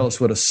maybe you could tell us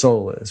what a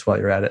soul is while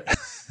you're at it.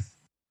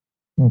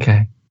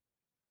 Okay.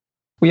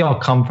 We all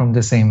come from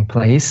the same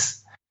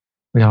place.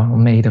 We are all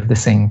made of the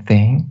same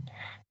thing.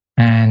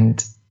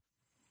 And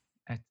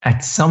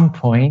at some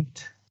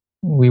point,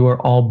 we were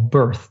all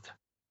birthed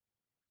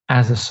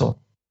as a soul.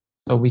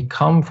 So we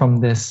come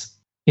from this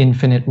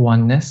infinite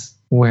oneness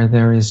where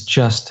there is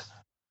just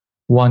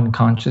one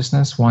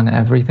consciousness, one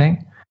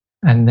everything.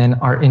 And then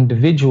our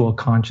individual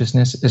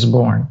consciousness is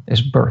born,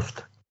 is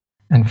birthed.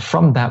 And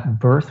from that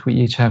birth, we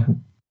each have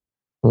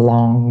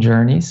long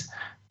journeys,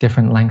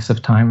 different lengths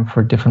of time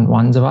for different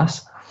ones of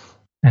us.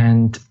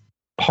 And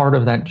part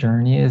of that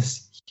journey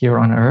is here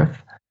on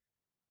earth.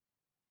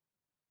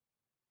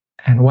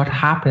 And what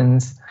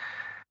happens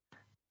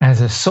as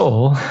a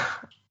soul,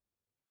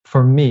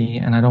 for me,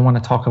 and I don't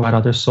want to talk about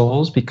other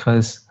souls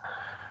because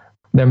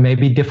there may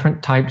be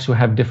different types who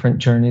have different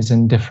journeys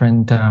and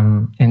different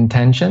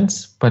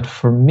intentions. But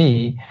for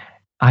me,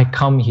 I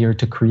come here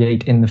to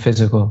create in the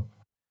physical.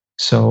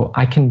 So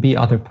I can be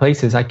other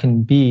places. I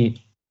can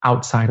be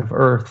outside of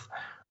Earth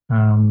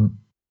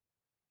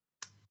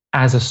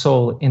as a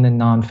soul in the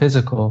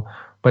non-physical.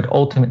 But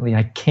ultimately,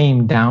 I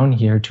came down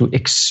here to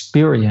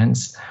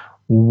experience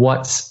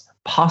what's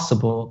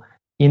possible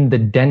in the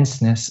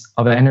denseness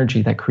of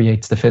energy that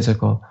creates the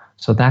physical.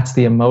 So that's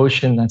the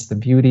emotion, that's the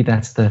beauty,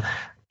 that's the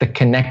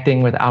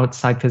connecting with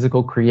outside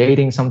physical,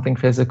 creating something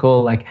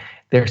physical. Like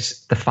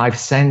there's the five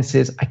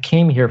senses. I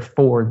came here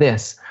for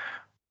this.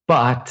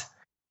 But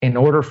in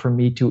order for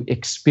me to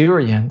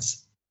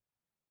experience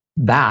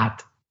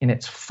that in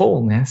its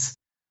fullness,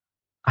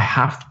 I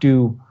have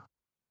to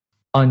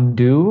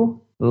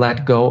undo,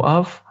 let go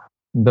of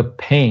the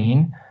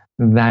pain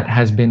that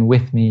has been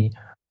with me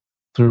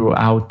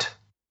throughout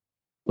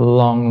a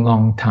long,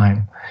 long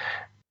time.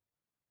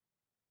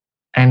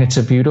 And it's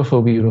a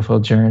beautiful, beautiful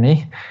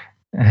journey.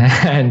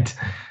 And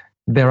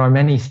there are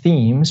many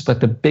themes, but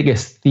the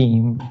biggest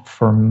theme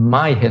for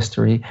my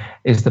history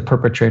is the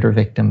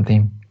perpetrator-victim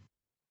theme.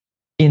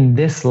 In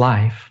this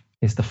life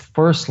is the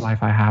first life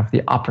I have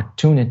the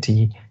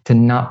opportunity to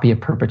not be a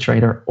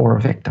perpetrator or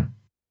a victim.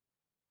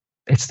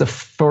 It's the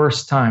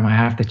first time I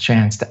have the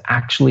chance to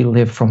actually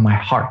live from my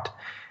heart.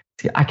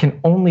 See, I can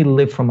only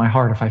live from my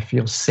heart if I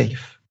feel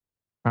safe,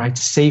 right?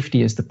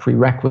 Safety is the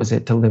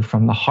prerequisite to live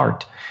from the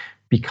heart,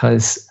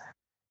 because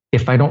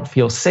if I don't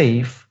feel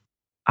safe,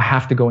 I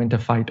have to go into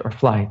fight or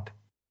flight,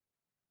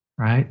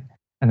 right?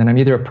 And then I'm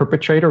either a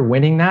perpetrator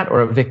winning that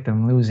or a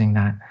victim losing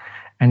that.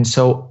 And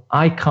so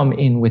I come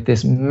in with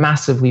this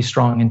massively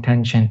strong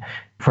intention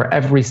for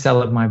every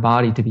cell of my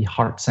body to be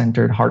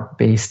heart-centered,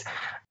 heart-based,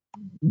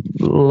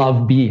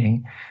 love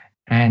being.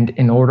 And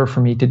in order for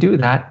me to do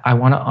that, I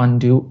want to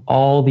undo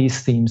all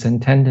these themes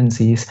and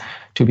tendencies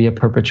to be a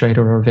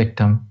perpetrator or a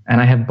victim.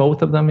 And I have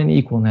both of them in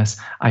equalness.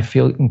 I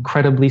feel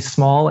incredibly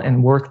small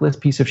and worthless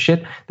piece of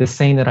shit, the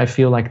same that I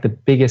feel like the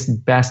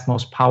biggest, best,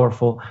 most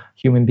powerful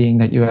human being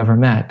that you ever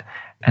met.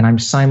 And I'm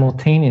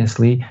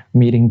simultaneously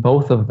meeting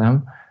both of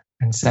them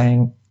and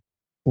saying,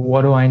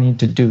 what do I need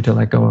to do to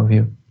let go of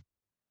you?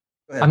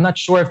 I'm not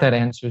sure if that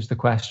answers the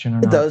question or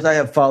not. It does. I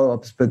have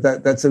follow-ups, but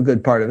that's a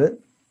good part of it.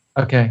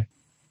 Okay.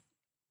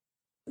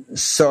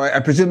 So I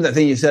presume that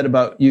thing you said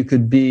about you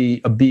could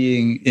be a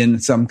being in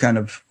some kind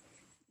of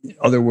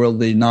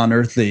otherworldly,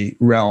 non-earthly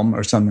realm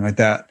or something like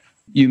that.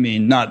 You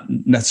mean not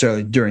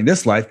necessarily during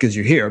this life because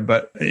you're here,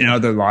 but in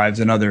other lives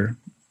and other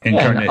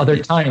incarnate. And other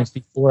times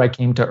before I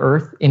came to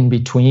Earth, in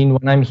between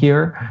when I'm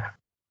here,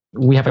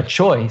 we have a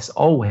choice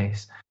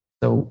always.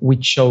 So we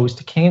chose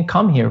to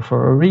come here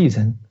for a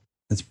reason.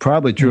 It's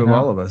probably true of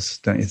all of us,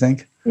 don't you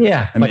think?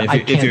 Yeah, but I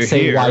can't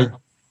say why.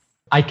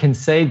 I can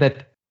say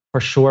that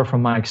for sure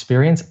from my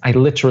experience, I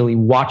literally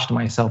watched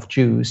myself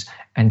choose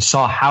and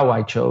saw how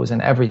I chose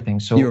and everything.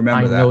 So you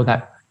remember I know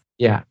that,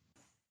 yeah.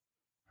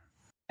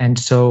 And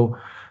so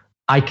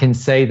I can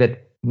say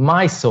that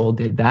my soul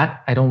did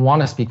that. I don't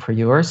want to speak for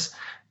yours.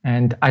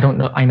 And I don't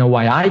know. I know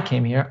why I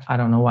came here. I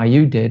don't know why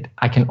you did.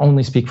 I can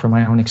only speak from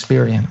my own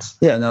experience.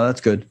 Yeah, no,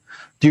 that's good.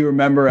 Do you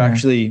remember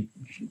actually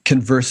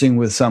conversing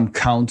with some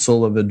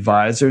council of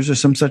advisors or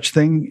some such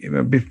thing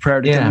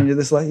prior to coming to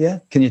this life? Yeah.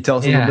 Can you tell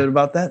us a little bit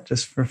about that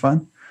just for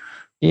fun?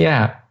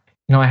 Yeah.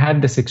 I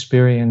had this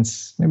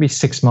experience maybe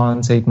 6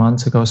 months, 8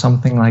 months ago,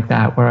 something like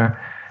that,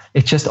 where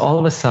it's just all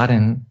of a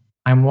sudden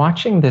I'm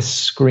watching this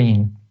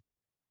screen.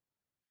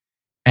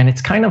 And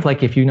it's kind of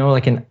like if you know,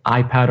 like an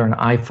iPad or an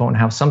iPhone,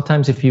 how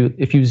sometimes if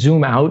you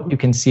zoom out, you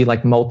can see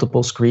like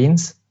multiple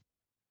screens.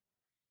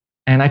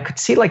 And I could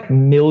see like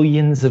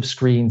millions of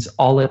screens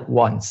all at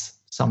once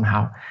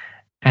somehow.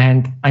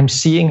 And I'm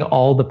seeing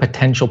all the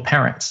potential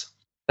parents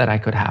that I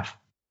could have.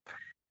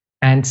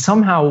 And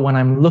somehow when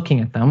I'm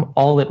looking at them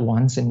all at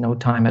once in no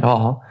time at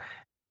all,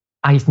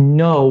 I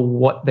know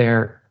what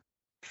their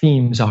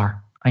themes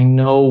are. I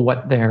know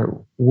what their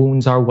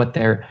wounds are, what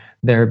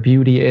their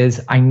beauty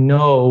is. I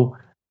know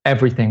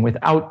everything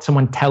without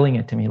someone telling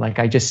it to me. Like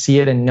I just see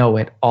it and know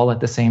it all at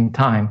the same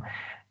time.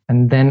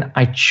 And then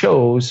I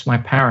chose my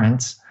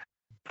parents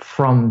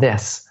from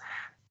this.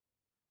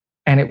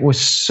 And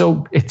it's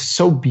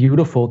so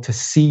beautiful to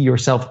see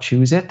yourself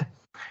choose it,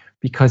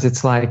 because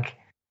it's like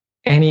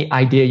any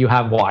idea you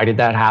have, why did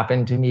that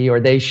happen to me? Or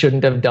they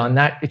shouldn't have done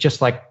that. It's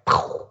just like,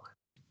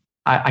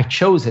 I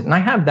chose it. And I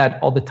have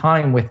that all the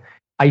time with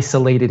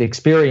isolated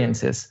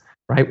experiences,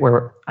 right?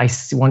 Where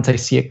once I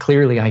see it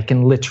clearly, I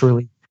can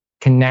literally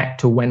connect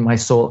to when my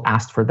soul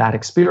asked for that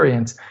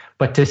experience.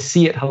 But to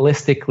see it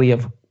holistically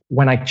of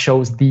when I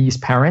chose these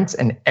parents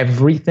and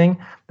everything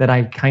that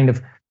I kind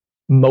of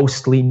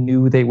mostly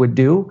knew they would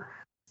do,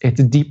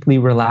 it's deeply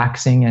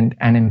relaxing and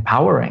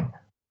empowering,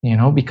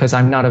 because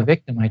I'm not a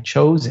victim. I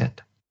chose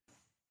it.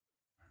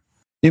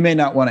 You may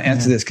not want to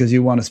answer this because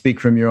you want to speak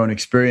from your own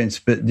experience,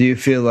 but do you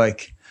feel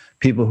like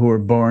people who are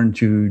born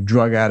to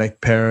drug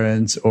addict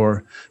parents,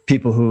 or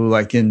people who,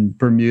 like in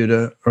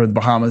Bermuda or the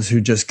Bahamas,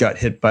 who just got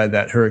hit by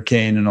that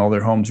hurricane and all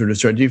their homes were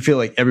destroyed, do you feel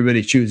like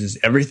everybody chooses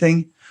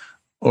everything,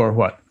 or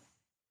what?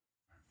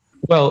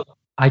 Well,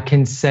 I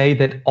can say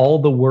that all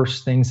the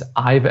worst things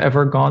I've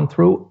ever gone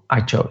through,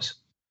 I chose,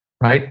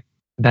 right?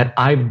 That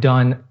I've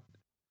done,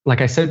 like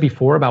I said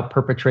before about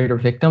perpetrator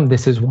victim,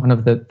 this is one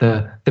of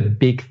the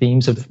big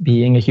themes of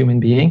being a human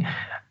being.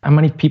 How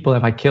many people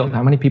have I killed?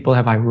 How many people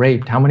have I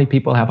raped? How many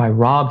people have I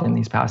robbed in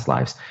these past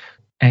lives?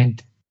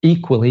 And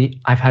equally,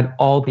 I've had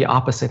all the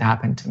opposite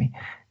happen to me.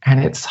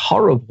 And it's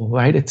horrible,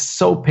 right? It's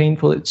so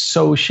painful. It's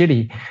so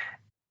shitty.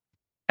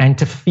 And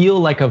to feel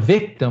like a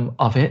victim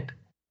of it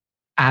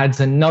adds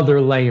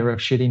another layer of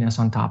shittiness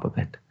on top of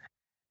it.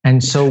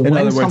 And so in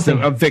other words,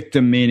 a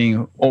victim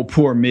meaning, oh,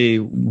 poor me,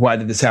 why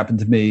did this happen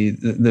to me?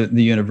 The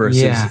universe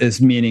is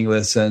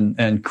meaningless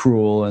and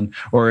cruel,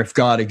 or if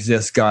God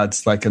exists,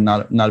 God's like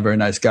not a very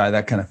nice guy,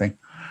 that kind of thing.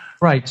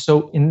 Right.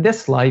 So in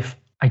this life,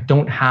 I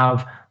don't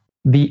have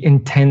the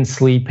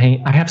intensely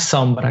pain. I have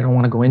some, but I don't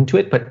want to go into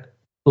it. But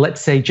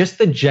let's say just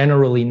the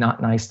generally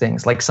not nice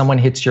things, like someone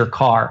hits your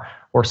car,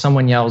 or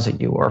someone yells at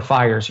you, or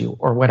fires you,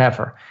 or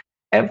whatever.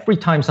 Every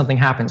time something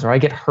happens, or I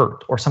get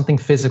hurt, or something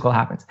physical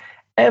happens,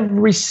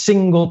 every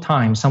single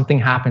time something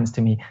happens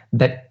to me,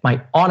 that my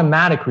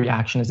automatic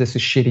reaction is this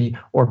is shitty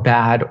or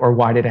bad, or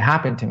why did it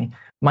happen to me?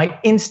 My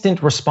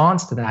instant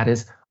response to that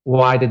is,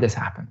 why did this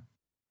happen?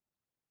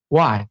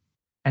 Why?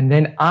 And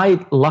then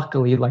I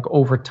luckily, like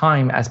over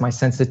time, as my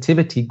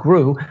sensitivity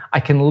grew, I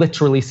can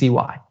literally see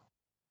why.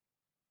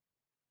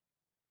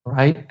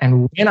 Right?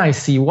 And when I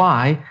see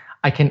why,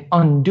 I can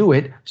undo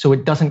it so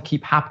it doesn't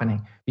keep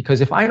happening.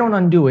 Because if I don't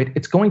undo it,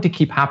 it's going to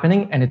keep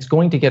happening, and it's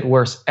going to get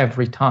worse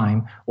every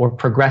time, or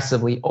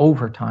progressively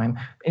over time,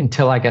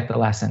 until I get the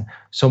lesson.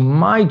 So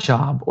my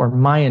job, or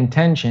my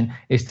intention,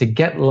 is to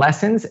get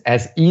lessons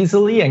as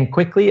easily and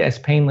quickly as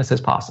painless as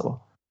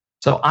possible.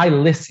 So I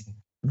listen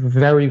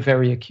very,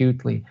 very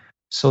acutely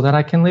so that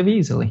I can live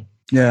easily.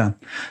 Yeah.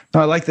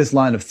 No, I like this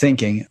line of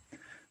thinking.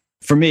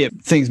 For me,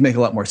 things make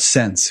a lot more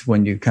sense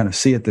when you kind of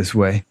see it this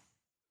way.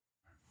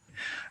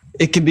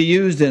 It can be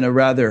used in a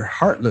rather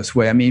heartless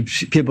way. I mean,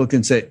 people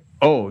can say,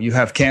 oh, you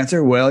have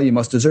cancer? Well, you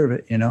must deserve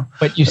it,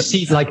 But you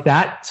see, like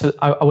that, so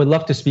I would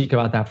love to speak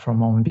about that for a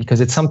moment,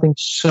 because it's something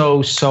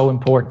so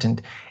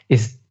important,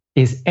 is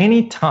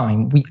any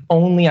time we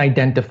only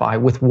identify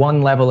with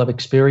one level of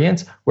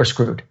experience, we're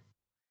screwed.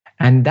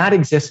 And that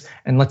exists,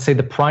 and let's say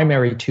the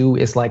primary two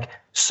is like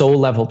soul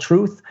level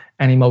truth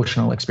and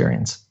emotional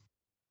experience.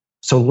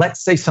 So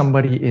let's say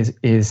somebody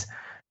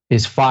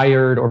is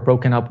fired or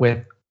broken up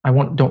with. I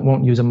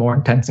won't use a more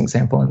intense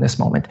example in this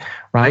moment,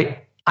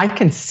 right? I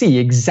can see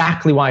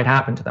exactly why it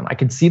happened to them. I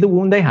can see the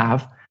wound they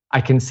have.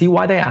 I can see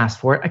why they asked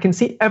for it. I can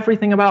see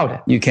everything about it.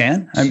 You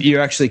can?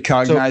 You actually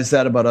cognize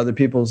that about other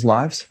people's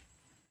lives?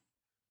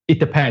 It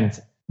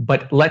depends.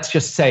 But let's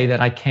just say that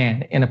I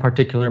can in a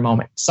particular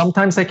moment.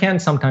 Sometimes I can,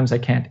 sometimes I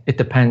can't. It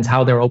depends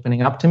how they're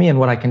opening up to me and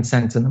what I can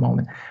sense in the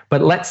moment.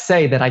 But let's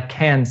say that I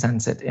can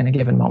sense it in a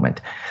given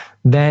moment.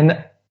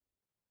 Then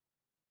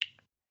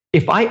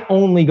if I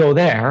only go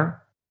there,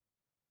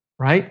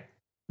 right,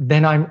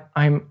 then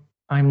I'm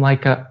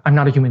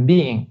not a human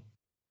being.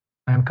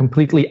 I'm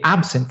completely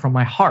absent from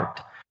my heart.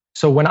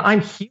 So when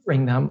I'm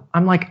hearing them,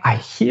 I'm like, I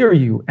hear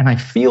you and I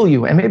feel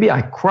you, and maybe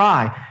I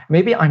cry.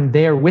 Maybe I'm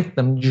there with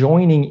them,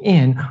 joining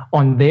in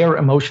on their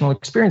emotional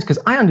experience, because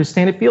I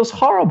understand it feels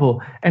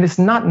horrible and it's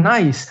not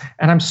nice,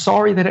 and I'm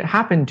sorry that it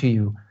happened to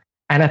you.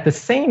 And at the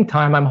same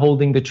time, I'm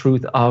holding the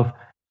truth of,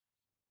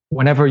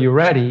 whenever you're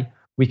ready,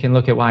 we can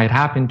look at why it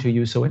happened to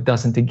you so it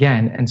doesn't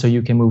again. And so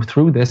you can move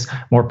through this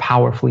more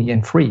powerfully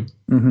and free.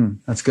 Mm-hmm.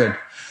 That's good.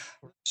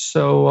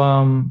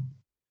 So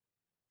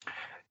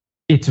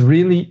it's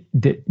really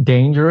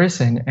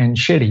dangerous and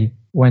shitty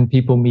when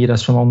people meet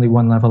us from only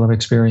one level of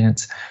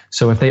experience.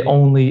 So if they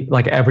only,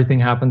 like, everything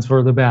happens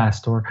for the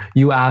best, or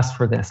you asked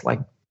for this,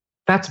 like,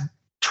 that's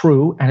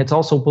true. And it's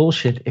also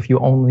bullshit if you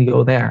only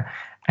go there.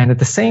 And at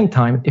the same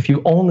time, if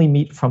you only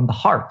meet from the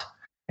heart,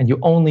 and you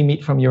only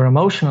meet from your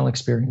emotional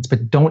experience,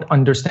 but don't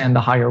understand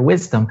the higher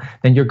wisdom,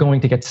 then you're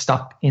going to get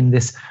stuck in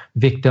this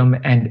victim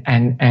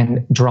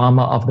and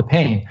drama of the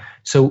pain.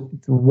 So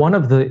one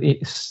of the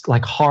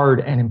like hard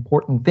and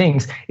important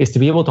things is to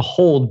be able to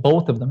hold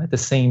both of them at the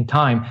same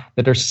time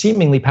that are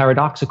seemingly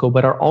paradoxical,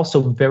 but are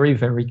also very,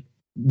 very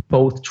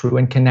both true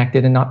and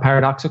connected and not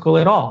paradoxical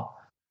at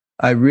all.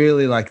 I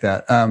really like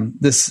that.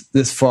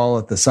 This fall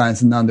at the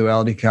Science and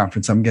Non-Duality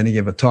Conference, I'm going to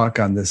give a talk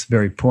on this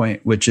very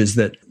point, which is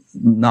that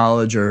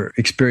knowledge or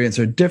experience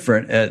are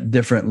different at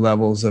different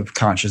levels of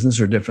consciousness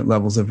or different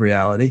levels of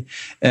reality.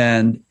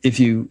 And if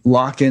you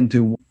lock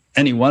into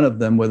any one of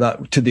them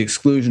without, to the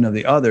exclusion of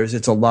the others,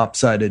 it's a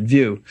lopsided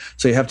view.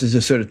 So you have to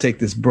just sort of take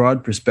this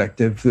broad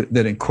perspective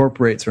that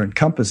incorporates or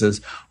encompasses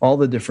all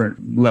the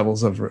different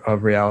levels of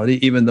reality,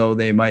 even though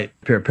they might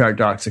appear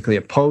paradoxically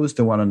opposed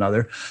to one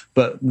another.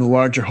 But the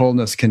larger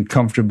wholeness can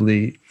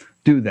comfortably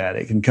do that.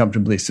 It can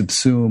comfortably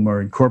subsume or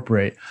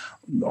incorporate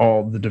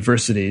all the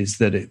diversities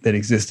that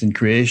exist in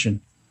creation.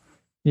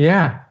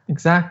 Yeah,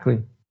 exactly.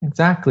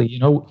 You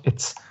know,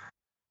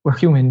 we're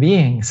human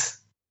beings,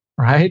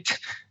 right?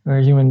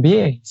 We're human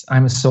beings.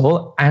 I'm a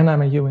soul and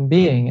I'm a human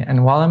being.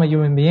 And while I'm a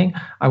human being,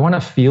 I want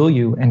to feel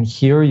you and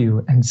hear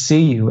you and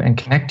see you and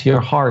connect to your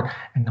heart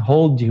and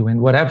hold you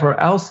and whatever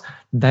else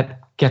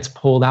that gets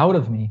pulled out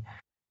of me.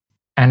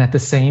 And at the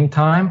same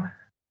time,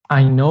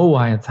 I know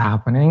why it's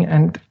happening,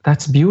 and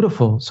that's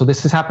beautiful. So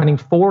this is happening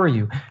for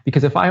you,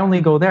 because if I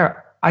only go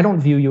there, I don't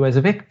view you as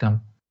a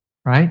victim,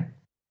 right?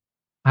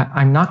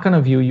 I'm not going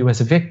to view you as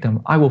a victim.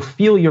 I will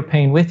feel your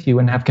pain with you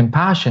and have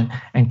compassion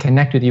and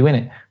connect with you in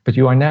it, but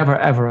you are never,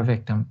 ever a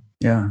victim.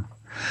 Yeah.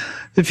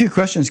 A few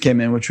questions came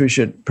in, which we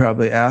should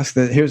probably ask.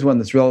 Here's one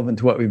that's relevant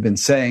to what we've been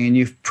saying, and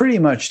you've pretty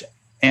much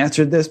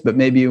answered this, but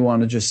maybe you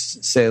want to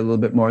just say a little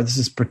bit more. This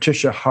is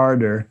Patricia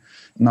Harder,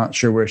 not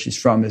sure where she's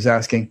from, is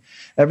asking,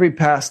 every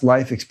past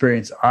life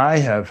experience I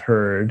have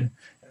heard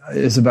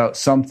is about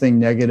something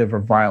negative or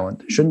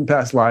violent. Shouldn't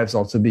past lives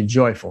also be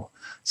joyful?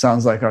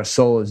 Sounds like our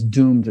soul is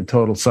doomed to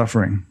total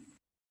suffering.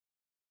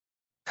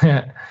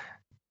 How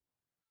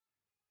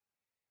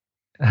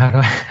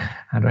do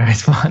I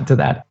respond to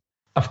that?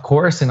 Of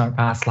course, in our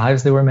past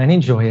lives, there were many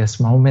joyous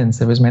moments.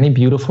 There was many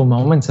beautiful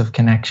moments of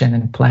connection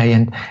and play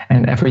and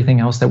everything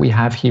else that we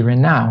have here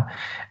and now.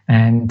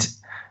 And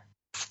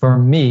for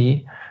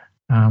me,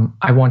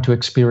 I want to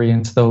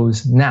experience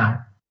those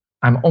now.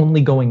 I'm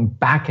only going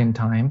back in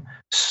time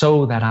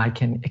so that I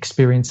can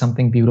experience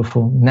something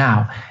beautiful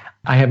now.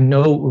 I have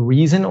no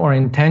reason or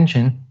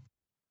intention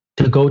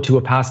to go to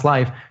a past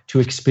life to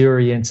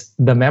experience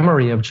the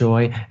memory of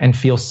joy and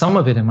feel some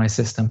of it in my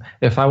system.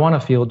 If I want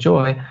to feel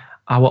joy,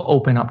 I will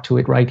open up to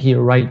it right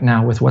here, right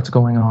now, with what's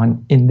going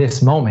on in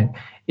this moment.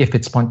 If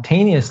it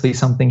spontaneously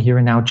something here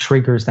and now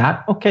triggers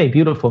that, okay,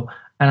 beautiful,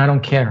 and I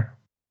don't care.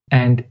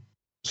 And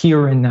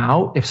here and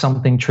now, if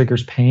something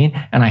triggers pain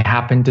and I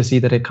happen to see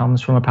that it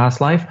comes from a past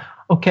life,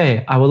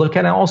 okay, I will look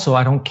at it also,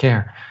 I don't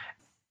care.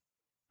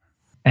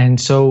 And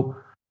so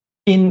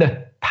in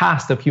the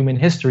past of human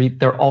history,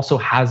 there also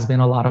has been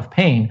a lot of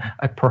pain,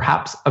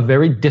 perhaps a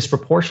very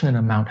disproportionate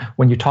amount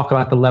when you talk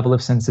about the level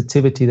of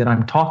sensitivity that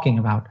I'm talking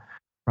about,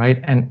 right?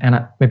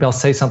 And maybe I'll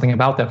say something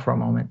about that for a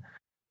moment.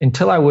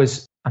 Until I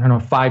was,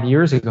 5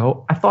 years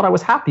ago, I thought I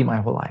was happy my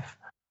whole life.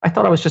 I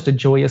thought I was just a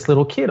joyous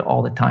little kid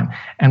all the time.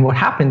 And what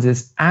happens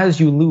is, as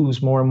you lose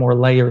more and more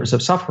layers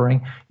of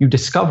suffering, you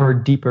discover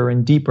deeper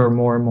and deeper,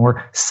 more and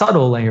more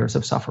subtle layers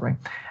of suffering.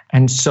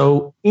 And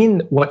so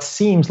in what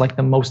seems like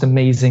the most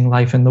amazing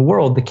life in the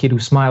world, the kid who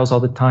smiles all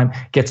the time,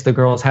 gets the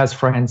girls, has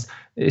friends,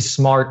 is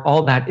smart,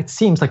 all that, it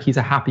seems like he's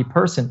a happy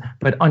person.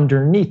 But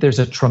underneath, there's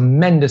a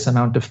tremendous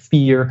amount of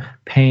fear,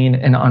 pain,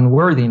 and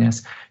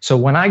unworthiness. So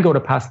when I go to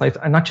past lives,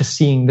 I'm not just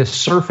seeing the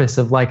surface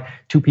of like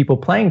two people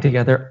playing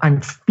together.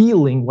 I'm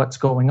feeling what's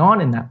going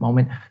on in that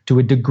moment to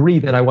a degree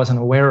that I wasn't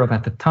aware of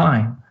at the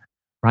time.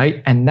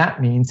 Right? And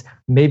that means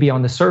maybe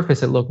on the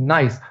surface it looked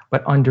nice,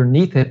 but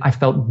underneath it, I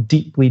felt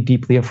deeply,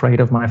 deeply afraid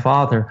of my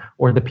father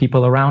or the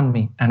people around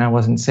me, and I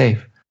wasn't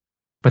safe.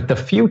 But the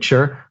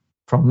future,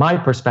 from my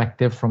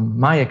perspective, from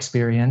my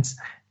experience,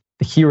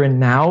 the here and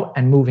now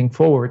and moving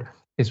forward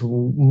is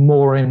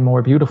more and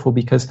more beautiful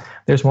because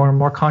there's more and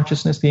more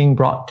consciousness being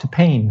brought to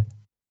pain.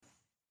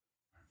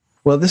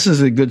 Well, this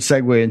is a good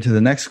segue into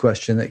the next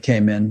question that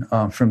came in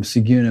from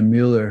Siguna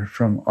Mueller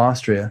from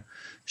Austria.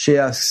 She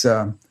asks,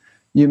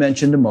 you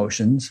mentioned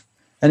emotions.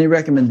 Any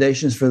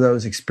recommendations for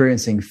those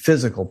experiencing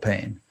physical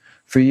pain?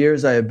 For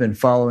years, I have been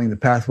following the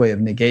pathway of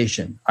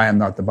negation. I am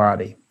not the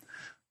body.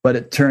 But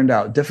it turned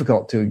out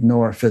difficult to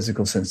ignore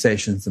physical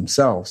sensations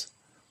themselves.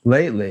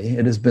 Lately,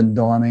 it has been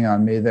dawning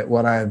on me that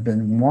what I have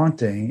been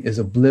wanting is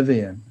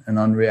oblivion and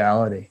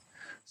unreality.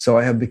 So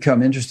I have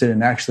become interested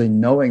in actually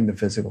knowing the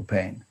physical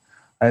pain.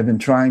 I have been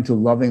trying to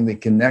lovingly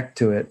connect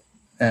to it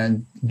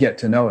and get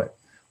to know it,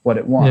 what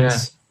it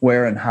wants,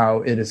 where and how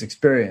it is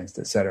experienced,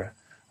 etc.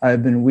 I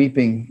have been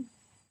weeping,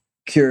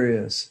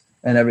 curious,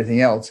 and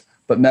everything else,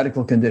 but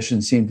medical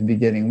conditions seem to be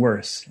getting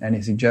worse.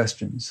 Any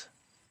suggestions?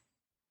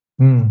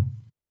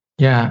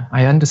 Yeah,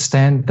 I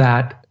understand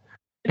that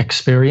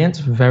experience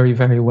very,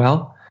 very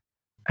well.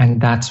 And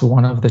that's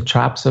one of the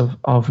traps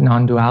of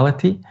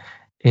non-duality,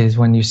 is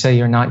when you say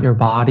you're not your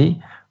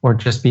body or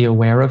just be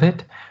aware of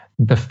it,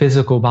 the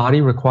physical body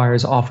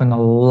requires often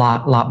a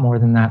lot more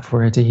than that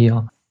for it to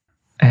heal.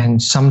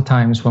 And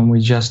sometimes when we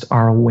just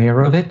are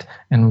aware of it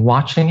and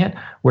watching it,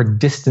 we're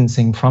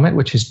distancing from it,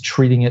 which is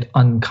treating it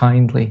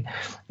unkindly.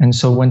 And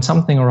so when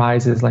something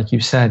arises, like you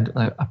said,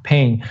 a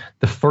pain,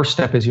 the first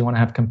step is you want to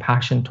have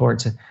compassion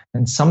towards it.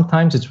 And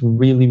sometimes it's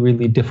really,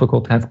 really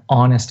difficult to have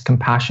honest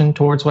compassion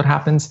towards what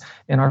happens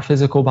in our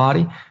physical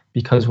body,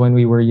 because when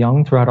we were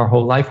young, throughout our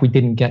whole life, we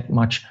didn't get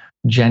much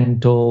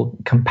gentle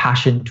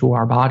compassion to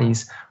our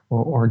bodies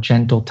or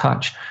gentle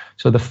touch.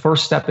 So the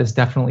first step is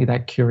definitely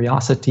that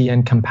curiosity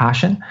and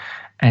compassion,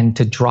 and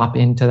to drop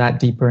into that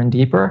deeper and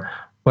deeper.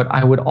 But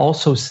I would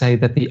also say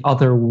that the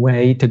other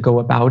way to go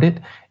about it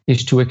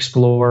is to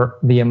explore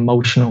the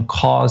emotional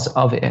cause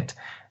of it.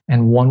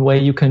 And one way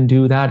you can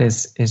do that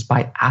is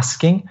by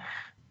asking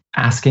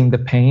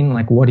the pain,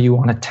 like, what do you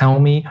want to tell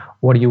me?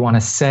 What do you want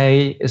to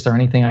say? Is there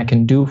anything I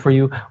can do for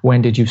you?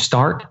 When did you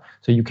start?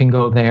 So you can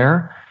go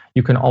there.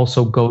 You can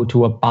also go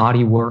to a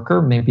body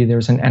worker. Maybe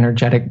there's an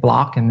energetic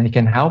block and they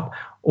can help.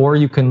 Or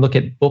you can look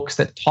at books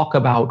that talk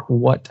about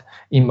what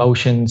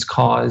emotions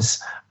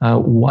cause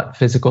what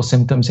physical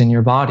symptoms in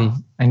your body.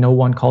 I know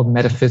one called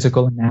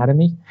Metaphysical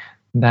Anatomy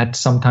that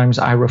sometimes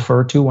I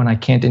refer to when I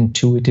can't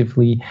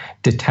intuitively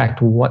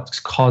detect what's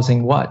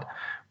causing what.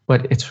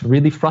 But it's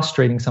really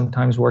frustrating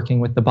sometimes working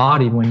with the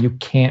body when you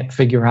can't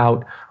figure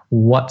out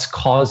what's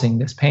causing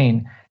this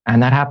pain.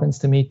 And that happens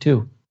to me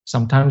too.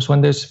 Sometimes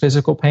when there's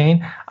physical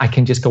pain, I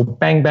can just go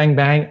bang, bang,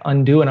 bang,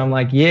 undo. And I'm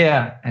like,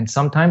 yeah. And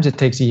sometimes it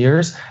takes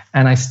years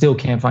and I still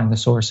can't find the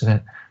source of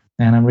it.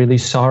 And I'm really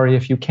sorry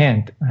if you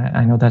can't.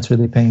 I know that's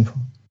really painful.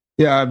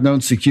 Yeah, I've known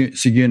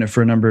Siguna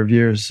for a number of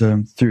years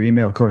through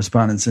email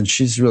correspondence, and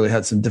she's really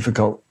had some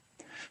difficult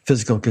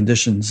physical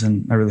conditions.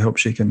 And I really hope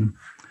she can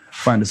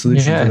find a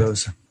solution to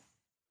those.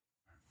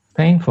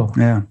 Painful.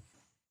 Yeah.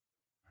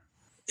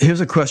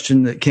 Here's a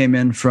question that came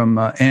in from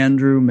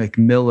Andrew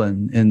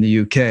McMillan in the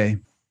UK.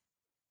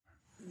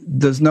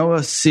 Does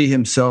Noah see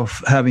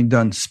himself having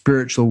done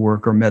spiritual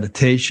work or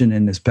meditation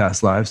in his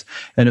past lives?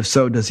 And if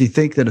so, does he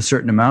think that a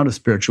certain amount of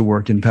spiritual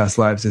work in past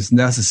lives is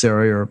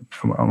necessary, or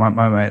I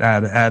might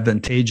add,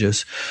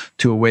 advantageous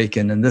to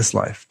awaken in this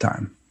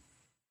lifetime?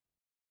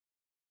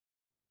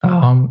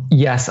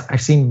 Yes,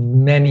 I've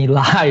seen many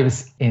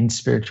lives in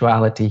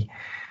spirituality.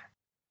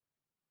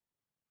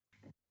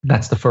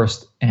 That's the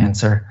first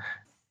answer.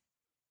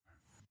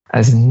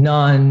 As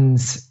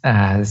nuns,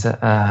 as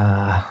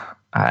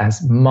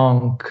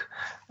monk,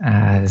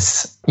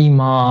 as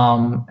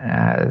imam,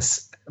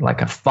 as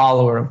like a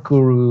follower of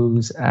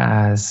gurus,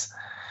 as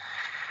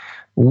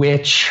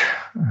witch,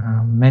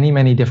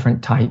 many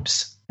different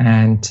types.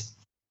 And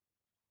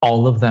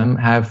all of them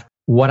have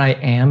what I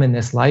am in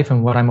this life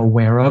and what I'm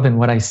aware of and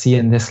what I see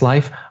in this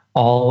life,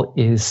 all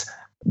is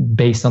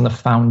based on the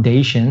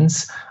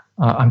foundations.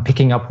 I'm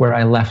picking up where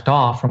I left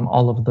off from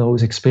all of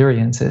those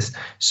experiences.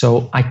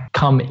 So I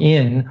come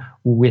in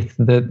with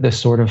the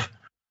sort of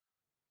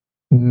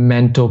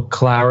mental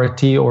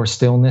clarity or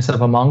stillness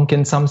of a monk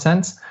in some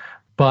sense,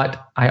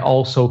 but I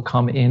also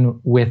come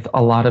in with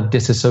a lot of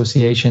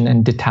disassociation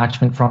and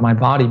detachment from my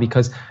body,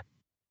 because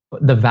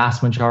the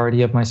vast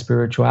majority of my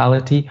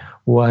spirituality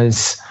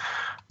was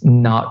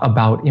not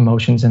about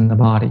emotions in the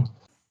body.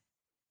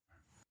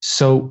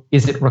 So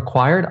is it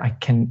required? I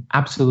can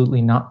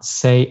absolutely not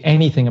say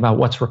anything about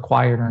what's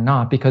required or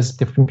not, because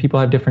different people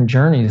have different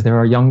journeys. There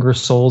are younger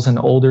souls and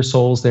older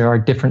souls. There are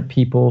different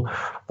people,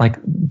 like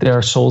there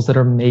are souls that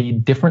are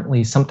made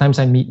differently. Sometimes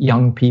I meet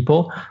young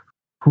people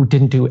who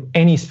didn't do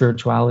any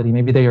spirituality.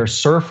 Maybe they are a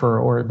surfer,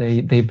 or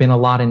they've been a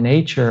lot in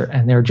nature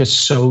and they're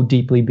just so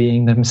deeply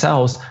being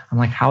themselves. I'm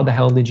like, how the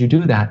hell did you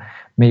do that?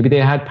 Maybe they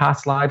had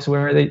past lives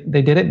where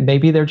they did it.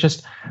 Maybe they're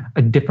just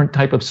a different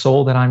type of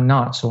soul that I'm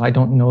not. So I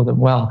don't know them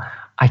well.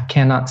 I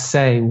cannot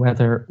say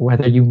whether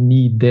you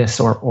need this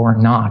or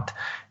not,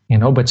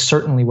 but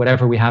certainly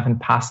whatever we have in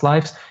past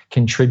lives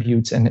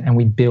contributes, and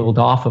we build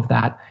off of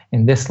that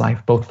in this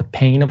life, both the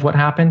pain of what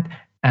happened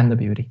and the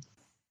beauty.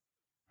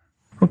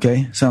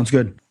 Okay, sounds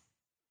good.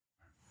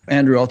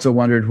 Andrew also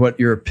wondered what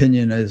your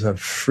opinion is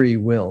of free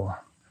will.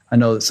 I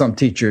know that some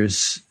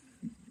teachers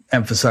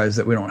emphasize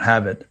that we don't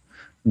have it.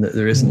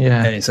 There isn't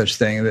any such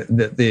thing.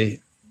 That the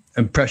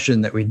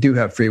impression that we do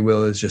have free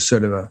will is just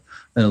sort of an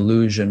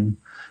illusion.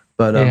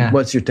 But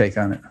what's your take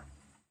on it?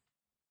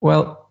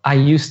 Well, I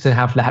used to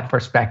have that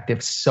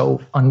perspective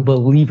so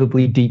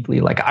unbelievably deeply.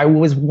 Like I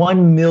was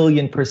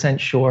 1,000,000%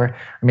 sure.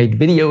 I made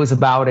videos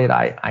about it.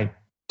 I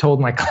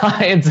told my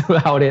clients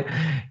about it,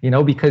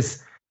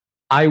 because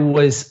I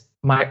was,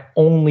 my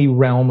only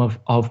realm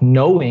of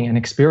knowing and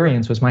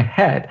experience was my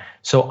head.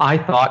 So I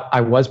thought I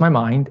was my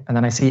mind, and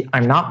then I see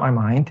I'm not my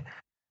mind.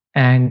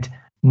 And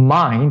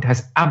mind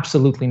has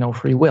absolutely no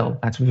free will.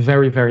 That's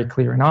very, very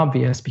clear and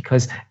obvious,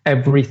 because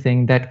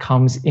everything that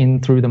comes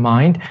in through the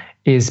mind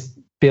is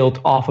built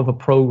off of a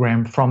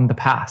program from the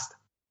past.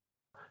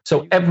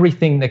 So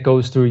everything that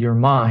goes through your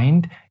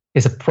mind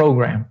is a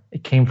program.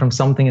 It came from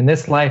something in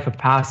this life, a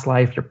past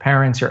life, your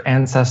parents, your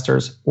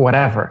ancestors,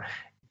 whatever.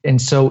 And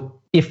so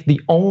if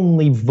the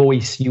only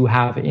voice you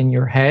have in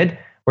your head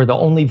where the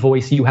only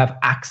voice you have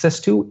access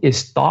to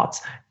is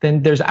thoughts,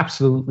 then there's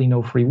absolutely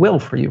no free will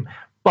for you.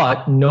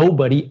 But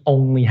nobody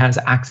only has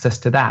access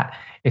to that.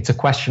 It's a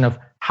question of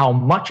how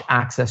much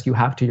access you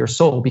have to your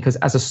soul, because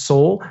as a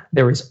soul,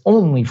 there is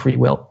only free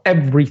will.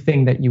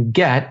 Everything that you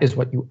get is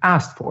what you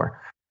asked for.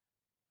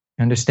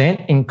 You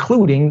understand?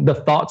 Including the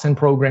thoughts and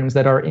programs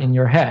that are in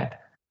your head.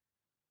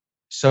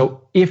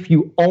 So if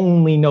you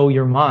only know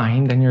your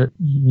mind, and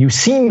you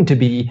seem to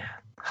be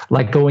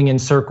like going in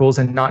circles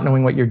and not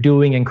knowing what you're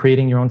doing and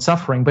creating your own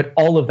suffering, but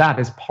all of that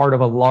is part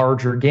of a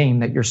larger game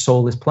that your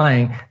soul is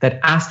playing that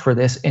asked for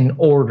this in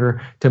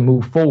order to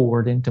move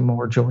forward into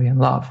more joy and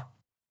love.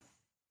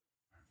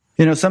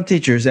 Some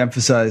teachers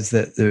emphasize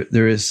that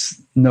there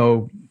is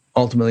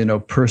ultimately no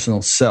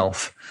personal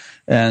self.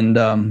 And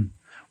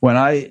when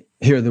I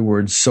hear the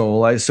word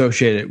soul, I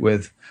associate it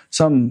with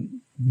some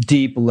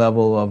deep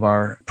level of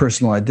our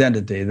personal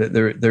identity, that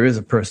there is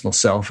a personal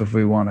self, if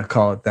we want to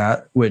call it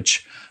that,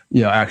 which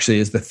actually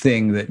is the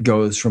thing that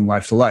goes from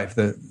life to life.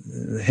 The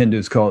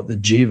Hindus call it the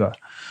jiva.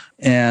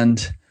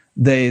 And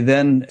they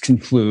then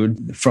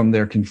conclude from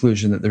their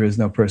conclusion that there is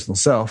no personal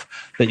self,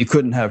 that you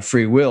couldn't have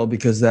free will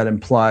because that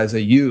implies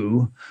a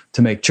you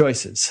to make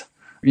choices.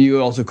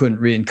 You also couldn't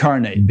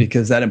reincarnate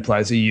because that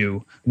implies a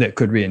you that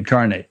could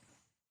reincarnate.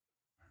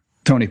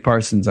 Tony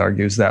Parsons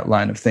argues that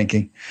line of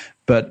thinking.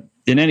 But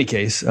in any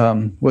case,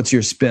 what's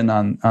your spin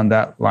on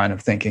that line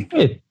of thinking?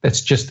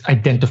 It's just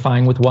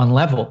identifying with one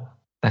level.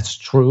 That's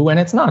true and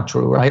it's not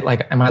true, right?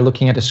 Like, am I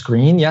looking at a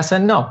screen? Yes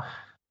and no.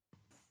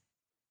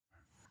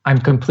 I'm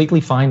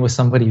completely fine with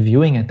somebody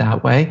viewing it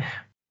that way,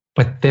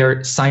 but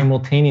they're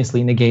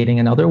simultaneously negating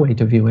another way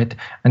to view it,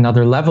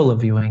 another level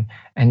of viewing.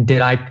 And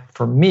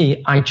for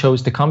me, I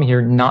chose to come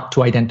here not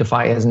to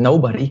identify as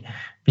nobody,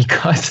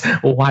 because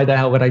why the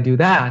hell would I do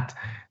that?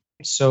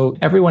 So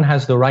everyone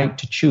has the right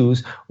to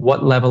choose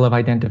what level of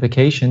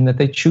identification that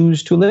they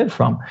choose to live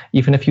from,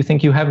 even if you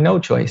think you have no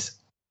choice.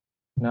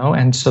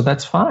 And so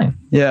that's fine.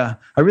 Yeah,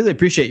 I really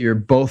appreciate your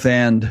both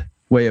and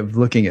way of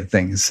looking at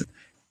things.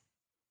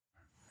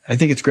 I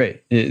think it's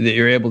great that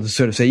you're able to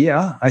sort of say,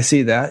 yeah, I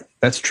see that.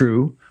 That's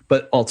true.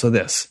 But also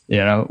this,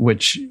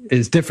 which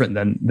is different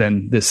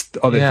than this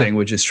other thing,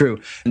 which is true.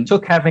 It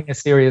took having a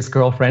serious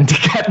girlfriend to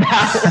get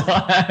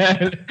that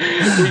one.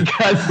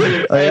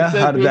 Because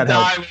how did that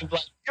help?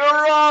 Like, you're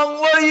wrong.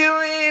 What do you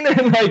mean?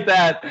 And like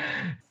that.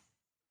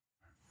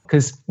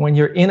 Because when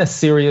you're in a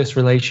serious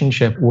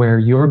relationship where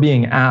you're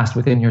being asked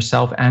within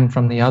yourself and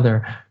from the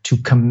other to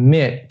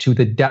commit to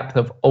the depth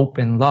of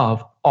open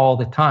love all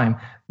the time,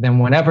 then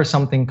whenever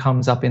something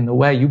comes up in the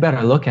way, you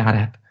better look at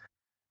it.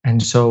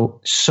 And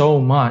so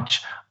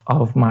much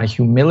of my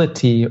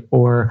humility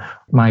or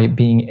my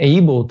being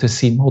able to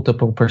see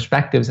multiple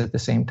perspectives at the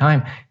same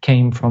time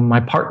came from my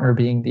partner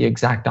being the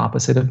exact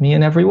opposite of me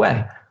in every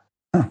way.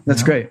 Oh,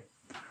 that's great.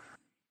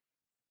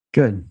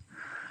 Good.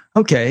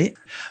 Okay.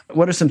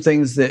 What are some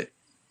things that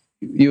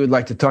you would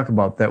like to talk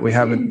about that we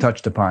haven't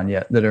touched upon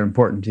yet that are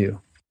important to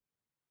you?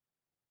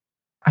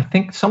 I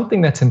think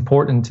something that's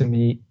important to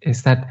me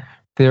is that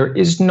there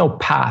is no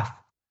path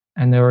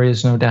and there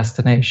is no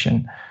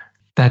destination.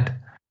 That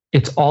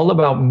it's all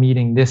about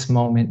meeting this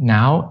moment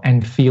now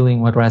and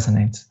feeling what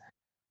resonates,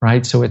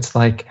 right? So it's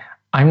like,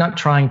 I'm not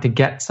trying to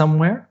get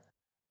somewhere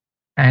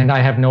and I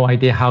have no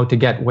idea how to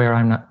get where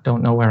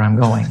don't know where I'm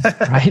going,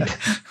 right?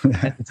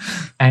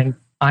 and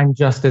I'm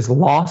just as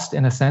lost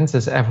in a sense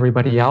as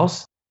everybody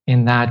else,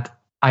 in that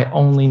I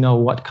only know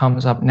what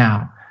comes up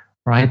now,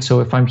 right?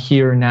 So if I'm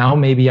here now,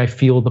 maybe I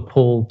feel the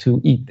pull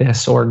to eat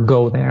this or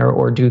go there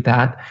or do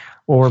that.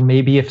 Or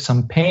maybe if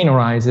some pain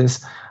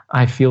arises,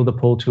 I feel the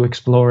pull to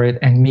explore it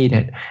and meet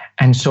it.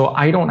 And so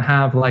I don't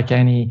have like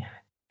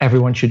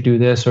everyone should do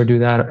this or do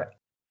that.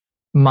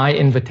 My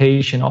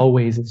invitation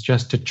always is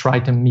just to try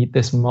to meet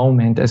this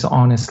moment as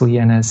honestly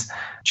and as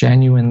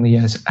genuinely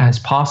as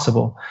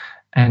possible.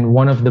 And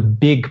one of the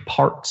big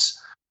parts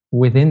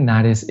within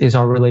that is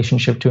our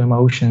relationship to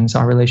emotions,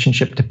 our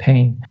relationship to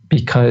pain,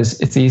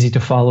 because it's easy to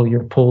follow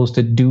your pulls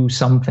to do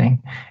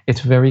something.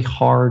 It's very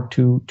hard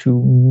to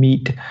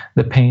meet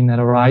the pain that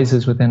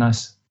arises within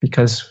us,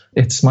 because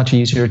it's much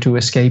easier to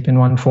escape in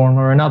one form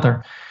or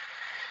another.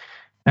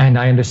 And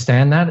I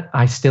understand that.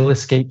 I still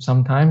escape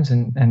sometimes,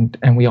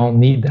 and we all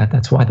need that.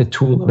 That's why the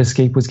tool of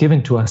escape was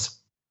given to us.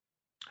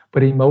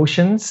 But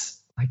emotions,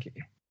 like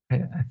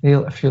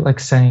I feel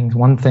like saying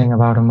one thing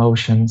about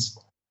emotions.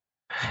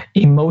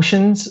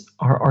 Emotions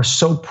are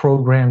so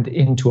programmed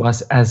into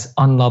us as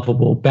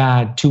unlovable,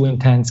 bad, too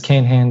intense,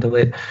 can't handle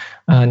it,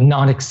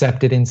 not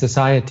accepted in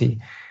society.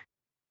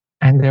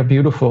 And they're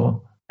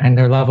beautiful. And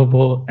they're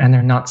lovable, and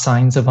they're not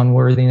signs of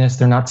unworthiness.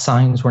 They're not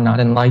signs we're not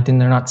enlightened.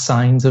 They're not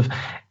signs of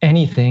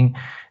anything.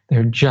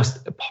 They're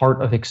just a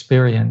part of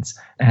experience.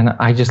 And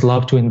I just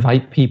love to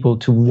invite people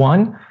to,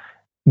 one,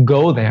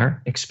 go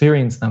there,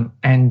 experience them.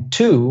 And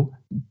two,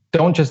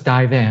 don't just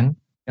dive in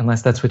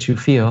unless that's what you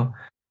feel.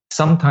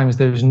 Sometimes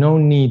there's no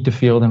need to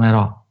feel them at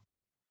all,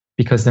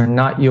 because they're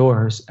not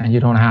yours and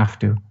you don't have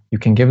to. You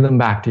can give them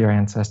back to your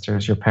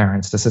ancestors, your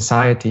parents, to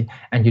society,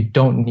 and you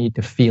don't need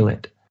to feel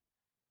it.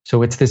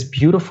 So it's this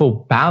beautiful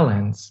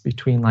balance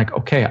between like,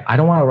 okay, I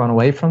don't want to run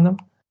away from them.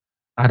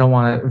 I don't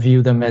want to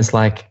view them as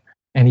like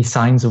any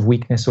signs of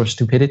weakness or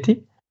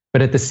stupidity.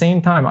 But at the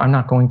same time, I'm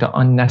not going to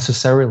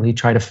unnecessarily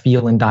try to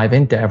feel and dive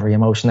into every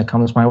emotion that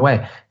comes my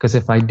way. Because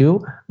if I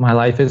do, my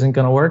life isn't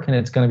going to work and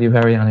it's going to be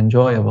very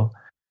unenjoyable.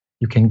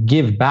 You can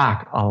give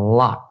back a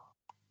lot.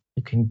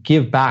 You can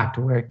give back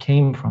to where it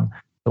came from.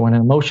 So when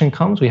an emotion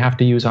comes, we have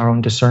to use our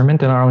own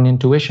discernment and our own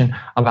intuition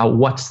about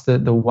what's the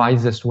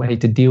wisest way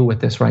to deal with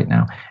this right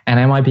now.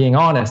 And am I being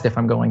honest if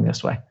I'm going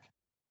this way?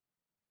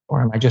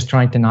 Or am I just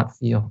trying to not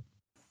feel?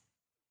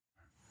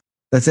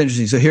 That's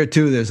interesting. So here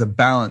too, there's a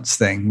balance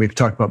thing. We've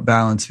talked about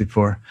balance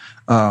before,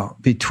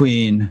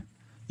 between,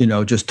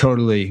 just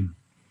totally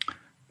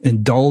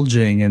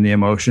indulging in the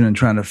emotion and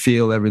trying to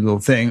feel every little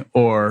thing,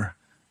 or,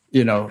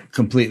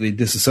 completely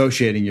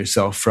disassociating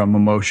yourself from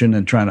emotion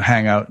and trying to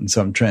hang out in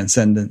some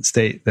transcendent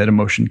state that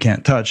emotion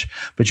can't touch.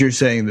 But you're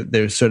saying that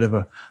there's sort of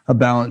a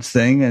balance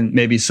thing, and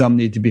maybe some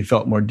need to be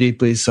felt more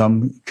deeply.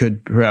 Some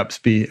could perhaps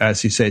be,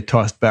 as you say,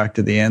 tossed back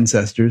to the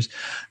ancestors.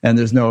 And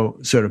there's no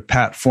sort of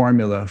pat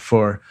formula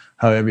for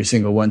how every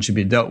single one should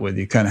be dealt with.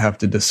 You kind of have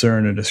to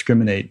discern or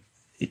discriminate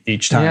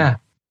each time.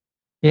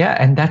 Yeah.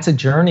 And that's a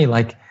journey.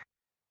 Like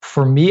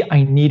for me,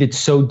 I needed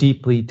so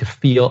deeply to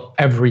feel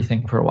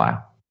everything for a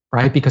while,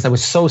 right? Because I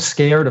was so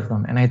scared of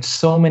them. And I had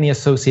so many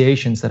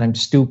associations that I'm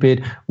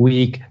stupid,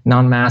 weak,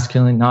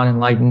 non-masculine, not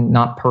enlightened,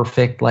 not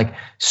perfect, like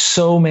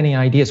so many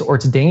ideas, or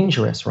it's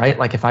dangerous, right?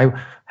 Like if I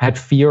had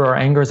fear or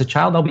anger as a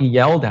child, I'll be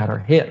yelled at or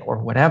hit or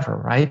whatever,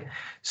 right?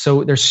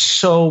 So there's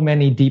so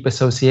many deep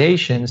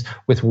associations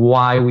with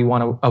why we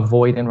want to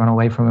avoid and run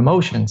away from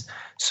emotions.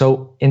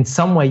 So in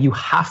some way, you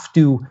have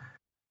to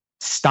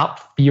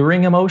stop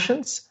fearing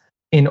emotions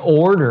in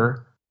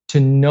order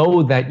to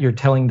know that you're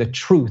telling the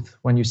truth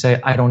when you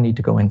say, I don't need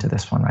to go into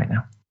this one right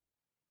now.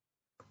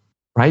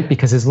 Right?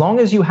 Because as long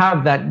as you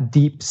have that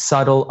deep,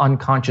 subtle,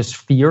 unconscious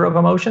fear of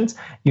emotions,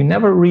 you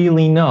never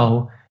really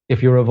know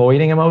if you're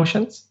avoiding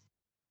emotions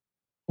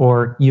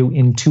or you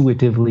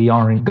intuitively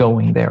aren't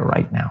going there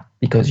right now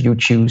because you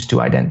choose to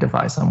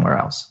identify somewhere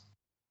else.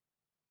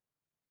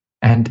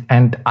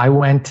 And I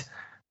went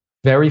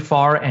very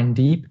far and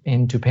deep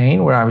into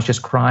pain where I was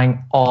just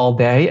crying all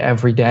day,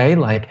 every day,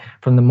 like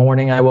from the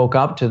morning I woke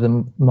up to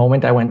the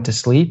moment I went to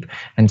sleep,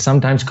 and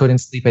sometimes couldn't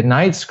sleep at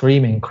night,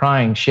 screaming,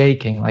 crying,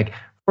 shaking, like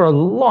for a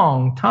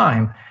long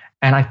time.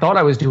 And I thought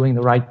I was doing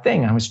the right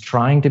thing. I was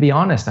trying to be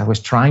honest. I was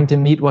trying to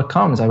meet what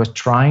comes. I was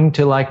trying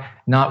to like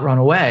not run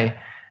away.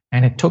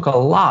 And it took a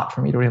lot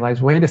for me to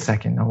realize, wait a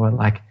second, Noah,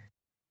 like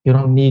you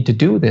don't need to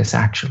do this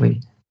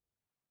actually.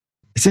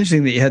 It's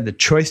interesting that you had the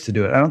choice to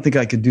do it. I don't think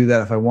I could do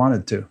that if I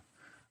wanted to.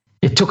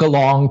 It took a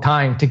long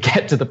time to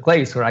get to the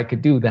place where I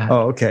could do that.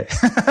 Oh, okay.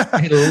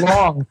 A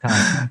long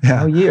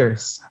time,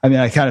 years. I mean,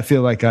 I kind of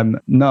feel like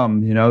I'm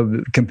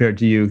numb, compared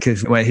to you.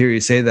 Because when I hear you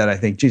say that, I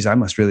think, geez, I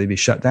must really be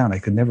shut down. I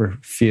could never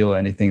feel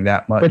anything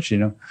that much,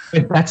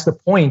 But that's the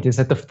point, is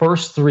that the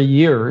first 3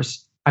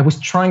 years, I was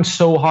trying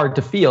so hard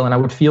to feel, and I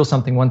would feel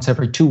something once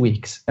every 2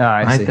 weeks.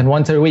 I see. Then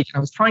once every week. And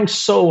I was trying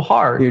so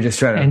hard. You're just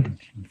trying to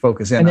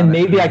focus in on it. And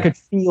then maybe I could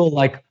feel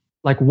like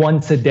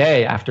once a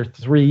day after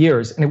 3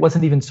 years, and it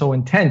wasn't even so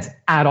intense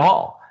at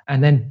all.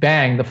 And then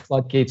bang, the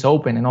floodgates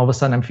open, and all of a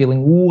sudden I'm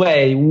feeling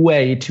way,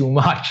 way too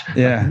much.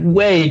 Yeah. Like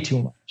way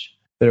too much.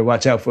 Better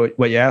watch out for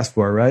what you ask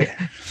for, right?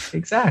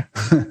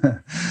 Exactly.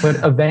 But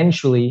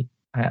eventually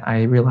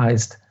I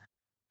realized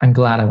I'm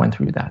glad I went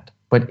through that.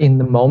 But in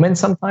the moment,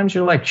 sometimes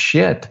you're like,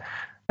 shit,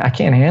 I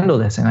can't handle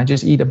this. And I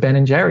just eat a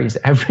Ben & Jerry's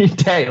every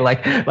day,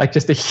 like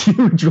just a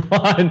huge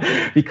one,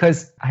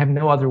 because I have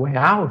no other way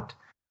out.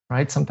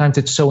 Right? Sometimes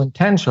it's so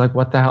intense. You're like,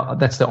 what the hell?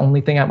 That's the only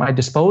thing at my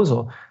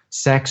disposal.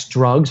 Sex,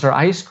 drugs, or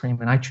ice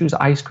cream. And I choose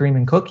ice cream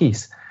and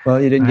cookies.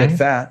 Well, you didn't get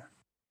fat.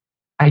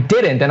 I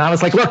didn't. And I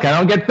was like, look, I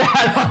don't get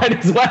fat. I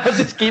might as well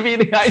just keep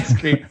eating ice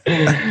cream.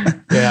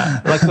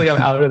 Yeah. Luckily,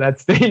 I'm out of that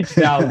stage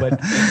now. But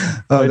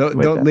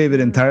don't leave it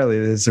entirely.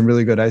 There's some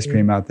really good ice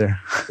cream out there.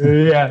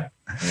 Yeah.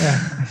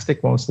 I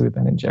stick mostly with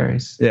Ben &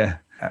 Jerry's. Yeah.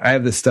 I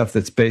have this stuff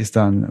that's based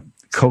on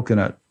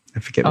coconut. I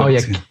forget what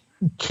it's called.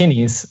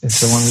 Kinney's is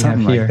the one we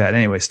have here. Like that.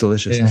 Anyway, it's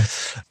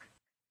delicious.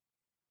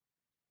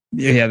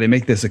 Yeah, they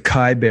make this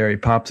acai berry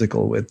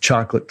popsicle with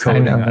chocolate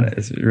coating on it.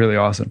 It's really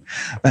awesome.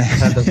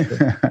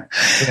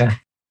 Yeah.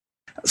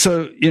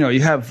 So,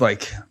 you have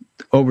like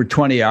over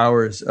 20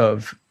 hours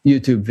of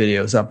YouTube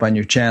videos up on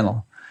your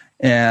channel,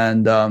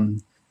 and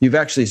you've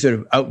actually sort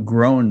of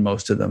outgrown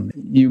most of them.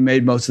 You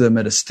made most of them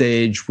at a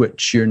stage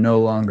which you're no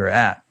longer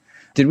at.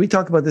 Did we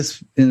talk about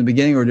this in the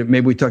beginning, or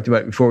maybe we talked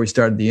about it before we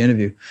started the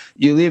interview?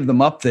 You leave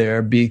them up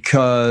there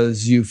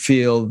because you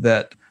feel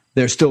that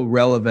they're still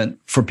relevant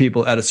for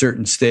people at a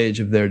certain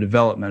stage of their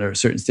development or a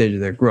certain stage of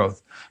their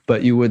growth,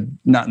 but you would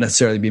not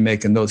necessarily be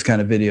making those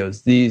kind of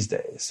videos these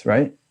days,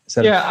 right?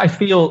 I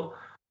feel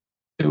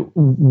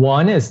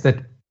one is that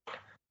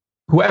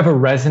whoever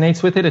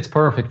resonates with it, it's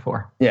perfect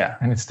for. Yeah.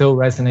 And it still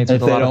resonates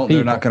with a lot of people.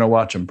 They're not going to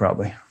watch them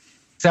probably.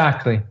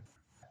 Exactly.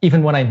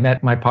 even when I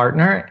met my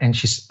partner, and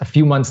a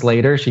few months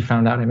later, she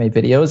found out I made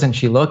videos, and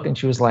she looked and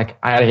she was like,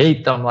 I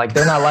hate them. Like,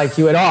 they're not like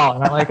you at all.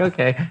 And I'm like,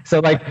 okay. So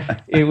like,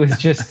 it was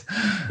just,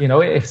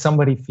 if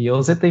somebody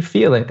feels it, they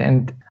feel it.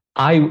 And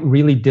I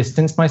really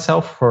distanced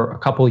myself for a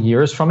couple of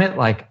years from it.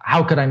 Like,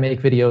 how could I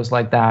make videos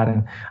like that?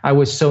 And I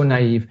was so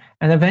naive.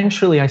 And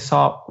eventually I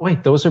saw,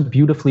 wait, those are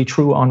beautifully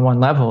true on one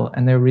level,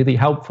 and they're really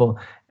helpful.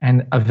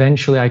 And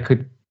eventually I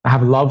could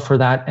have love for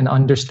that and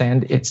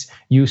understand its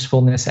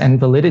usefulness and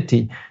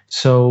validity.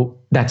 So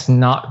that's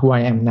not who I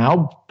am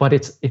now, but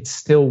it's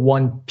still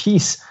one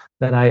piece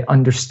that I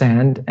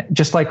understand.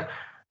 Just like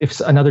if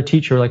another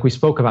teacher, like we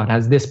spoke about,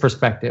 has this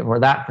perspective or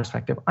that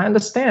perspective, I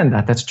understand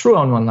that. That's true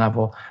on one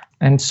level.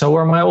 And so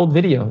are my old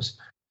videos.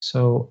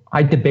 So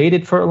I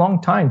debated for a long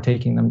time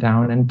taking them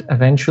down. And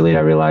eventually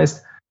I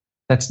realized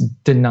that's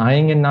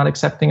denying and not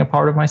accepting a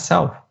part of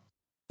myself.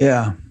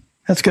 Yeah,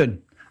 that's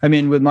good. I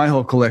mean, with my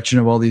whole collection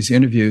of all these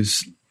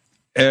interviews,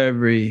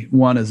 every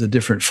one is a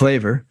different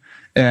flavor.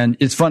 And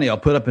it's funny, I'll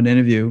put up an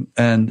interview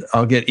and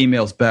I'll get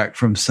emails back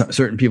from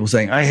certain people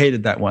saying, I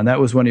hated that one.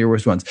 That was one of your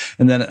worst ones.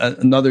 And then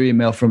another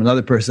email from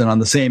another person on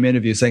the same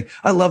interview saying,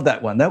 I love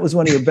that one. That was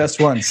one of your best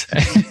ones.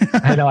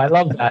 I know. I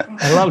love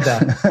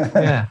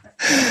that.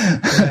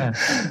 Yeah.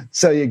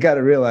 So you got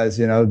to realize,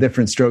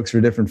 different strokes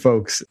for different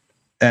folks.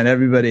 And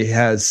everybody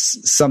has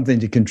something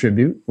to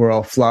contribute. We're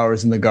all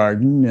flowers in the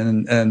garden,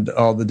 and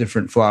all the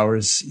different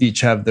flowers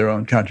each have their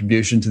own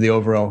contribution to the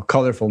overall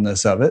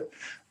colorfulness of it.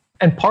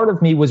 And part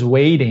of me was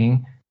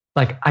waiting.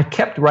 Like, I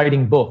kept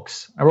writing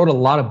books. I wrote a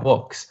lot of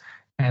books,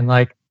 and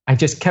like, I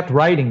just kept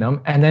writing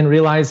them, and then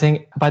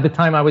realizing by the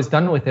time I was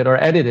done with it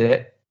or edited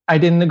it, I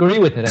didn't agree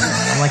with it anymore.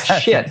 I'm like,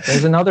 shit,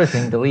 there's another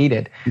thing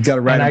deleted. You got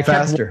to write it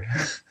faster.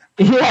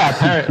 Yeah,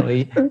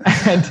 apparently.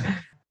 And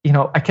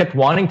I kept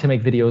wanting to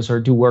make videos or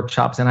do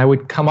workshops, and I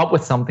would come up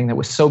with something that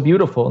was so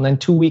beautiful. And then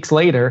 2 weeks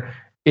later,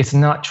 it's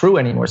not true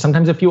anymore.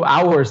 Sometimes a few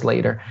hours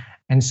later.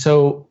 And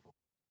so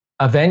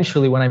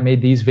eventually when I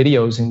made these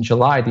videos in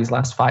July, these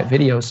last 5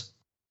 videos,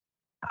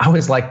 I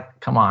was like,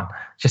 come on,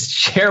 just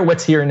share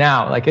what's here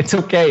now. Like, it's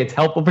okay. It's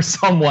helpful for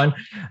someone.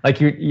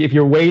 Like, if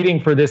you're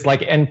waiting for this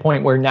like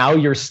endpoint where now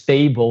you're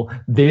stable,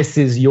 this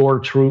is your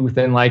truth.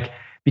 And like,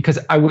 because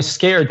I was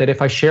scared that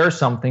if I share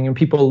something and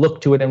people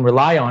look to it and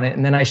rely on it,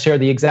 and then I share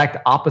the exact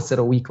opposite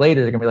a week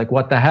later, they're gonna be like,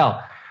 what the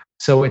hell?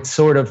 So it's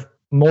sort of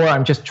more,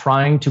 I'm just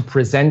trying to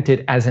present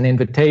it as an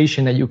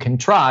invitation that you can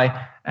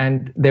try,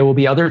 and there will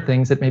be other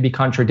things that maybe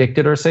contradict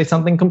it or say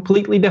something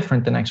completely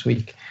different the next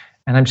week.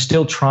 And I'm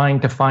still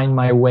trying to find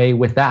my way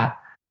with that,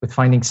 with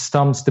finding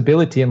some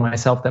stability in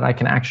myself that I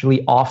can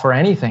actually offer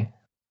anything.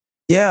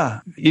 Yeah,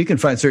 you can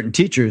find certain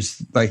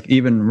teachers, like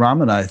even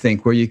Ramana, I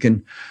think, where you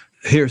can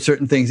hear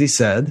certain things he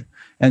said,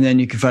 and then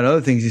you can find other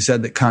things he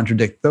said that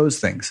contradict those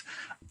things.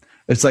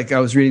 It's like I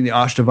was reading the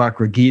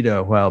Ashtavakra Gita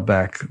a while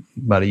back,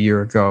 about a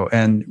year ago,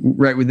 and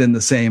right within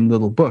the same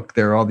little book,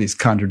 there are all these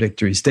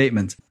contradictory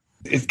statements.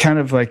 It's kind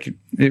of like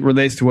it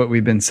relates to what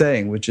we've been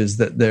saying, which is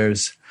that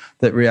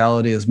that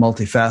reality is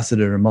multifaceted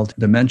or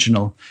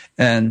multidimensional,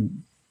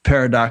 and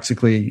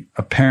paradoxically,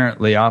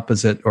 apparently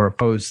opposite or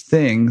opposed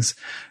things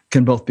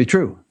can both be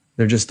true.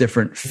 They're just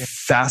different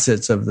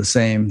facets of the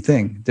same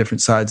thing,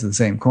 different sides of the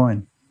same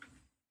coin.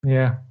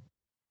 Yeah.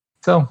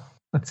 So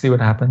let's see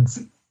what happens.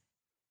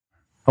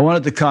 I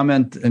wanted to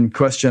comment and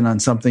question on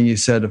something you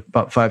said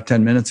about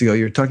 5-10 minutes ago.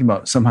 You were talking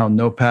about somehow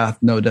no path,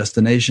 no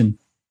destination.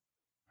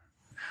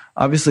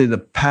 Obviously, the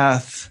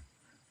path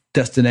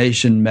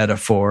destination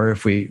metaphor,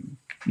 if we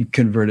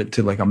convert it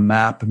to like a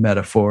map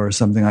metaphor or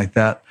something like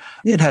that,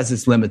 it has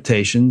its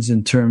limitations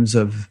in terms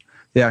of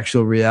the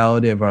actual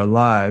reality of our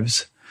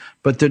lives.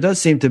 But there does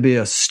seem to be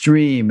a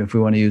stream, if we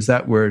want to use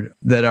that word,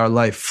 that our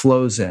life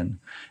flows in.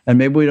 And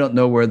maybe we don't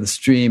know where the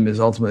stream is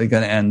ultimately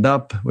going to end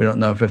up. We don't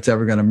know if it's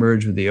ever going to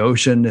merge with the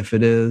ocean, if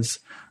it is,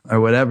 or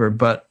whatever.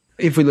 But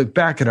if we look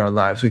back at our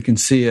lives, we can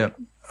see a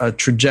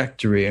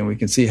trajectory, and we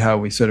can see how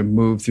we sort of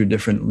moved through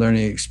different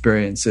learning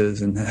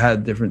experiences and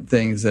had different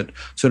things that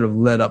sort of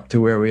led up to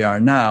where we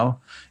are now.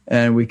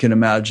 And we can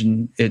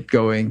imagine it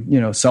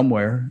going,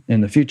 somewhere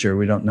in the future.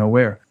 We don't know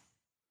where.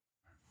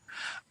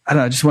 I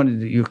don't know, I just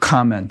wanted you to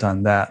comment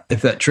on that,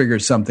 if that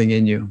triggers something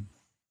in you.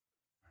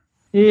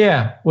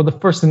 Yeah. Well, the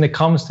first thing that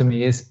comes to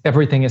me is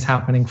everything is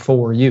happening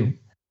for you.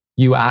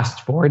 You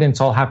asked for it, and it's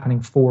all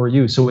happening for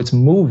you. So it's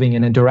moving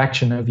in a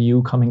direction of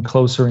you coming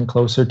closer and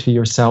closer to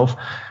yourself,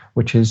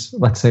 which is,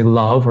 let's say,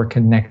 love or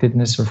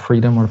connectedness or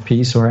freedom or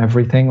peace or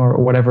everything or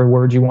whatever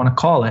word you want to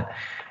call it.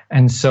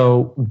 And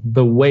so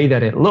the way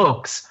that it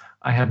looks,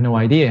 I have no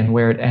idea. And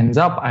where it ends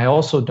up, I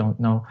also don't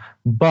know.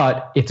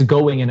 But it's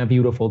going in a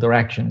beautiful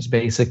direction is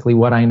basically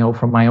what I know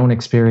from my own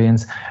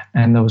experience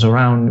and those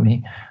around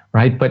me,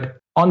 right? But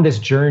on this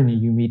journey,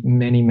 you meet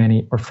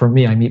many, or for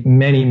me, I meet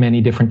many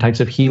different types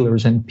of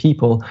healers and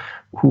people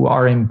who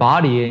are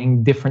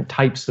embodying different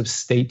types of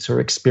states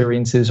or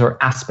experiences or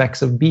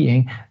aspects of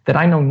being that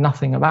I know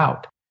nothing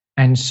about.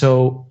 And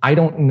so I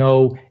don't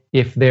know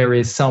if there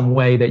is some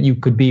way that you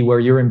could be where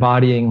you're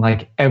embodying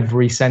like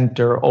every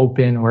center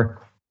open,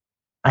 or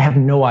I have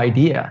no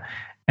idea.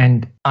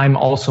 And I'm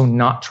also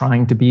not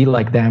trying to be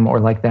like them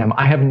or like them.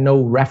 I have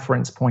no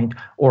reference point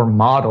or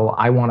model.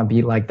 I want to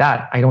be like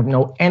that. I don't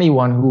know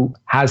anyone who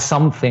has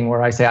something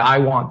where I say, I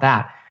want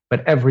that.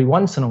 But every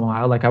once in a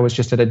while, like I was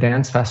just at a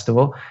dance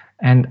festival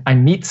and I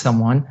meet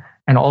someone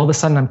and all of a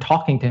sudden I'm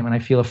talking to him and I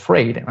feel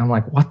afraid. And I'm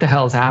like, what the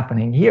hell is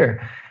happening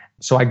here?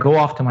 So I go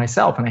off to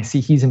myself and I see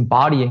he's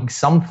embodying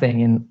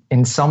something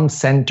in some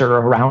center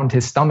around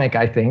his stomach,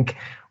 I think,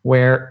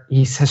 where he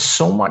has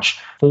so much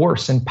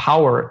force and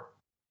power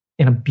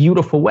in a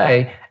beautiful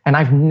way. And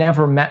I've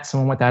never met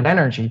someone with that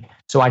energy.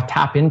 So I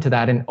tap into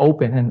that and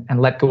open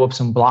and let go of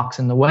some blocks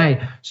in the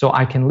way so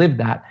I can live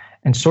that.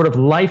 And sort of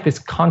life is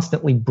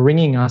constantly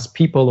bringing us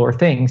people or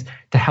things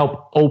to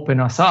help open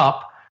us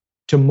up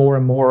to more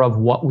and more of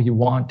what we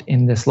want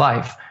in this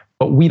life.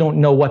 But we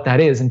don't know what that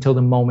is until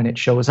the moment it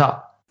shows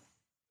up.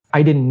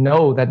 I didn't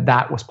know that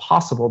that was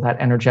possible, that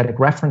energetic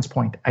reference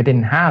point. I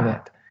didn't have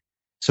it.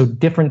 So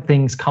different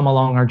things come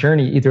along our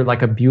journey, either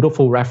like a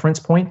beautiful reference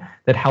point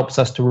that helps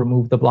us to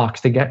remove the blocks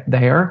to get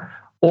there,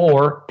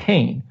 or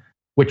pain,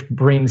 which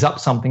brings up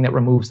something that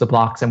removes the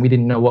blocks and we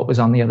didn't know what was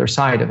on the other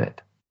side of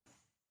it.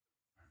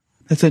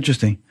 That's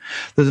interesting.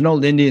 There's an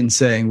old Indian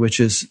saying, which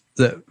is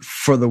that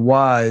for the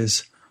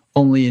wise,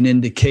 only an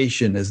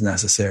indication is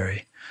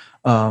necessary.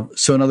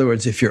 So in other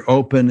words, if you're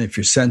open, if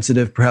you're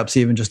sensitive, perhaps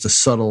even just a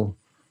subtle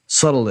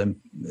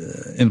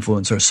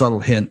influence or subtle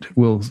hint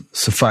will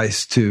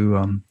suffice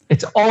to...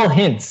 It's all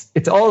hints.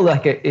 It's all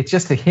like it's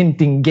just a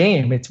hinting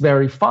game. It's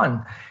very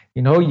fun.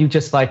 You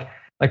just like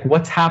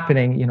what's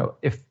happening,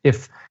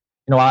 if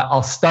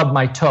I'll stub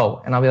my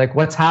toe and I'll be like,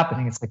 what's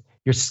happening? It's like,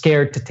 you're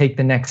scared to take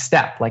the next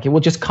step. Like it will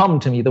just come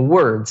to me, the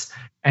words.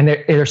 And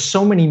there are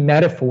so many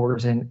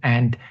metaphors and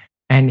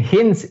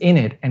hints in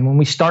it. And when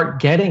we start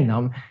getting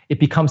them, it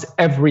becomes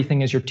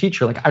everything as your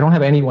teacher. Like I don't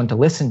have anyone to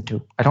listen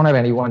to. I don't have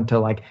anyone to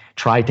like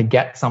try to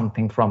get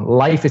something from.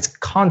 Life is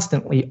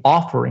constantly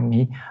offering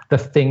me the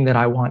thing that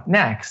I want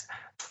next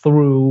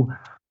through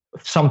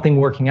something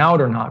working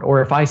out or not.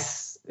 Or if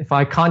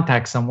I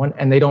contact someone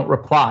and they don't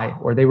reply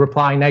or they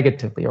reply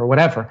negatively or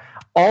whatever,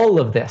 all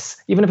of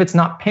this, even if it's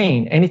not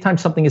pain, anytime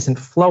something isn't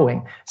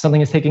flowing,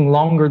 something is taking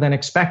longer than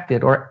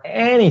expected or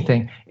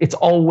anything, it's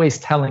always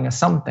telling us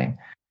something.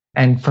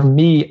 And for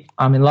me,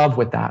 I'm in love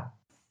with that.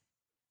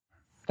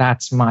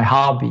 That's my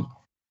hobby.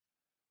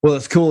 Well,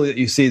 it's cool that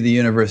you see the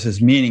universe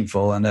as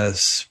meaningful and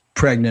as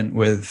pregnant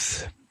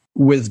with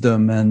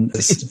wisdom. And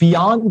it's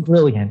beyond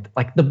brilliant.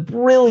 Like the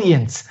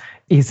brilliance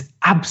is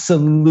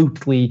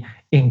absolutely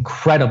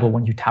incredible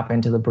when you tap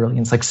into the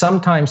brilliance. Like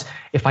sometimes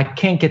if I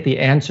can't get the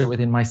answer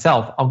within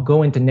myself, I'll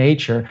go into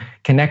nature,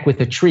 connect with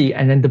a tree,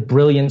 and then the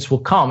brilliance will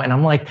come. And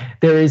I'm like,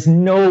 there is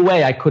no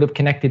way I could have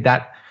connected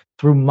that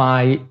through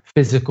my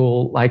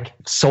physical, like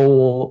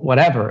soul,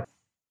 whatever.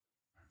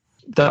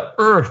 The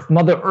earth,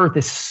 Mother Earth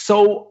is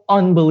so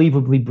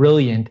unbelievably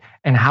brilliant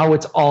and how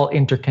it's all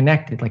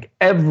interconnected. Like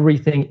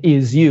everything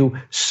is you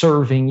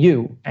serving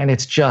you. And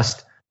it's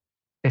just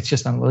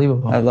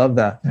unbelievable. I love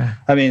that. Yeah.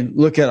 I mean,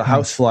 look at a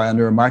housefly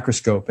under a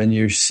microscope and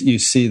you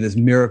see this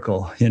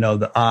miracle,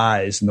 the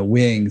eyes and the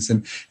wings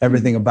and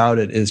everything about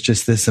it is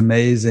just this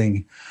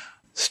amazing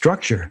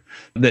structure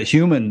that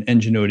human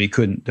ingenuity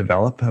couldn't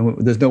develop. I mean,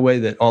 there's no way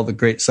that all the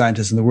great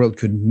scientists in the world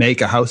could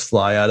make a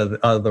housefly out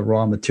of the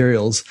raw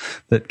materials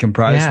that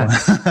comprise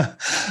them.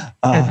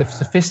 And the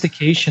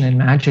sophistication and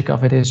magic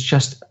of it is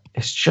just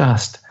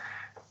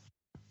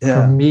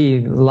for me,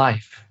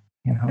 life.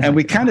 And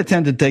we kind of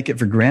tend to take it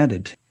for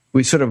granted.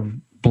 We sort of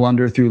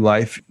blunder through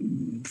life,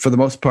 for the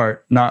most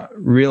part, not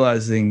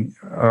realizing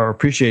or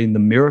appreciating the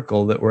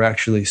miracle that we're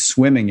actually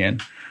swimming in.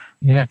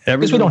 Yeah,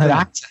 because we don't have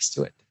access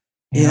to it.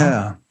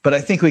 Yeah, but I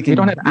think we can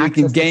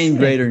gain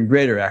greater and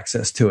greater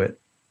access to it.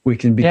 We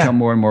can become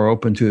more and more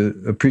open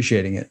to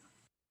appreciating it.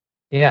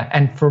 Yeah,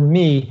 and for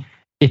me,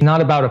 it's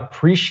not about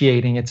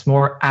appreciating. It's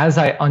more as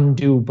I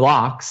undo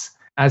blocks,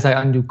 as I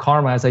undo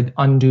karma, as I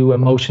undo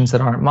emotions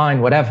that aren't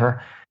mine,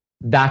 whatever,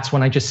 that's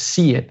when I just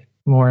see it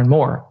more and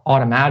more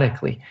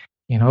automatically.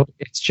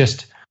 It's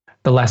just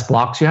the less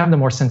blocks you have, the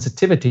more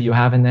sensitivity you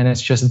have, and then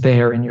it's just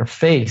there in your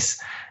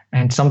face.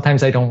 And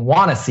sometimes I don't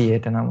want to see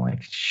it, and I'm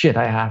like, shit,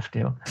 I have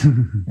to.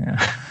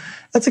 Yeah.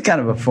 That's a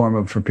kind of a form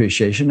of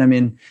appreciation. I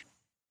mean,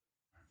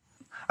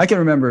 I can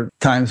remember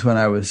times when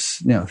I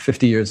was,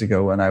 50 years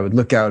ago, when I would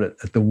look out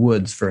at the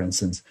woods, for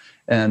instance,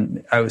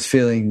 and I was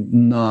feeling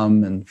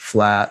numb and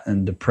flat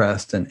and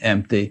depressed and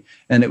empty.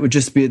 And it would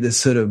just be this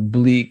sort of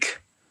bleak,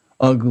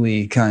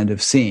 ugly kind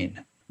of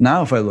scene.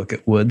 Now, if I look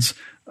at woods,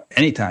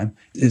 anytime,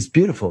 it's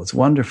beautiful. It's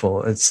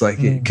wonderful. It's like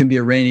it can be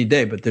a rainy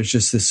day, but there's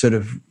just this sort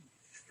of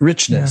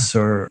richness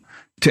or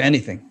to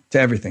anything, to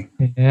everything.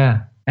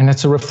 Yeah. And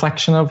it's a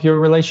reflection of your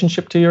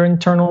relationship to your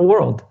internal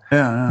world.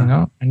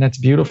 Yeah. And that's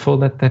beautiful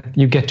that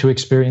you get to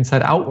experience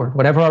that outward.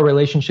 Whatever our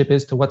relationship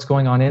is to what's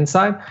going on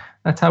inside,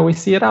 that's how we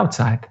see it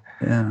outside.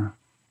 Yeah.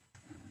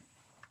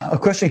 A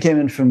question came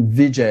in from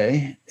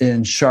Vijay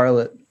in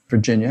Charlotte,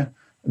 Virginia.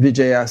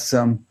 Vijay asks,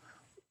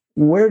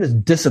 where does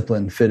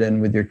discipline fit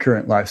in with your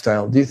current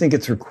lifestyle? Do you think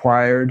it's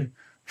required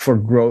for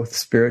growth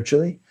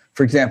spiritually?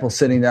 For example,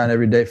 sitting down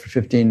every day for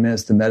 15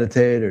 minutes to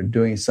meditate or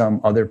doing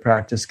some other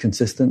practice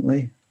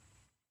consistently?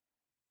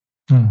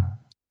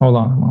 Hold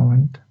on a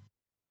moment.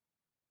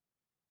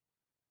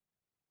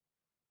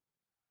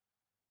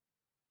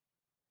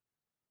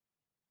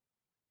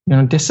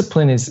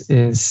 Discipline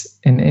is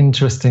an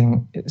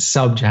interesting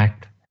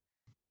subject.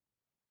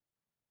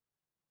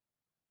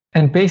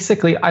 And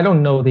basically, I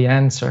don't know the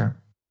answer,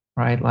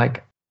 right?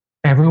 Like,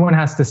 everyone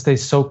has to stay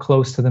so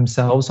close to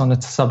themselves on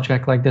a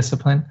subject like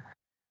discipline,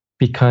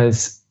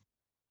 because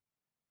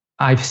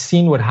I've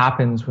seen what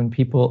happens when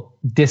people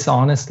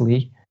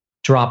dishonestly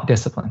drop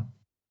discipline,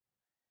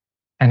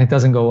 and it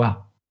doesn't go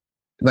well.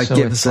 Like, so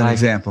give us an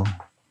example.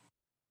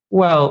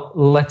 Well,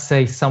 let's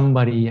say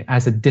somebody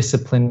has a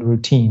disciplined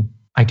routine.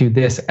 I do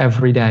this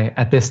every day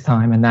at this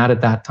time and that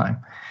at that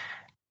time.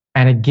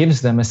 And it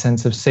gives them a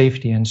sense of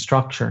safety and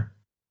structure.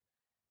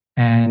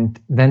 And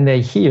then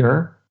they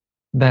hear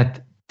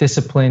that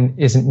discipline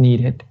isn't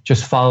needed.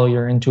 Just follow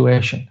your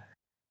intuition.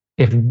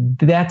 If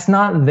that's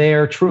not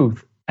their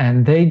truth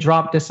and they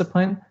drop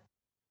discipline,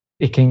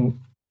 it can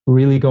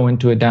really go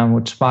into a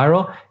downward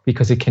spiral,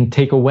 because it can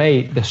take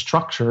away the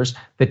structures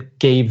that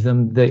gave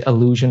them the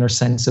illusion or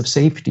sense of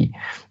safety.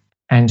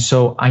 And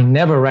so I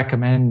never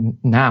recommend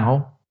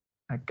now,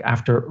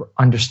 after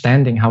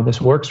understanding how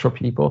this works for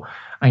people,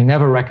 I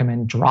never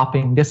recommend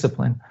dropping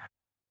discipline.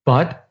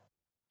 But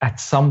at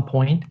some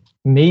point,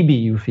 maybe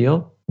you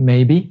feel,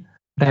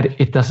 that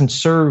it doesn't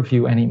serve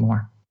you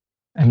anymore.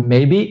 And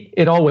maybe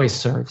it always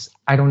serves.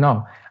 I don't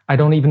know. I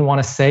don't even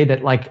want to say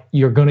that like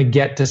you're going to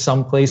get to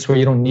some place where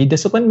you don't need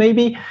discipline.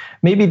 Maybe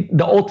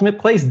the ultimate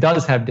place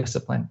does have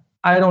discipline.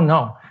 I don't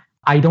know.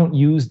 I don't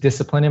use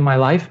discipline in my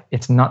life.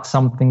 It's not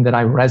something that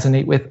I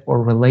resonate with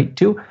or relate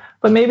to,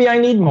 but maybe I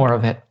need more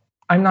of it.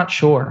 I'm not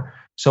sure.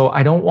 So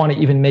I don't want to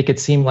even make it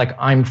seem like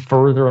I'm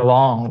further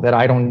along, that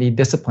I don't need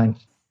discipline.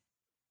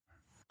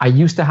 I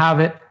used to have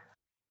it.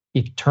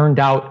 It turned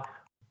out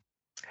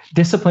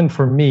discipline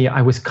for me,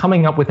 I was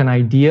coming up with an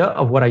idea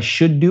of what I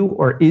should do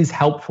or is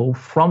helpful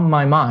from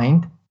my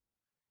mind,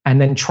 and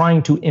then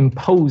trying to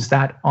impose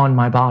that on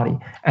my body.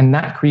 And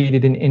that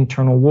created an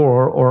internal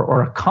war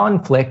or a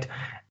conflict.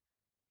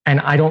 And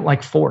I don't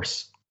like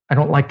force. I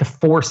don't like to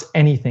force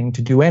anything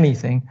to do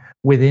anything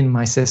within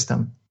my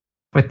system.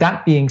 But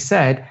that being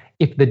said,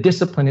 if the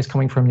discipline is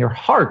coming from your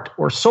heart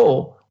or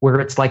soul, where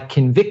it's like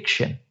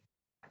conviction,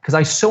 because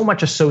I so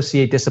much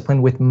associate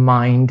discipline with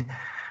mind,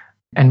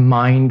 and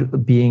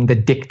mind being the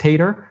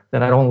dictator,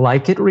 that I don't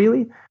like it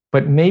really.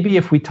 But maybe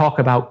if we talk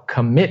about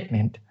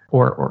commitment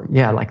or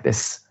like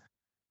this,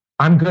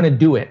 I'm going to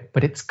do it,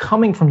 but it's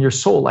coming from your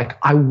soul. Like,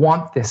 I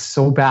want this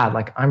so bad.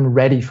 Like, I'm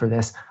ready for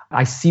this.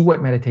 I see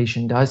what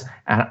meditation does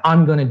and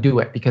I'm going to do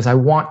it because I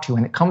want to.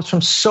 And it comes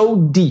from so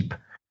deep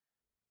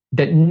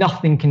that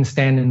nothing can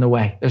stand in the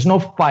way. There's no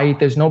fight.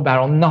 There's no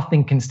battle.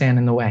 Nothing can stand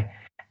in the way.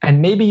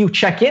 And maybe you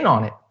check in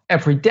on it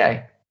every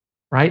day.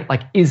 Right?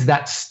 Like, is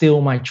that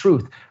still my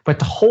truth? But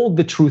to hold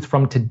the truth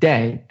from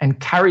today and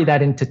carry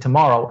that into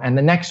tomorrow and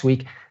the next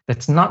week,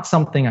 that's not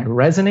something I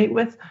resonate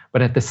with.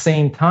 But at the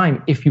same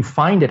time, if you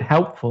find it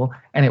helpful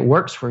and it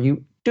works for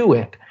you, do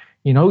it.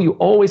 You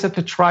always have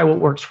to try what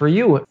works for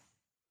you.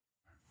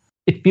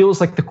 It feels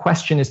like the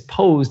question is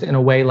posed in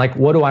a way like,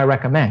 what do I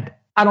recommend?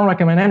 I don't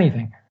recommend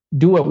anything.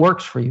 Do what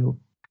works for you.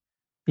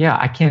 Yeah,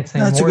 I can't say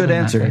that's more a good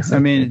than answer. That, I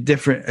mean,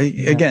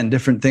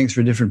 different things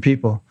for different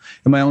people.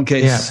 In my own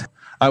case,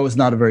 I was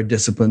not a very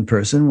disciplined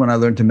person. When I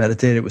learned to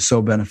meditate, it was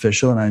so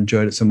beneficial and I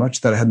enjoyed it so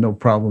much that I had no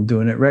problem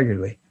doing it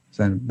regularly.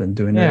 So I've been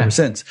doing it ever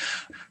since.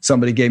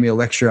 Somebody gave me a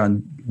lecture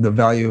on the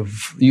value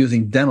of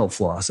using dental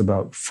floss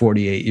about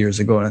 48 years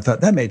ago. And I thought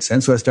that made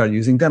sense. So I started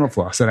using dental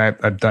floss, and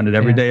I've done it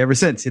every day ever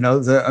since,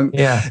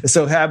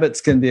 So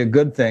habits can be a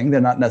good thing. They're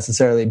not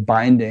necessarily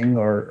binding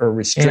or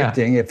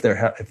restricting if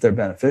they're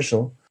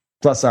beneficial.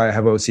 Plus, I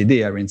have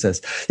OCD, Irene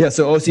says.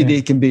 So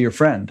OCD can be your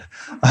friend.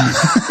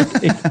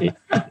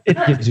 It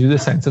gives you the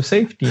sense of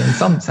safety in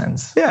some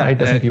sense. Yeah. Right? It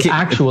doesn't give you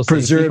actual safety.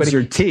 Preserves but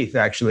your teeth,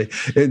 actually.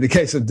 In the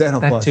case of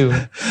dental floss.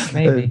 That too,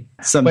 maybe.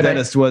 Some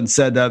dentist once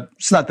said,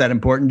 it's not that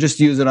important.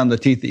 Just use it on the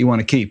teeth that you want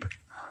to keep.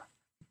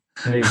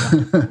 There you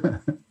go.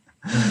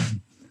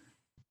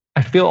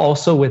 I feel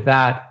also with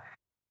that,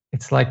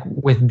 it's like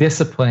with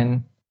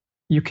discipline,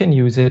 you can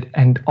use it.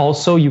 And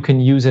also you can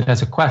use it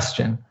as a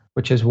question,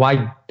 which is,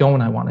 why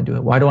don't I want to do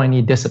it? Why do I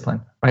need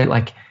discipline, right?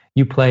 Like,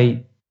 you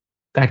play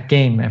that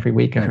game every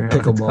week.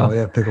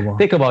 Pickleball.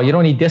 Pickleball, you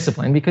don't need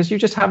discipline because you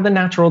just have the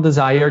natural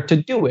desire to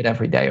do it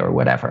every day or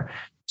whatever.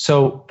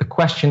 So the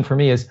question for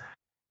me is,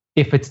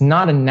 if it's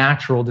not a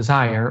natural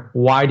desire,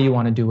 why do you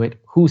want to do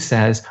it? Who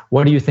says?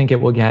 What do you think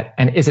it will get?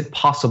 And is it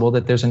possible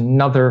that there's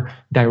another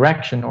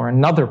direction or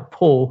another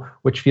pull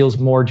which feels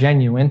more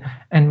genuine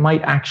and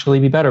might actually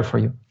be better for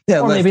you?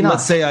 Yeah,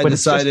 let's say I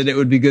decided it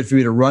would be good for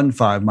me to run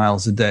 5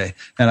 miles a day,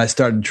 and I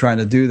started trying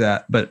to do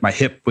that, but my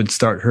hip would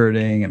start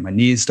hurting and my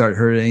knees start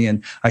hurting,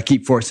 and I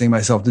keep forcing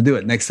myself to do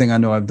it. Next thing I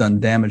know, I've done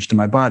damage to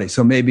my body.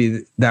 So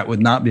maybe that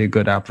would not be a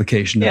good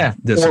application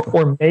of discipline.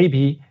 Or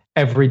maybe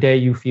every day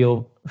you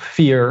feel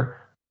fear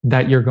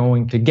that you're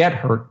going to get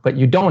hurt, but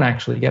you don't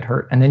actually get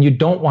hurt. And then you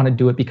don't want to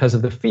do it because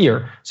of the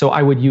fear. So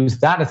I would use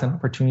that as an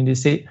opportunity to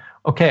say,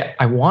 okay,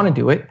 I want to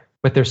do it,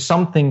 but there's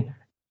some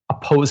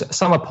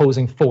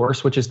opposing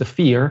force, which is the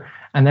fear.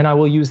 And then I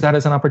will use that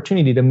as an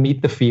opportunity to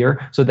meet the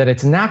fear so that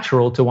it's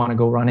natural to want to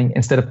go running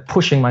instead of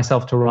pushing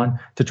myself to run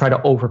to try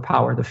to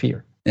overpower the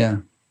fear. Yeah.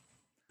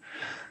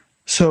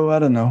 So I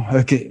don't know,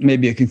 okay,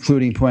 maybe a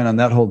concluding point on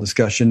that whole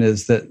discussion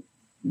is that,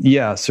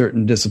 yeah,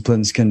 certain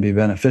disciplines can be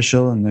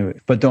beneficial,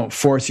 but don't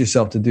force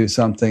yourself to do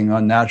something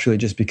unnaturally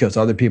just because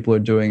other people are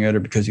doing it or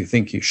because you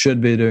think you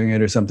should be doing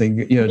it or something.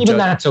 Even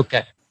that's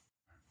okay.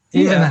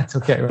 That's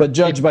okay. Right? But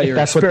judge by your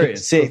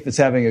experience, see if it's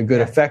having a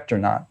good effect or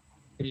not.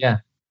 Yeah.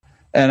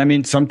 And I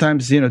mean,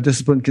 sometimes,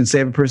 discipline can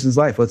save a person's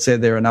life. Let's say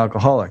they're an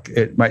alcoholic.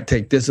 It might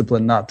take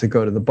discipline not to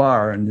go to the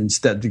bar and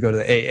instead to go to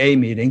the AA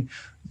meeting.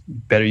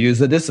 Better use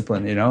the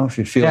discipline, If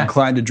you feel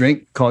inclined to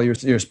drink, call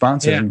your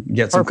sponsor and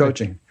get some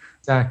coaching.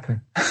 Exactly.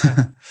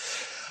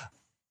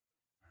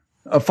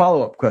 A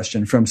follow-up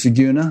question from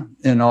Siguna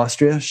in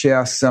Austria. She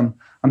asks, I'm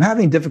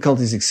having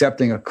difficulties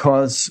accepting a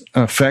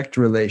cause-effect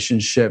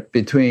relationship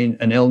between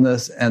an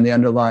illness and the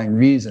underlying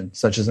reason,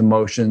 such as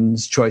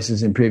emotions,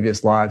 choices in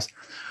previous lives.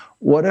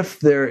 What if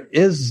there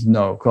is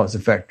no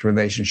cause-effect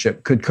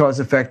relationship? Could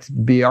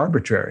cause-effect be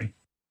arbitrary?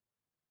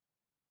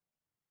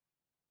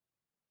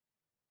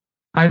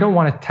 I don't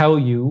want to tell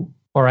you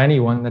or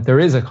anyone that there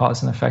is a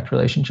cause and effect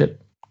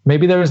relationship.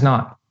 Maybe there is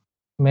not.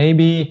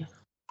 Maybe,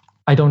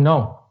 I don't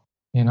know,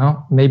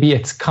 maybe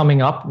it's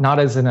coming up not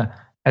as an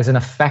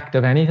effect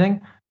of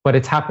anything, but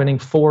it's happening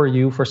for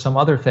you for some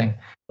other thing.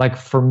 Like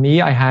for me,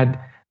 I had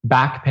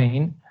back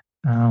pain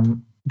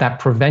that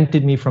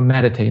prevented me from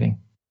meditating.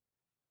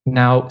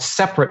 Now,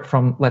 separate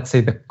from, let's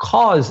say, the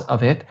cause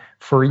of it,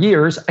 for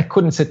years, I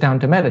couldn't sit down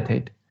to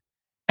meditate.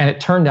 And it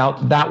turned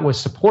out that was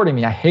supporting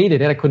me. I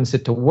hated it. I couldn't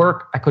sit to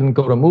work. I couldn't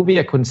go to a movie.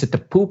 I couldn't sit to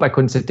poop. I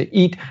couldn't sit to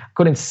eat. I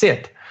couldn't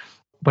sit.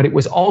 But it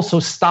was also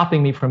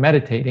stopping me from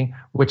meditating,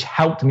 which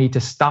helped me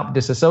to stop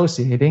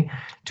disassociating,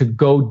 to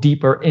go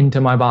deeper into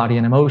my body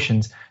and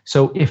emotions.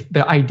 So if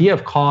the idea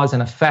of cause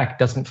and effect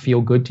doesn't feel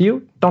good to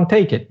you, don't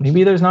take it.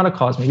 Maybe there's not a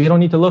cause. Maybe you don't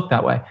need to look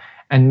that way.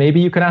 And maybe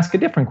you could ask a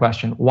different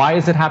question. Why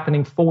is it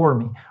happening for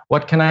me?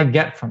 What can I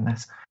get from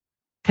this?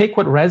 Take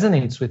what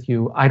resonates with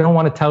you. I don't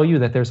want to tell you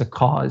that there's a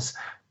cause.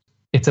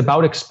 It's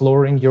about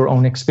exploring your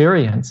own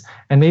experience.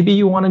 And maybe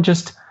you want to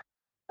just,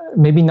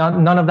 maybe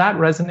none of that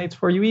resonates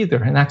for you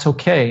either. And that's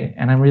okay.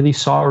 And I'm really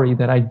sorry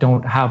that I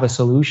don't have a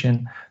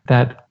solution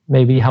that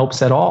maybe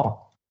helps at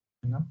all.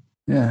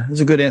 Yeah,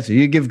 that's a good answer.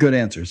 You give good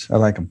answers. I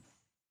like them.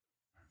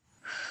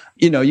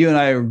 You and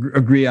I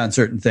agree on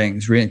certain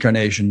things,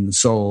 reincarnation, the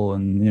soul,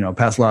 and,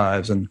 past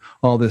lives and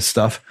all this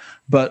stuff.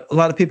 But a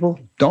lot of people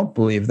don't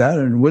believe that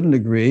and wouldn't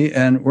agree.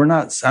 And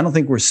I don't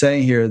think we're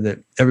saying here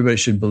that everybody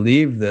should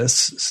believe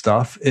this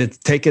stuff.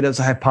 Take it as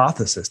a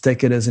hypothesis.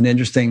 Take it as an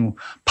interesting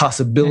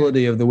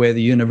possibility of the way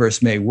the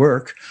universe may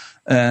work.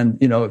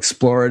 And,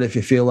 explore it if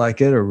you feel like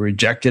it or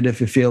reject it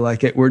if you feel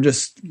like it. We're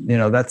just,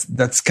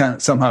 that's kind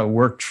of somehow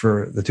worked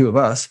for the two of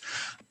us.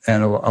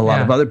 And a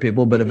lot of other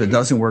people, but if it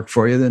doesn't work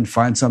for you, then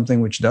find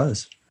something which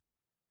does.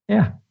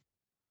 Yeah,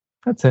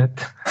 that's it.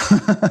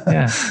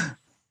 Yeah.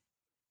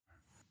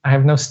 I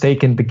have no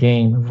stake in the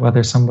game of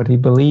whether somebody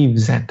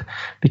believes it.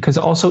 Because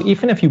also,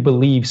 even if you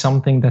believe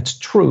something that's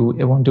true,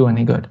 it won't do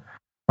any good,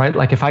 right?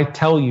 Like if I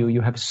tell you you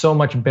have so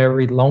much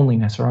buried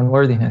loneliness or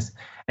unworthiness,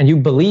 and you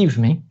believe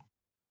me,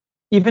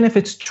 even if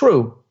it's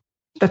true,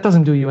 that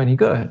doesn't do you any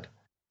good,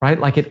 right?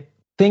 Like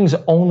things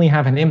only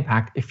have an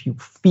impact if you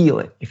feel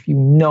it, if you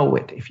know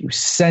it, if you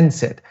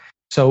sense it.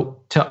 So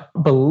to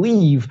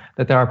believe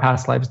that there are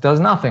past lives does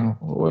nothing.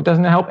 It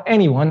doesn't help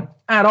anyone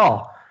at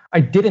all. I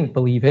didn't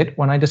believe it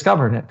when I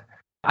discovered it.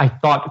 I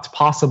thought it's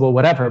possible,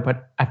 whatever.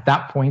 But at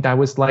that point, I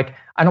was like,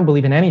 I don't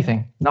believe in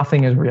anything.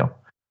 Nothing is real.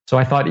 So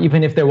I thought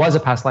even if there was a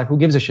past life, who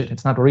gives a shit?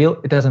 It's not real.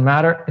 It doesn't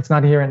matter. It's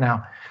not here and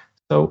now.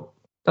 So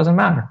it doesn't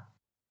matter.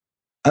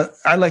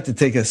 I like to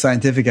take a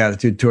scientific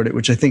attitude toward it,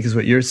 which I think is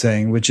what you're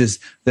saying, which is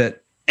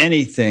that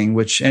anything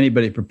which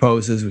anybody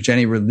proposes, which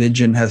any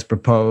religion has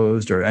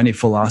proposed or any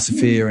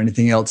philosophy or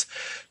anything else,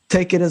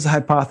 take it as a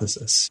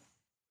hypothesis.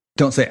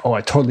 Don't say,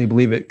 I totally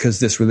believe it because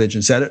this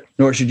religion said it.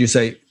 Nor should you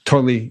say,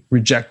 totally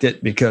reject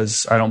it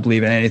because I don't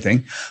believe in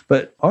anything.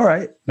 But all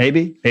right,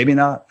 maybe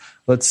not.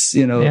 Let's,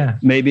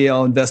 maybe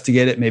I'll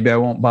investigate it. Maybe I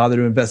won't bother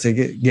to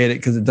investigate it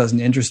because it doesn't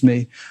interest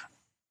me.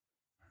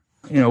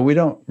 We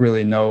don't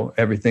really know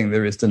everything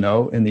there is to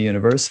know in the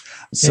universe.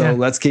 So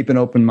let's keep an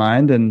open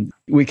mind, and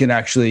we can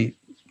actually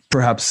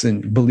perhaps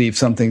believe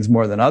some things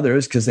more than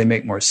others because they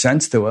make more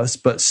sense to us.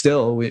 But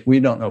still, we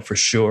don't know for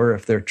sure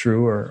if they're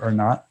true or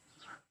not.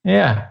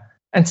 Yeah.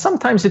 And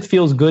sometimes it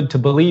feels good to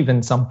believe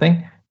in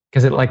something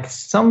because it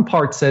some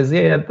part says,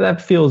 yeah,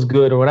 that feels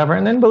good or whatever.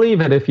 And then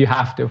believe it if you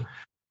have to.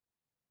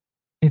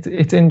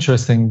 It's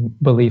interesting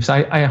beliefs.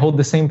 I hold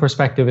the same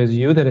perspective as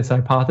you, that it's a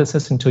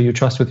hypothesis until you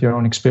trust with your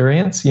own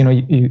experience,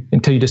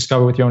 until you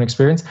discover with your own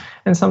experience.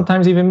 And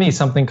sometimes even me,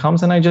 something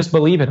comes and I just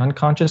believe it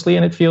unconsciously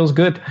and it feels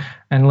good.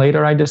 And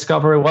later I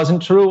discover it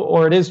wasn't true,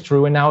 or it is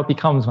true, and now it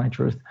becomes my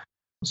truth.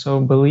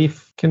 So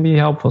belief can be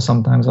helpful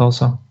sometimes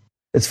also.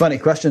 It's funny,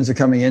 questions are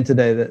coming in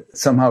today that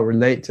somehow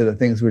relate to the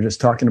things we're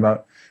just talking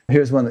about.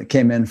 Here's one that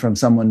came in from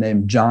someone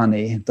named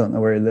Johnny. Don't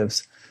know where he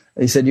lives.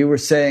 He said, you were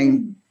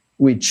saying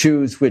we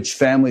choose which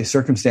family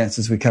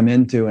circumstances we come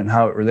into and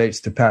how it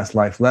relates to past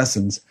life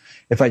lessons.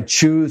 If I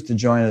choose to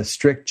join a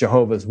strict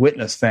Jehovah's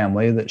Witness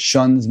family that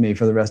shuns me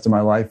for the rest of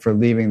my life for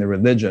leaving the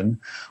religion,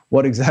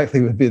 what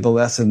exactly would be the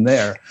lesson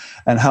there?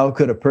 And how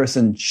could a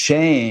person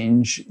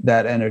change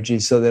that energy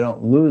so they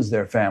don't lose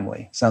their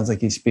family? Sounds like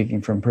he's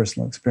speaking from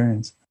personal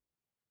experience.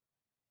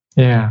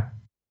 Yeah,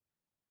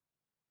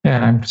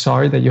 I'm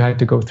sorry that you had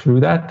to go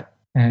through that.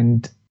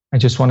 And I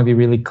just want to be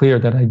really clear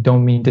that I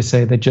don't mean to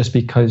say that just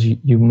because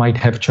you might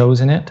have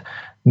chosen it,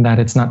 that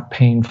it's not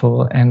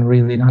painful and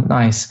really not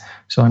nice.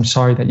 So I'm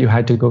sorry that you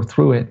had to go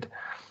through it.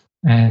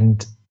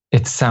 And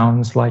it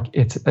sounds like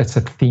it's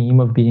a theme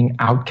of being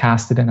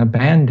outcasted and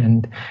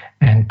abandoned.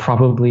 And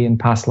probably in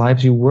past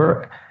lives you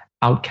were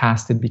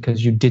outcasted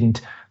because you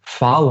didn't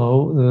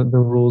follow the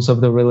rules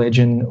of the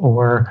religion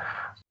or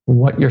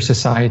what your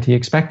society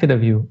expected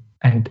of you.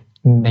 And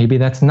maybe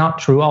that's not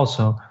true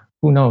also.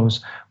 Who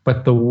knows?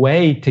 But the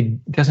way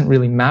doesn't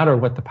really matter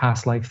what the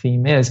past life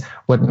theme is.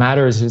 What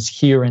matters is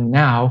here and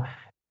now.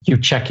 You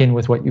check in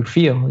with what you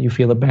feel. You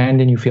feel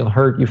abandoned, you feel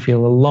hurt, you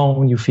feel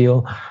alone, you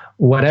feel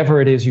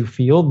whatever it is you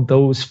feel.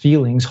 Those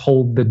feelings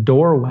hold the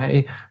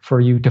doorway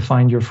for you to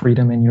find your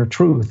freedom and your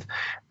truth.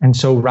 And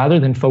so rather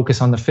than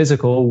focus on the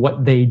physical,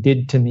 what they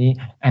did to me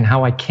and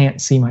how I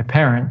can't see my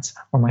parents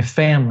or my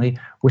family,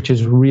 which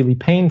is really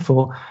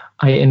painful,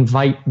 I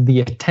invite the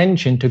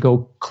attention to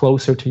go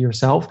closer to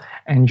yourself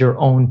and your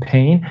own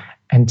pain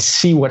and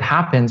see what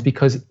happens.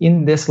 Because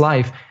in this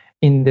life,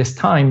 in this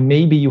time,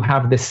 maybe you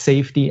have the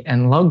safety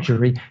and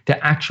luxury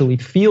to actually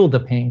feel the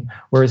pain.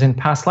 Whereas in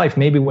past life,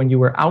 maybe when you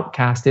were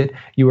outcasted,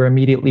 you were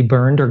immediately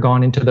burned or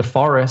gone into the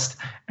forest,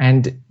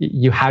 and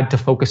you had to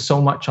focus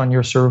so much on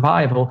your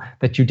survival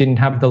that you didn't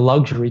have the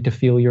luxury to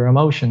feel your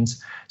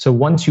emotions. So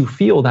once you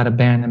feel that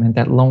abandonment,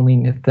 that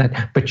loneliness,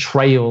 that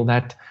betrayal,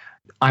 that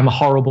I'm a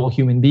horrible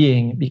human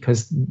being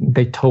because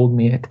they told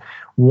me it,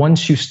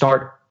 once you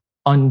start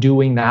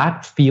undoing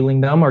that,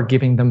 feeling them or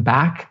giving them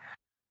back,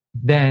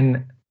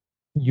 then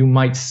you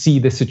might see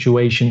the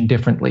situation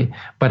differently.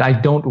 But I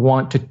don't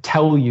want to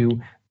tell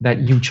you that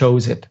you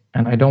chose it.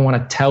 And I don't want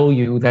to tell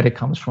you that it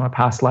comes from a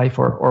past life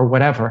or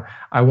whatever.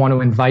 I want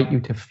to invite you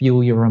to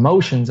feel your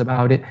emotions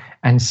about it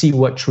and see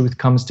what truth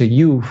comes to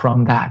you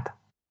from that.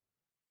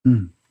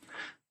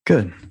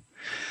 Good.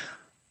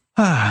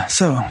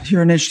 So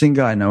you're an interesting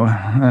guy,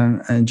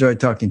 Noah. I enjoyed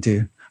talking to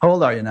you. How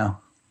old are you now?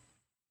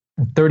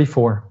 I'm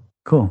 34.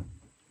 Cool.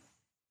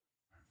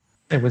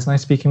 It was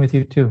nice speaking with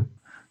you too.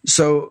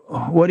 So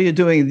what are you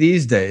doing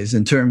these days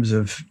in terms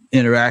of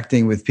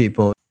interacting with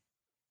people?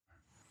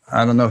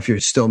 I don't know if you're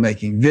still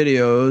making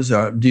videos,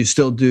 or do you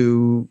still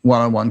do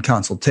one-on-one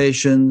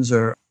consultations,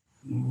 or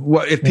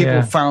what if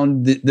people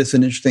found this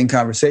an interesting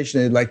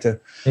conversation, they'd like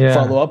to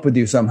follow up with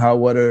you somehow?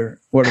 What are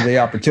the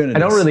opportunities? I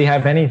don't really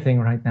have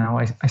anything right now.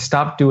 I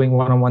stopped doing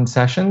one-on-one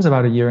sessions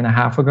about 1.5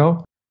 years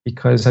ago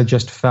because I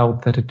just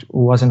felt that it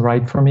wasn't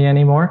right for me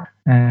anymore.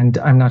 And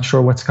I'm not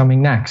sure what's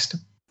coming next.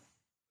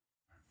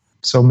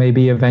 So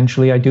maybe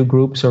eventually I do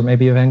groups, or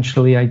maybe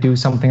eventually I do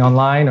something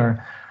online,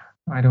 or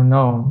I don't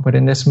know. But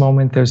in this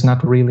moment, there's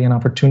not really an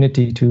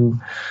opportunity to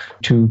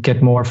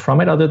get more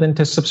from it other than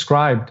to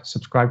subscribe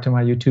to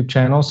my YouTube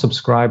channel,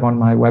 subscribe on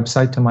my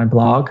website to my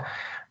blog.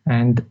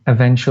 And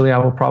eventually I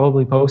will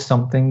probably post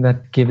something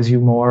that gives you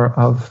more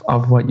of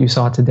what you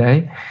saw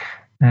today.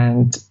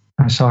 And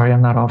I'm sorry,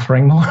 I'm not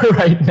offering more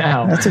right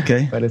now. That's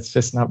okay. But it's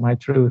just not my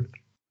truth.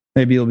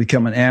 Maybe you'll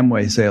become an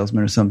Amway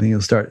salesman or something. You'll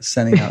start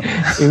sending out.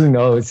 Who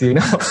knows?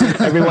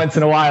 Every once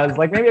in a while, it's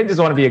like, maybe I just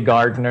want to be a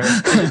gardener.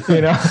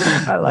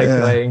 I like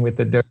playing with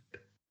the dirt.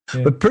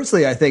 Yeah. But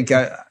personally, I think,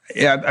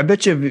 I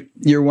bet you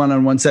your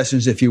one-on-one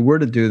sessions, if you were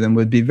to do them,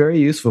 would be very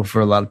useful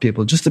for a lot of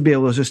people, just to be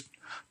able to just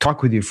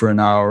talk with you for an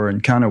hour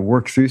and kind of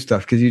work through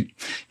stuff, because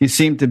you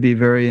seem to be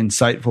very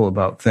insightful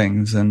about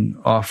things and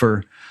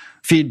offer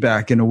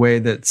feedback in a way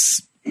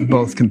that's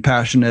both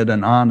compassionate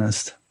and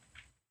honest.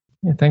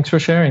 Yeah, thanks for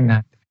sharing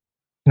that.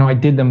 I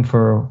did them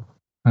for,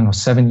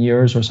 7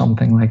 years or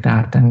something like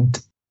that. And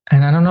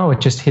I don't know,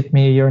 it just hit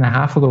me 1.5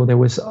 years ago. There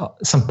was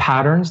some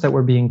patterns that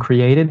were being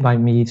created by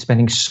me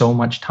spending so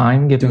much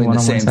time giving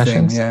one-on-one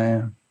sessions.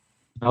 Yeah.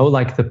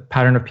 Like the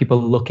pattern of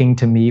people looking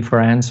to me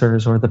for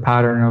answers, or the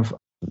pattern of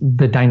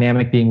the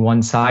dynamic being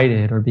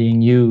one-sided or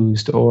being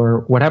used,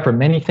 or whatever.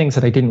 Many things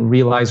that I didn't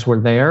realize were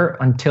there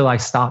until I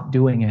stopped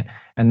doing it.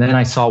 And then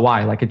I saw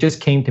why. Like, it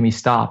just came to me,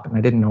 stop, and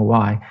I didn't know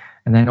why.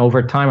 And then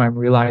over time, I'm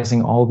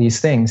realizing all these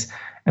things.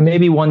 And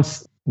maybe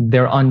once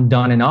they're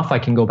undone enough, I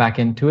can go back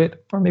into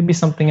it, or maybe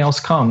something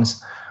else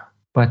comes.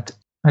 But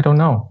I don't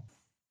know.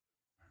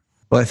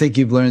 Well, I think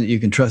you've learned that you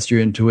can trust your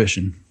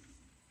intuition.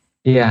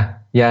 Yeah.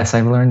 Yes,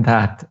 I've learned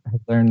that.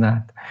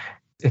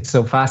 It's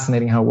so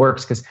fascinating how it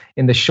works, because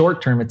in the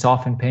short term, it's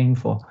often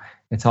painful.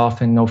 It's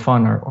often no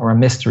fun or a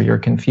mystery or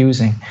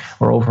confusing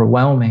or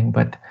overwhelming.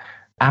 But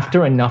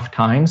after enough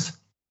times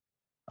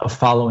of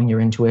following your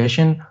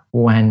intuition,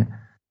 when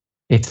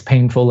it's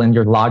painful and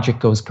your logic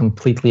goes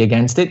completely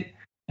against it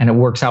and it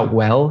works out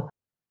well,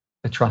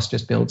 the trust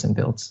just builds and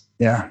builds.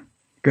 Yeah,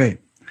 great.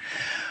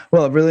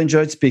 Well, I've really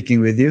enjoyed speaking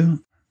with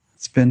you.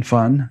 It's been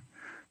fun.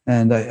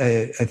 And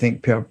I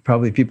think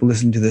probably people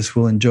listening to this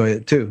will enjoy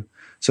it too.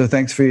 So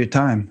thanks for your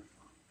time.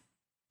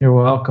 You're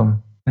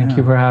welcome. Thank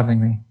you for having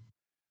me.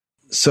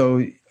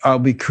 So I'll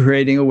be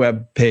creating a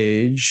web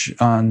page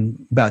on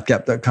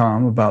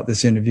batgap.com about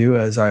this interview,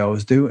 as I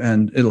always do,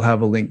 and it'll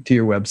have a link to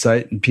your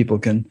website, and people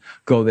can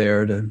go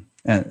there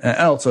and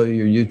also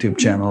your YouTube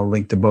channel, a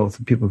link to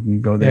both. People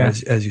can go there,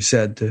 as you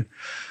said, to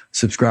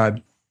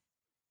subscribe.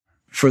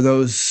 For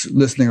those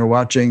listening or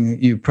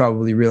watching, you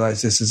probably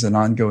realize this is an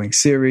ongoing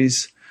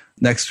series.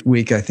 Next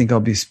week, I think I'll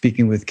be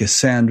speaking with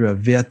Cassandra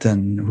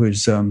Vieten,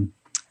 who's,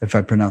 if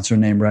I pronounce her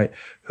name right,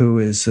 who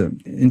is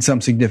in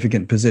some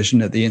significant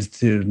position at the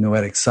Institute of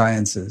Noetic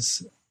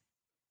Sciences.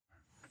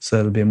 So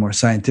it'll be a more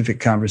scientific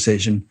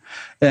conversation.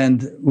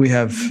 And we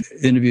have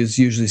interviews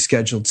usually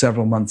scheduled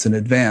several months in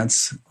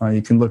advance.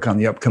 You can look on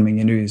the upcoming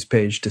interviews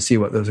page to see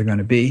what those are going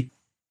to be.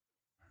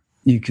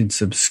 You can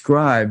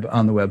subscribe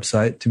on the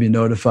website to be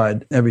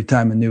notified every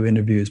time a new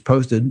interview is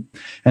posted.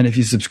 And if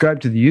you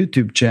subscribe to the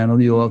YouTube channel,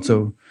 you'll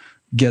also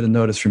get a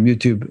notice from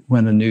YouTube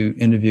when a new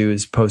interview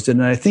is posted.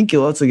 And I think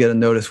you'll also get a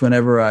notice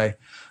whenever I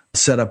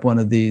set up one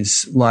of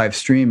these live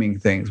streaming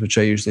things, which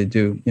I usually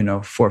do,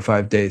 4 or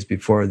 5 days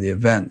before the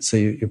event. So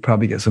you'll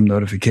probably get some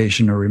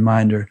notification or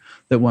reminder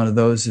that one of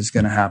those is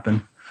going to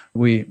happen.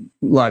 We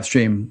live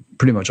stream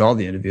pretty much all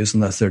the interviews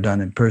unless they're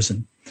done in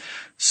person.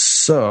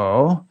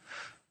 So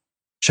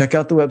check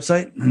out the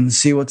website and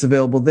see what's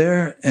available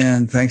there.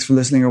 And thanks for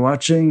listening or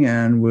watching,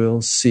 and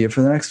we'll see you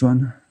for the next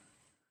one.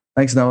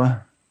 Thanks,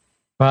 Noah.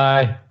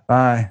 Bye.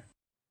 Bye.